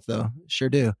second half, though. Sure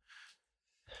do.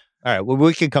 All right. Well,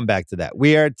 we can come back to that.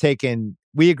 We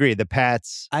agree. The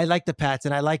Pats. I like the Pats,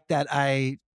 and I like that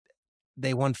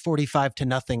they won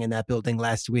 45-0 in that building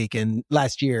last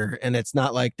year. And it's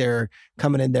not like they're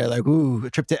coming in there like, ooh, a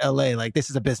trip to LA. Like, this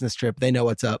is a business trip. They know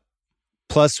what's up.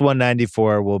 Plus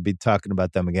 194. We'll be talking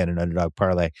about them again in Underdog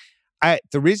Parlay.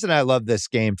 The reason I love this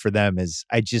game for them is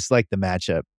I just like the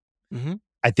matchup. Mm-hmm.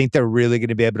 I think they're really going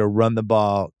to be able to run the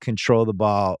ball, control the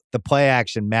ball. The play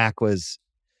action, Mac was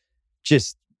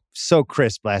just so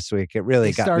crisp last week. It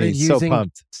really got me so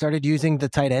pumped. Started using the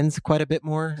tight ends quite a bit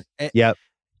more. Yep.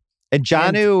 And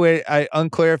Jonnu,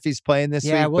 unclear if he's playing this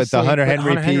week, but the Hunter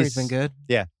Henry piece. Henry's been good.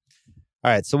 Yeah.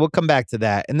 All right, so we'll come back to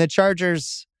that. And the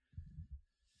Chargers,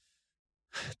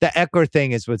 the Eckler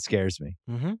thing is what scares me.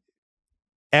 Mm-hmm.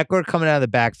 Eckler coming out of the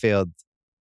backfield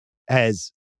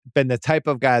has been the type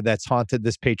of guy that's haunted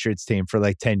this Patriots team for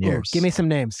like 10 years. Give me some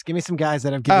names. Give me some guys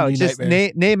that have given you just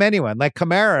name anyone. Like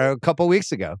Kamara a couple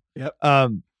weeks ago. Yep.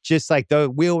 Just like the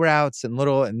wheel routes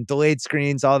and delayed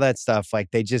screens, all that stuff.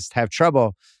 Like they just have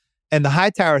trouble. And the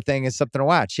Hightower thing is something to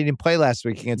watch. He didn't play last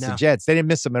week against the Jets. They didn't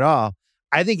miss him at all.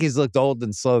 I think he's looked old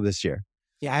and slow this year.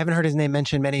 Yeah, I haven't heard his name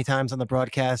mentioned many times on the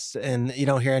broadcast, and you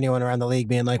don't hear anyone around the league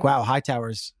being like, wow,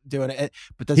 Hightower's doing it.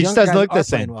 But those young guys are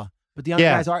playing well. But the young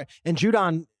guys are. And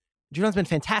Judon's been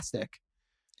fantastic.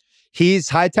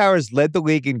 Hightower's led the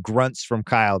league in grunts from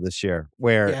Kyle this year,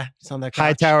 where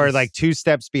Hightower like 2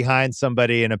 steps behind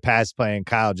somebody in a pass play, and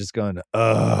Kyle just going,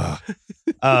 ugh.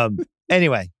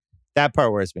 Anyway, that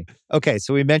part worries me. Okay,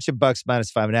 so we mentioned Bucks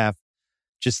minus 5.5.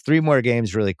 Just 3 more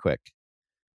games really quick.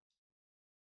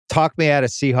 Talk me out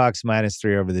of Seahawks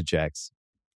 -3 over the Jags.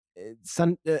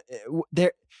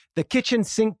 The kitchen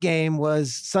sink game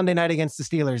was Sunday night against the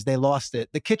Steelers. They lost it.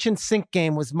 The kitchen sink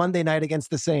game was Monday night against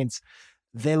the Saints.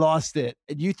 They lost it.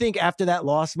 You think after that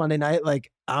loss Monday night, like,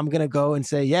 I'm going to go and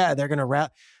say, yeah, they're going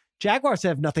to Jaguars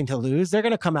have nothing to lose. They're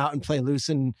going to come out and play loose.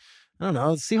 And I don't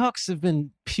know. The Seahawks have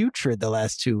been putrid the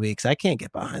last 2 weeks. I can't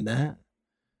get behind that.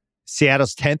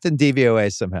 Seattle's 10th in DVOA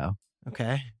somehow.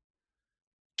 Okay.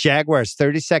 Jaguars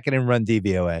 32nd in run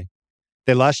DVOA.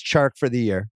 They lost Chark for the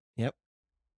year. Yep.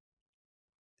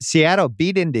 Seattle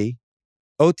beat Indy.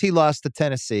 OT lost to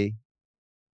Tennessee.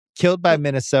 Killed by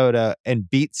Minnesota and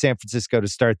beat San Francisco to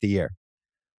start the year.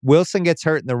 Wilson gets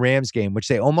hurt in the Rams game, which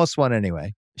they almost won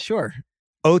anyway. Sure.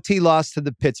 OT lost to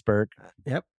the Pittsburgh.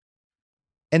 Yep.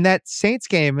 And that Saints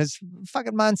game is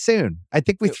fucking monsoon. I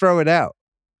think we throw it out.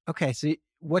 Okay, so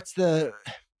what's the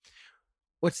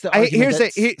argument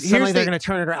suddenly they're going to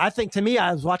turn it around? I think, to me,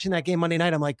 I was watching that game Monday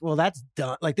night. I'm like, well, that's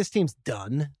done. Like, this team's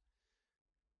done.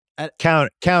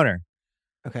 Counter.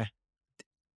 Okay.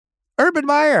 Urban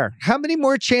Meyer, how many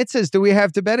more chances do we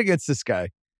have to bet against this guy?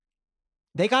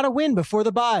 They got a win before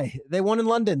the bye. They won in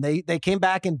London. They came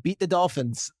back and beat the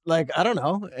Dolphins. Like, I don't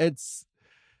know.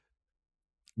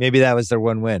 Maybe that was their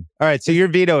one win. All right, so you're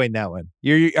vetoing that one.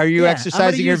 Are you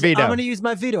exercising your veto? I'm going to use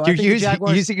my veto. You're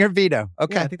using your veto.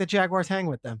 Okay. Yeah, I think the Jaguars hang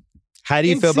with them. How do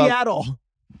you feel about Seattle?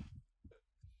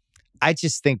 I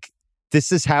just think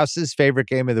this is House's favorite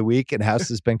game of the week, and House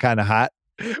has been kind of hot.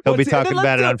 He'll be talking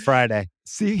about it on Friday.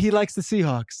 See, he likes the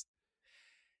Seahawks.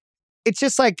 It's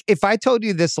just like, if I told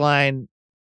you this line,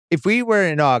 if we were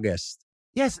in August.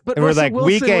 Yes, but we're like, Wilson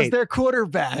week 8 was their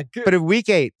quarterback. But in week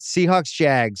 8, Seahawks,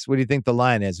 Jags, what do you think the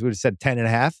line is? We would have said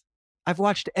 10.5. I've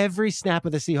watched every snap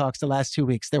of the Seahawks the last 2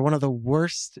 weeks. They're one of the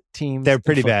worst teams. They're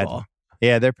pretty in bad. football.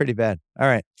 Yeah, they're pretty bad. All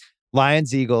right.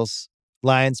 Lions, Eagles.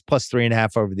 Lions plus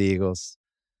 3.5 over the Eagles.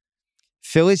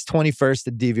 Philly's 21st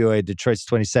in DVOA, Detroit's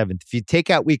 27th. If you take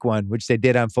out week 1, which they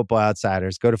did on Football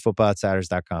Outsiders, go to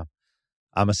footballoutsiders.com.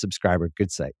 I'm a subscriber.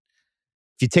 Good site.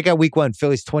 If you take out week 1,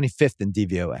 Philly's 25th in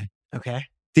DVOA. Okay.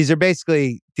 These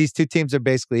two teams are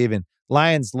basically even.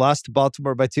 Lions lost to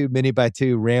Baltimore by 2, Mini by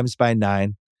 2, Rams by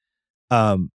 9.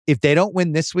 If they don't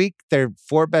win this week, their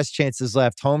 4 best chances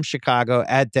left: home Chicago,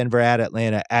 at Denver, at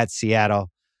Atlanta, at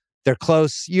Seattle. They're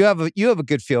close. You have a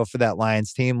good feel for that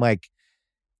Lions team. Like,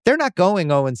 they're not going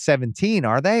 0-17,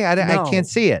 are they? I can't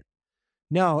see it.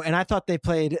 No, and I thought they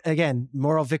played, again,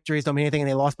 moral victories don't mean anything, and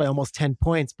they lost by almost 10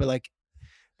 points, but like,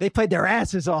 they played their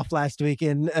asses off last week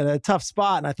in a tough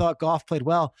spot, and I thought Goff played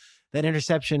well. That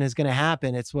interception is going to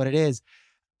happen. It's what it is.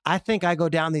 I think I go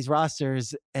down these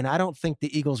rosters, and I don't think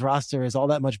the Eagles roster is all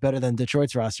that much better than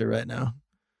Detroit's roster right now.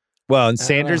 Well, and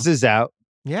Sanders is out.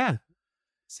 Yeah.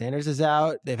 Sanders is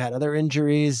out. They've had other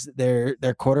injuries. Their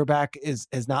quarterback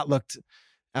has not looked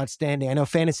outstanding. I know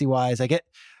fantasy-wise,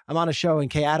 I'm on a show, and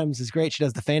Kay Adams is great. She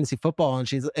does the fantasy football, and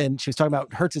she was talking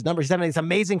about Hurts' numbers. He's having this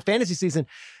amazing fantasy season.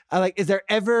 Is there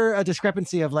ever a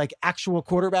discrepancy of like actual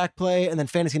quarterback play and then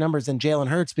fantasy numbers in Jalen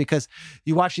Hurts? Because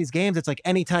you watch these games, it's like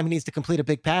anytime he needs to complete a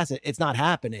big pass, it's not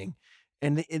happening,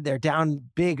 and they're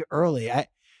down big early. I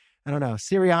don't know.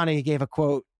 Sirianni gave a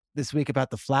quote this week about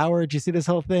the flower. Did you see this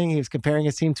whole thing? He was comparing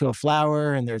his team to a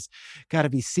flower, and there's got to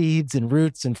be seeds and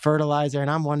roots and fertilizer. And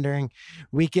I'm wondering,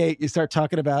 week 8, you start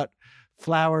talking about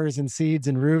flowers and seeds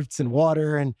and roots and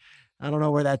water, and I don't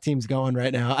know where that team's going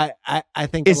right now. I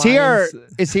think is he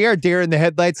our deer in the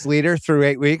headlights leader through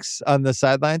 8 weeks on the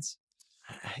sidelines,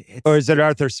 or is it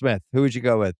Arthur Smith? Who would you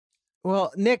go with?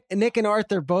 Well, Nick and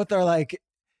Arthur both are like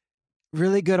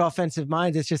really good offensive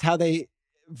minds. It's just how they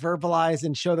verbalize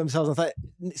and show themselves. I thought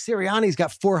Sirianni's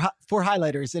got four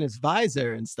highlighters in his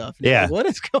visor and stuff. And yeah, like, what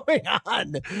is going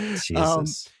on?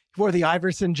 Jesus. Wore the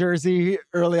Iverson jersey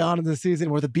early on in the season,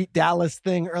 wore the beat Dallas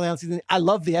thing early on in the season. I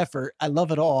love the effort. I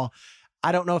love it all.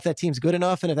 I don't know if that team's good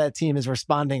enough and if that team is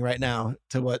responding right now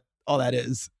to what all that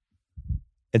is.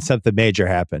 And something major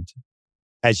happened.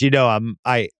 As you know,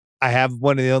 I have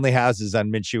one of the only houses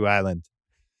on Minshew Island.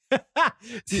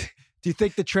 Do you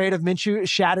think the trade of Minshew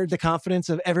shattered the confidence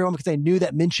of everyone because they knew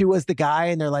that Minshew was the guy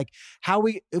and they're like,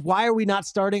 why are we not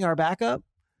starting our backup?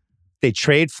 They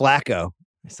trade Flacco.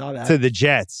 I saw that. To the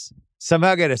Jets.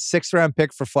 Somehow get a 6th-round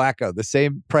pick for Flacco, the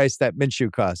same price that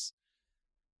Minshew costs.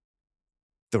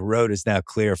 The road is now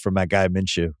clear for my guy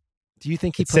Minshew. Do you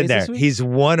think he plays this week? He's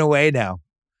 1 away now.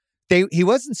 He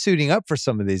wasn't suiting up for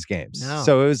some of these games. No.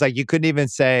 So it was like you couldn't even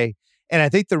say, and I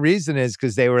think the reason is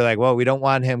because they were like, well, we don't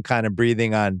want him kind of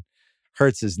breathing on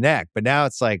Hurts' neck. But now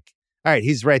it's like, all right,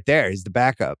 he's right there. He's the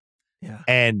backup. Yeah.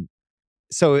 And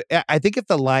so I think if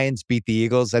the Lions beat the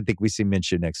Eagles, I think we see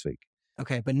Minshew next week.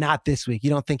 Okay, but not this week.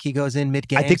 You don't think he goes in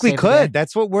mid-game? I think we could.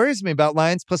 That's what worries me about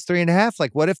Lions plus 3.5.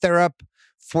 Like, what if they're up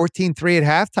 14-3 at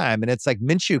halftime and it's like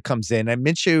Minshew comes in, and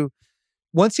Minshew,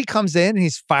 once he comes in and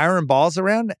he's firing balls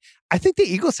around, I think the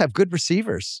Eagles have good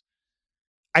receivers.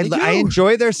 I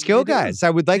enjoy their skill guys.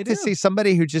 I would like to see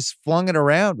somebody who just flung it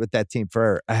around with that team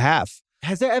for a half.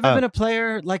 Has there ever been a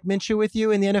player like Minshew with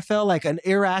you in the NFL? Like an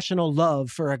irrational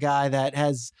love for a guy that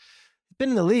has been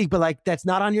in the league, but like that's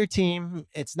not on your team.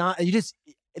 It's not,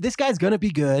 this guy's going to be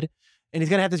good and he's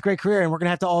going to have this great career. And we're going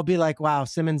to have to all be like, wow,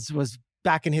 Simmons was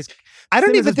back in his, I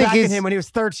don't even think he's him when he was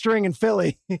 3rd string in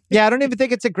Philly. Yeah. I don't even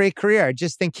think it's a great career. I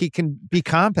just think he can be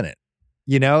competent.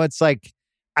 You know, it's like,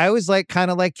 I always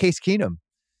kind of like Case Keenum.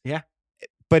 Yeah.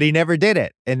 But he never did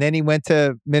it. And then he went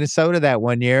to Minnesota that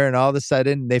one year and all of a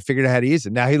sudden they figured out how to use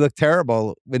it. Now he looked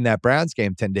terrible in that Browns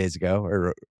game 10 days ago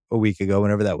or a week ago,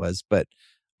 whenever that was. But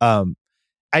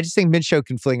I just think Minshew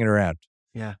can fling it around.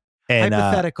 Yeah. And,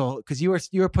 hypothetical, because you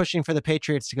were pushing for the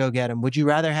Patriots to go get him. Would you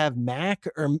rather have Mac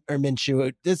or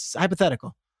Minshew? This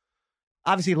hypothetical.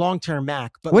 Obviously long-term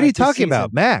Mac. But what are you talking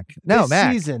about? Mac. No,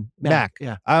 Mac. Season. Mac.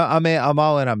 Yeah. I'm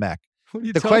all in on Mac.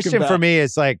 The question for me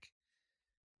is like,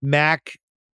 Mac,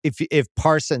 if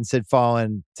Parsons had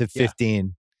fallen to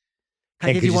 15. Can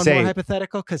I give you one more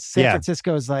hypothetical? Because San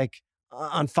Francisco is like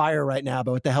on fire right now,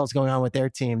 but what the hell's going on with their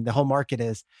team? The whole market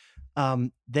is.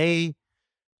 They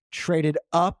traded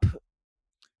up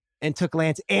and took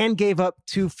Lance and gave up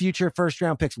 2 future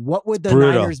 1st-round picks. What would the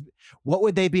Niners, what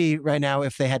would they be right now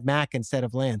if they had Mac instead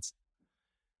of Lance?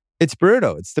 It's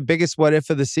brutal. It's the biggest what if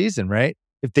of the season, right?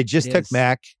 If they just took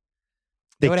Mac,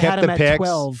 they would kept have had him the picks. At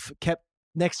 12, kept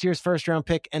next year's 1st-round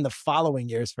pick and the following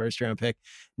year's 1st-round pick.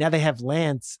 Now they have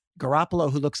Lance,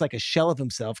 Garoppolo, who looks like a shell of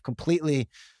himself, completely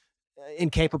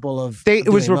incapable of. It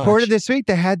was reported this week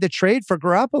they had to trade for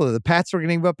Garoppolo. The Pats were going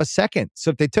to give up a 2nd.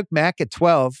 So if they took Mac at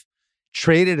 12,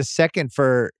 traded a 2nd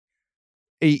for,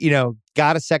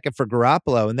 got a 2nd for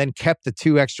Garoppolo, and then kept the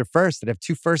 2 extra firsts, they'd have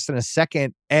 2 firsts and a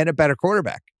 2nd and a better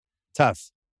quarterback.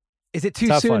 Tough. Is it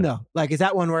too soon though? Like, is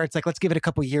that one where it's like, let's give it a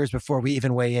couple years before we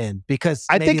even weigh in? Because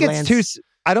I think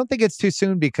I don't think it's too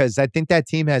soon because I think that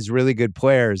team has really good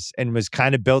players and was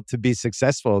kind of built to be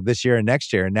successful this year and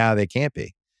next year, and now they can't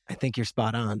be. I think you're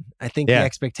spot on. I think the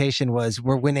expectation was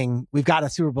we're winning. We've got a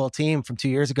Super Bowl team from 2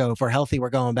 years ago. If we're healthy, we're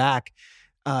going back.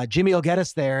 Jimmy will get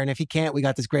us there. And if he can't, we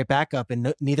got this great backup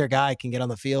and neither guy can get on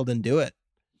the field and do it.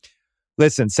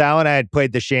 Listen, Sal and I had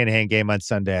played the Shanahan game on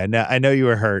Sunday. I know you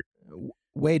were hurt.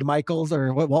 Wade Michaels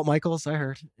or Walt Michaels, I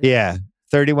heard. Yeah.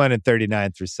 31 and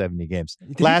 39 through 70 games.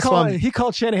 He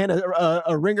called Shanahan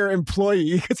a Ringer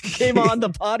employee because he came on the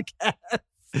podcast.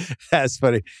 That's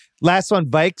funny. Last one,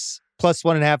 Vikes plus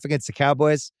 1.5 against the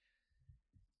Cowboys.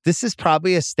 This is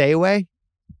probably a stay away.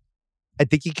 I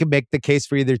think you can make the case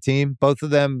for either team. Both of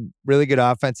them really good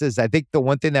offenses. I think the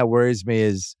one thing that worries me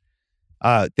is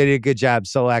they did a good job,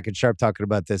 Solak and Sharp, talking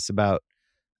about this, about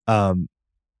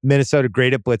Minnesota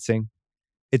great at blitzing.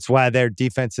 It's why their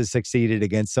defense has succeeded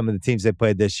against some of the teams they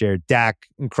played this year. Dak,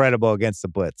 incredible against the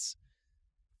blitz.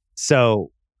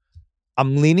 So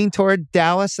I'm leaning toward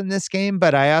Dallas in this game,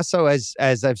 but I also, as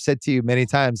I've said to you many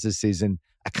times this season,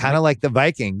 I kind of like the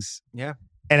Vikings. Yeah.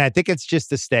 And I think it's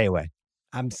just a stay away.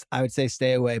 I would say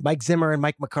stay away. Mike Zimmer and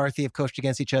Mike McCarthy have coached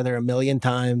against each other a million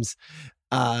times.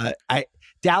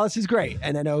 Dallas is great.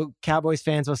 And I know Cowboys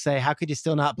fans will say, how could you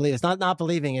still not believe? It's not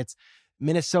believing. It's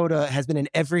Minnesota has been in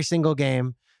every single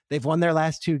game. They've won their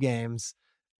last 2 games.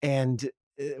 And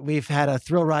we've had a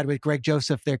thrill ride with Greg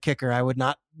Joseph, their kicker. I would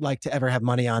not like to ever have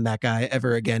money on that guy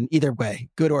ever again, either way,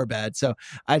 good or bad. So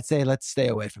I'd say let's stay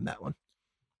away from that one.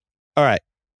 All right.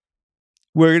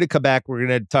 We're going to come back. We're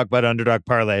going to talk about underdog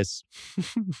parlays,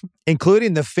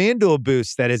 including the FanDuel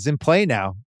boost that is in play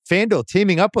now. FanDuel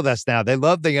teaming up with us now. They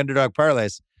love the underdog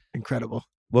parlays. Incredible.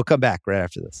 We'll come back right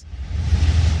after this.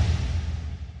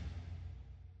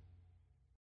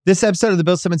 This episode of the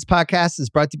Bill Simmons Podcast is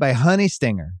brought to you by Honey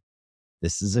Stinger.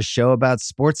 This is a show about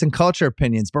sports and culture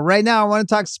opinions, but right now I want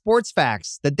to talk sports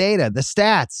facts, the data, the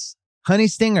stats. Honey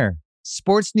Stinger,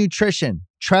 sports nutrition,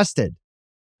 trusted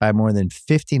by more than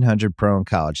 1,500 pro and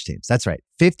college teams. That's right,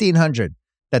 1,500.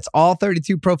 That's all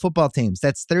 32 pro football teams.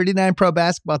 That's 39 pro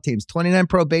basketball teams, 29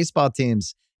 pro baseball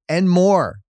teams, and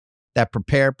more that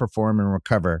prepare, perform, and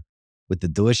recover with the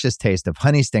delicious taste of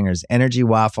Honey Stinger's energy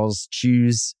waffles,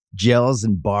 chews, gels,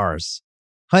 and bars.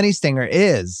 Honey Stinger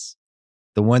is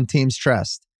the one team's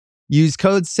trust. Use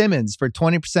code Simmons for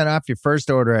 20% off your first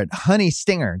order at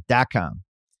honeystinger.com.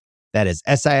 That is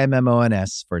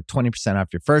SIMMONS for 20% off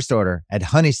your first order at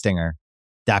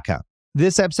honeystinger.com.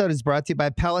 This episode is brought to you by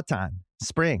Peloton.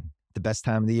 Spring, the best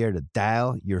time of the year to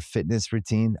dial your fitness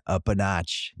routine up a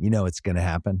notch. You know it's going to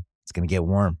happen. It's going to get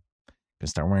warm. You're going to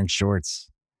start wearing shorts.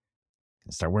 You're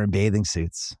going to start wearing bathing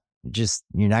suits.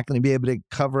 You're not going to be able to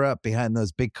cover up behind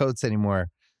those big coats anymore.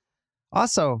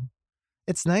 Also,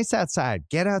 it's nice outside.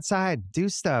 Get outside, do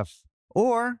stuff.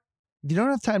 Or if you don't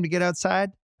have time to get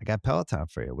outside, I got Peloton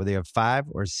for you. Whether you have 5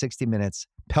 or 60 minutes,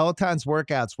 Peloton's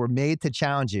workouts were made to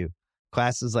challenge you.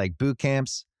 Classes like boot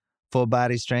camps, full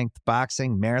body strength,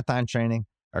 boxing, marathon training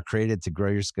are created to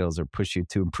grow your skills or push you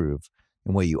to improve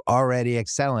in what you already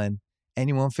excel in, and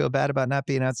you won't feel bad about not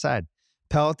being outside.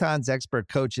 Peloton's expert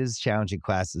coaches, challenging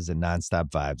classes, and nonstop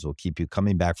vibes will keep you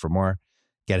coming back for more.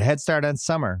 Get a head start on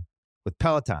summer with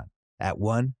Peloton at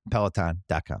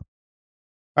onepeloton.com.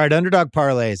 All right, underdog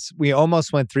parlays. We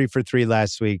almost went 3 for 3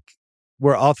 last week,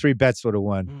 where all 3 bets would have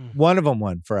won. One of them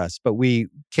won for us, but we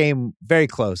came very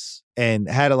close and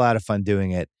had a lot of fun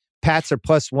doing it. Pats are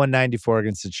plus 194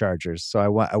 against the Chargers, so I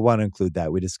want to include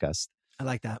that. We discussed. I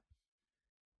like that.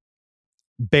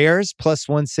 Bears plus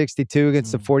 162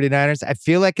 against the 49ers. I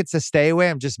feel like it's a stay away.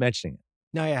 I'm just mentioning it.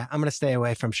 No, yeah, I'm going to stay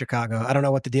away from Chicago. I don't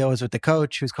know what the deal is with the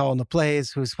coach, who's calling the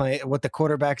plays, who's playing, what the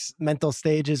quarterback's mental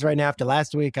stage is right now after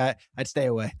last week. I'd stay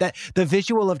away. That the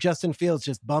visual of Justin Fields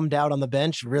just bummed out on the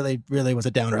bench really, really was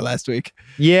a downer last week.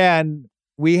 Yeah, and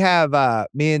we have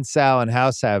me and Sal and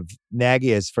House have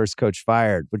Nagy as first coach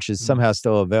fired, which is somehow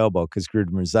still available because Gruden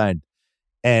resigned.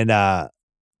 And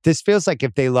this feels like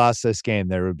if they lost this game,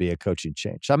 there would be a coaching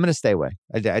change. So I'm going to stay away.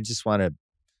 I just want to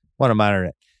monitor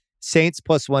it. Saints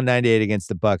plus 198 against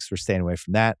the Bucks. We're staying away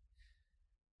from that.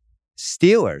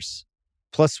 Steelers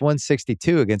plus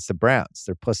 162 against the Browns.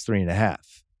 They're plus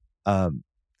 3.5.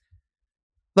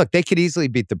 Look, they could easily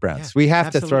beat the Browns. Yeah, we have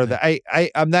absolutely. to throw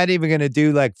the. I'm not even going to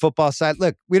do like football side.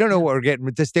 Look, we don't know what we're getting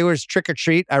with the Steelers. Trick or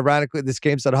treat. Ironically, this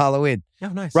game's on Halloween. Oh,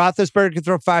 nice. Roethlisberger could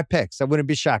throw 5 picks. I wouldn't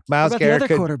be shocked. What Miles about Garrett the other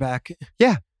could. quarterback?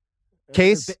 Yeah.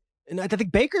 Case. And I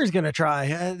think Baker's going to try.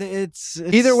 It's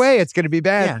Either way, it's going to be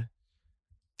bad. Yeah.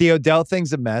 The Odell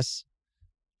thing's a mess.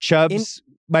 Chubbs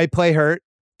might play hurt.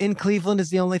 In Cleveland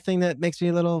is the only thing that makes me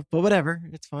a little, but whatever.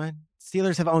 It's fine.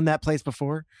 Steelers have owned that place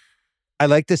before. I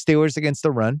like the Steelers against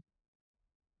the run.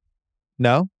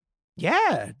 No?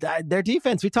 Yeah. Their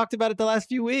defense, we talked about it the last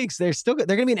few weeks. They're going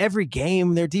to be in every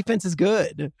game. Their defense is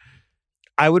good.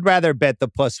 I would rather bet the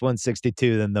plus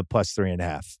 162 than the plus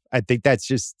 3.5. I think that's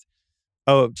just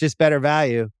better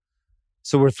value.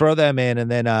 So we'll throw them in, and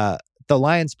then the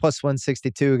Lions plus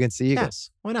 162 against the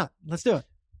Eagles. Yeah, why not? Let's do it.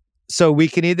 So we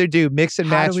can either do mix and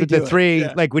match with the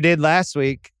 3 like we did last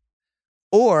week,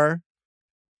 or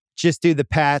just do the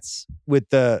Pats with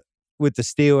the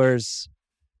Steelers,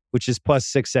 which is plus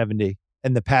 670,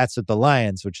 and the Pats with the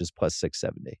Lions, which is plus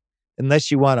 670.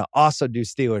 Unless you want to also do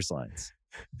Steelers Lions.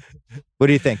 What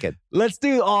are you thinking? Let's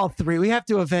do all 3. We have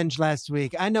to avenge last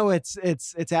week. I know it's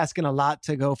asking a lot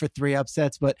to go for 3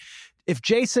 upsets, but if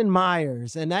Jason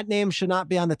Myers, and that name should not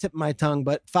be on the tip of my tongue,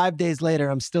 but 5 days later,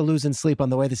 I'm still losing sleep on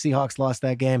the way the Seahawks lost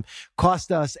that game,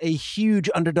 cost us a huge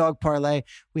underdog parlay.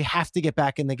 We have to get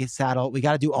back in the saddle. We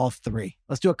got to do all 3.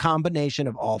 Let's do a combination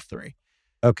of all 3.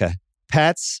 Okay.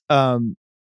 Pats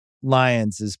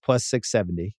Lions is plus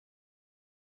 670.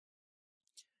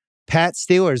 Pat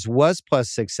Steelers was plus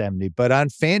 670, but on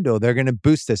FanDuel, they're going to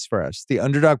boost this for us. The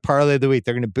underdog parlay of the week,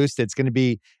 they're going to boost it. It's going to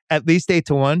be at least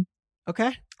 8-1.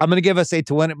 Okay. I'm going to give us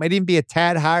 8-1. It might even be a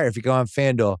tad higher if you go on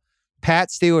FanDuel. Pat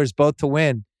Steelers both to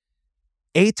win.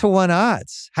 8-1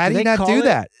 odds. How do you not do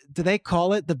that? Do they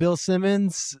call it the Bill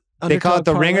Simmons They call it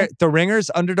the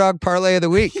Ringers underdog parlay of the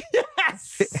week.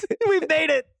 Yes. We've made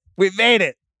it. We made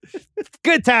it.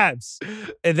 Good times.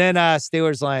 And then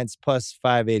Steelers Lions plus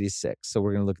 586. So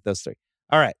we're going to look at those three.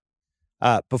 All right.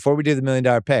 Before we do the $1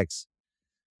 million picks,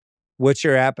 what's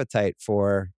your appetite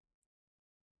for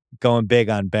going big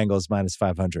on Bengals minus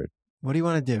 500? What do you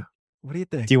want to do? What do you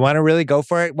think? Do you want to really go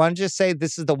for it? Why don't you just say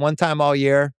this is the one time all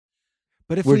year?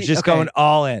 But if we're just going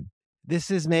all in.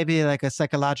 This is maybe like a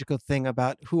psychological thing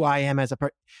about who I am as a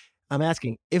person. I'm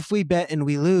asking, if we bet and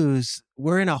we lose,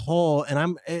 we're in a hole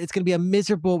and it's going to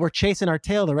be we're chasing our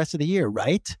tail the rest of the year,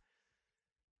 right?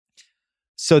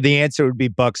 So the answer would be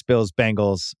Bucks, Bills,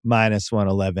 Bengals minus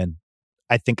 111.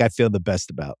 I think I feel the best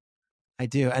about. I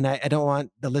do. And I don't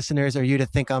want the listeners or you to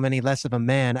think I'm any less of a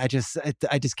man. I just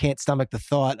can't stomach the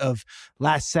thought of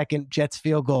last second Jets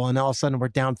field goal and all of a sudden we're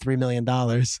down $3 million.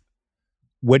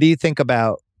 What do you think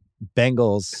about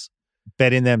Bengals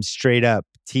betting them straight up,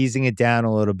 teasing it down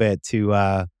a little bit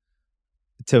to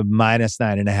minus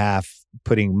 9.5,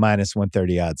 putting minus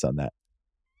 130 odds on that?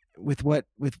 At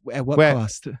what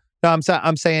cost? No,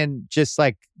 I'm saying just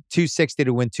like 260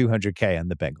 to win 200K on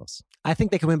the Bengals. I think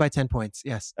they can win by 10 points.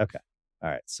 Yes. Okay. All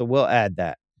right. So we'll add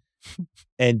that.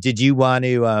 And did you want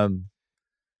to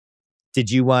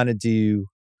do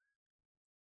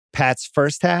Pats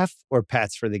first half or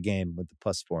Pats for the game with the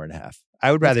plus 4.5?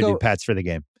 I would rather do Pats for the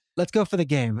game. Let's go for the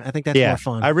game. I think that's more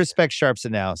fun. I respect Sharp's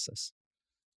analysis.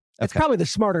 Okay. It's probably the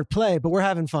smarter play, but we're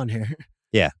having fun here.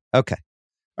 Yeah. Okay.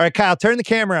 All right, Kyle, turn the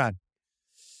camera on.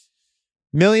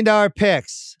 $1 million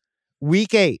picks.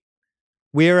 Week 8.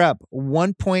 We are up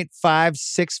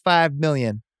 $1.565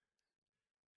 million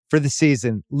for the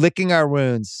season, licking our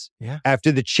wounds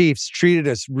after the Chiefs treated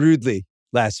us rudely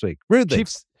last week. Rudely.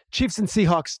 Chiefs and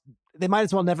Seahawks, they might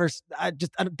as well never.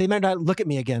 They might not look at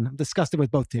me again. I'm disgusted with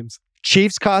both teams.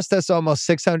 Chiefs cost us almost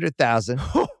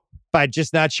 $600,000 by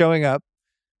just not showing up.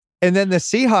 And then the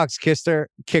Seahawks kicker,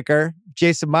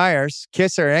 Jason Myers,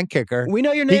 kisser and kicker. We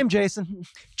know your name, Jason.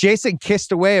 Jason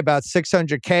kissed away about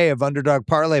 $600K of underdog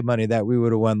parlay money that we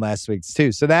would have won last week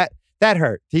too. So that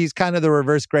hurt. He's kind of the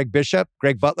reverse Greg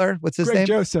Butler. What's his name?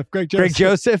 Greg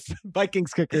Joseph.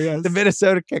 Vikings kicker, yes. The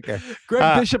Minnesota kicker.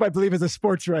 Greg Bishop, I believe, is a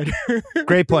sports writer.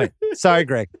 Great point. Sorry,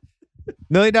 Greg. $1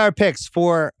 million picks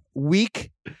for week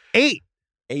 8.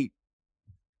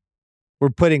 We're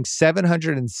putting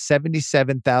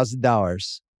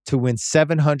 $777,000 to win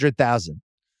 $700,000.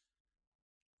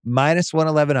 Minus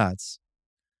 111 odds.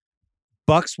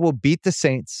 Bucks will beat the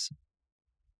Saints.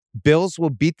 Bills will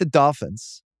beat the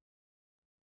Dolphins.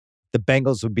 The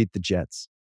Bengals will beat the Jets.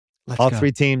 All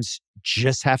three teams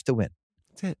just have to win.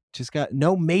 That's it. Just got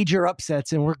no major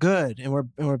upsets and we're good. And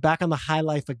we're back on the high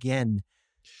life again.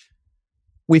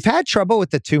 We've had trouble with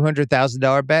the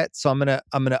 $200,000 bet, so I'm gonna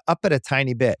up it a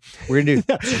tiny bit. We're gonna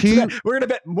do We're gonna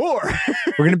bet more.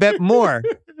 We're gonna bet more.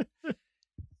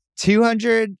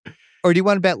 200, or do you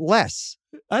want to bet less?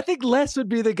 I think less would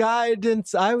be the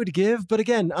guidance I would give, but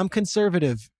again, I'm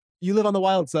conservative. You live on the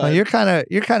wild side. Well, you're kind of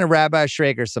Rabbi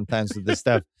Schrager sometimes with this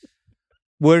stuff.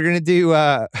 We're gonna do.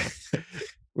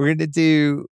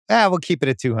 We'll keep it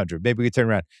at 200. Maybe we turn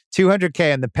around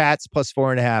 200K on the Pats plus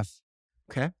 4.5.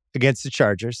 Okay. Against the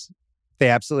Chargers. They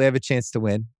absolutely have a chance to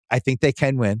win. I think they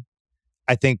can win.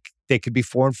 I think they could be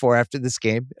 4-4 after this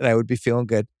game, and I would be feeling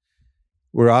good.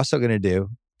 We're also going to do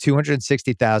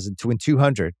 $260,000 to win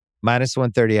 200, minus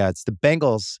 130 odds. The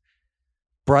Bengals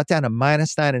brought down a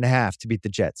minus 9.5 to beat the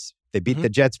Jets. They beat the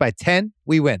Jets by 10.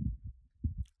 We win.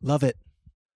 Love it.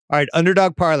 All right,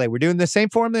 underdog parlay. We're doing the same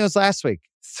formula as last week.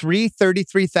 3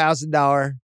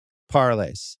 $33,000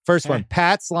 parlays. First one,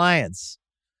 Pats Lions.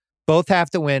 Both have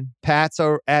to win. Pats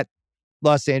are at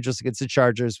Los Angeles against the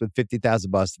Chargers with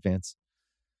 50,000 Boston fans.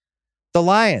 The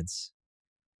Lions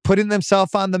putting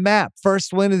themselves on the map.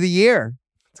 First win of the year.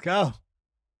 Let's go.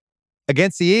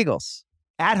 Against the Eagles.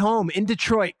 At home in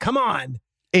Detroit. Come on.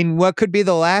 In what could be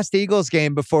the last Eagles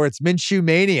game before it's Minshew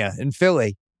Mania in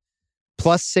Philly.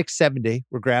 Plus 670.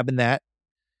 We're grabbing that.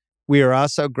 We are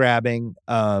also grabbing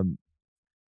the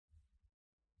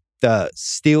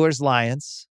Steelers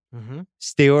Lions.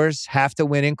 Steelers have to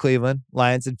win in Cleveland.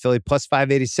 Lions in Philly plus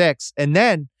 586. And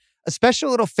then a special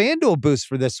little FanDuel boost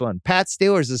for this one. Pat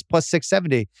Steelers is plus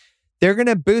 670. They're going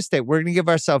to boost it. We're going to give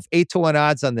ourselves 8-1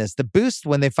 odds on this. The boost,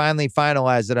 when they finally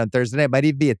finalize it on Thursday night, might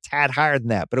even be a tad higher than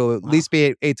that, but it'll at least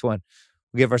be 8-1.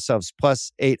 we give ourselves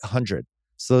plus 800.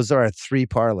 So those are our 3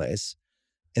 parlays.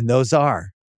 And those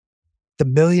are the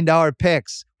 $1 million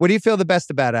picks. What do you feel the best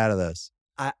about out of those?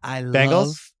 I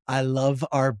love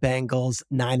our Bengals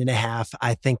 9.5.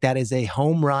 I think that is a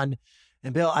home run.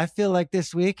 And Bill, I feel like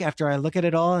this week, after I look at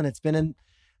it all, and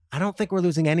I don't think we're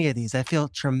losing any of these. I feel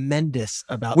tremendous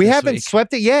about We this haven't week.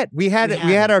 swept it yet. We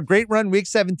had our great run week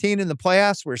 17 in the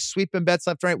playoffs. We're sweeping bets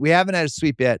left and right. We haven't had a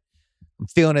sweep yet. I'm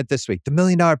feeling it this week. The $1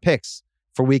 million picks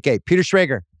for week 8. Peter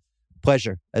Schrager,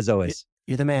 pleasure as always.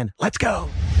 You're the man. Let's go. All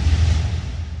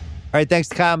right. Thanks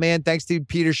to Kyle Mann. Thanks to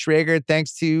Peter Schrager.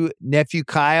 Thanks to nephew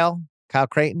Kyle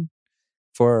Crichton,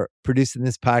 for producing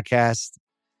this podcast.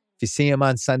 If you see him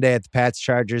on Sunday at the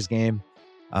Pats-Chargers game,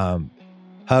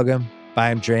 hug him, buy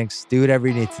him drinks, do whatever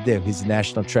you need to do. He's a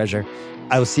national treasure.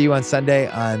 I will see you on Sunday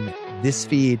on this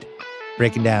feed,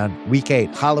 breaking down week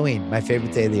 8, Halloween, my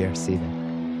favorite day of the year. See you then.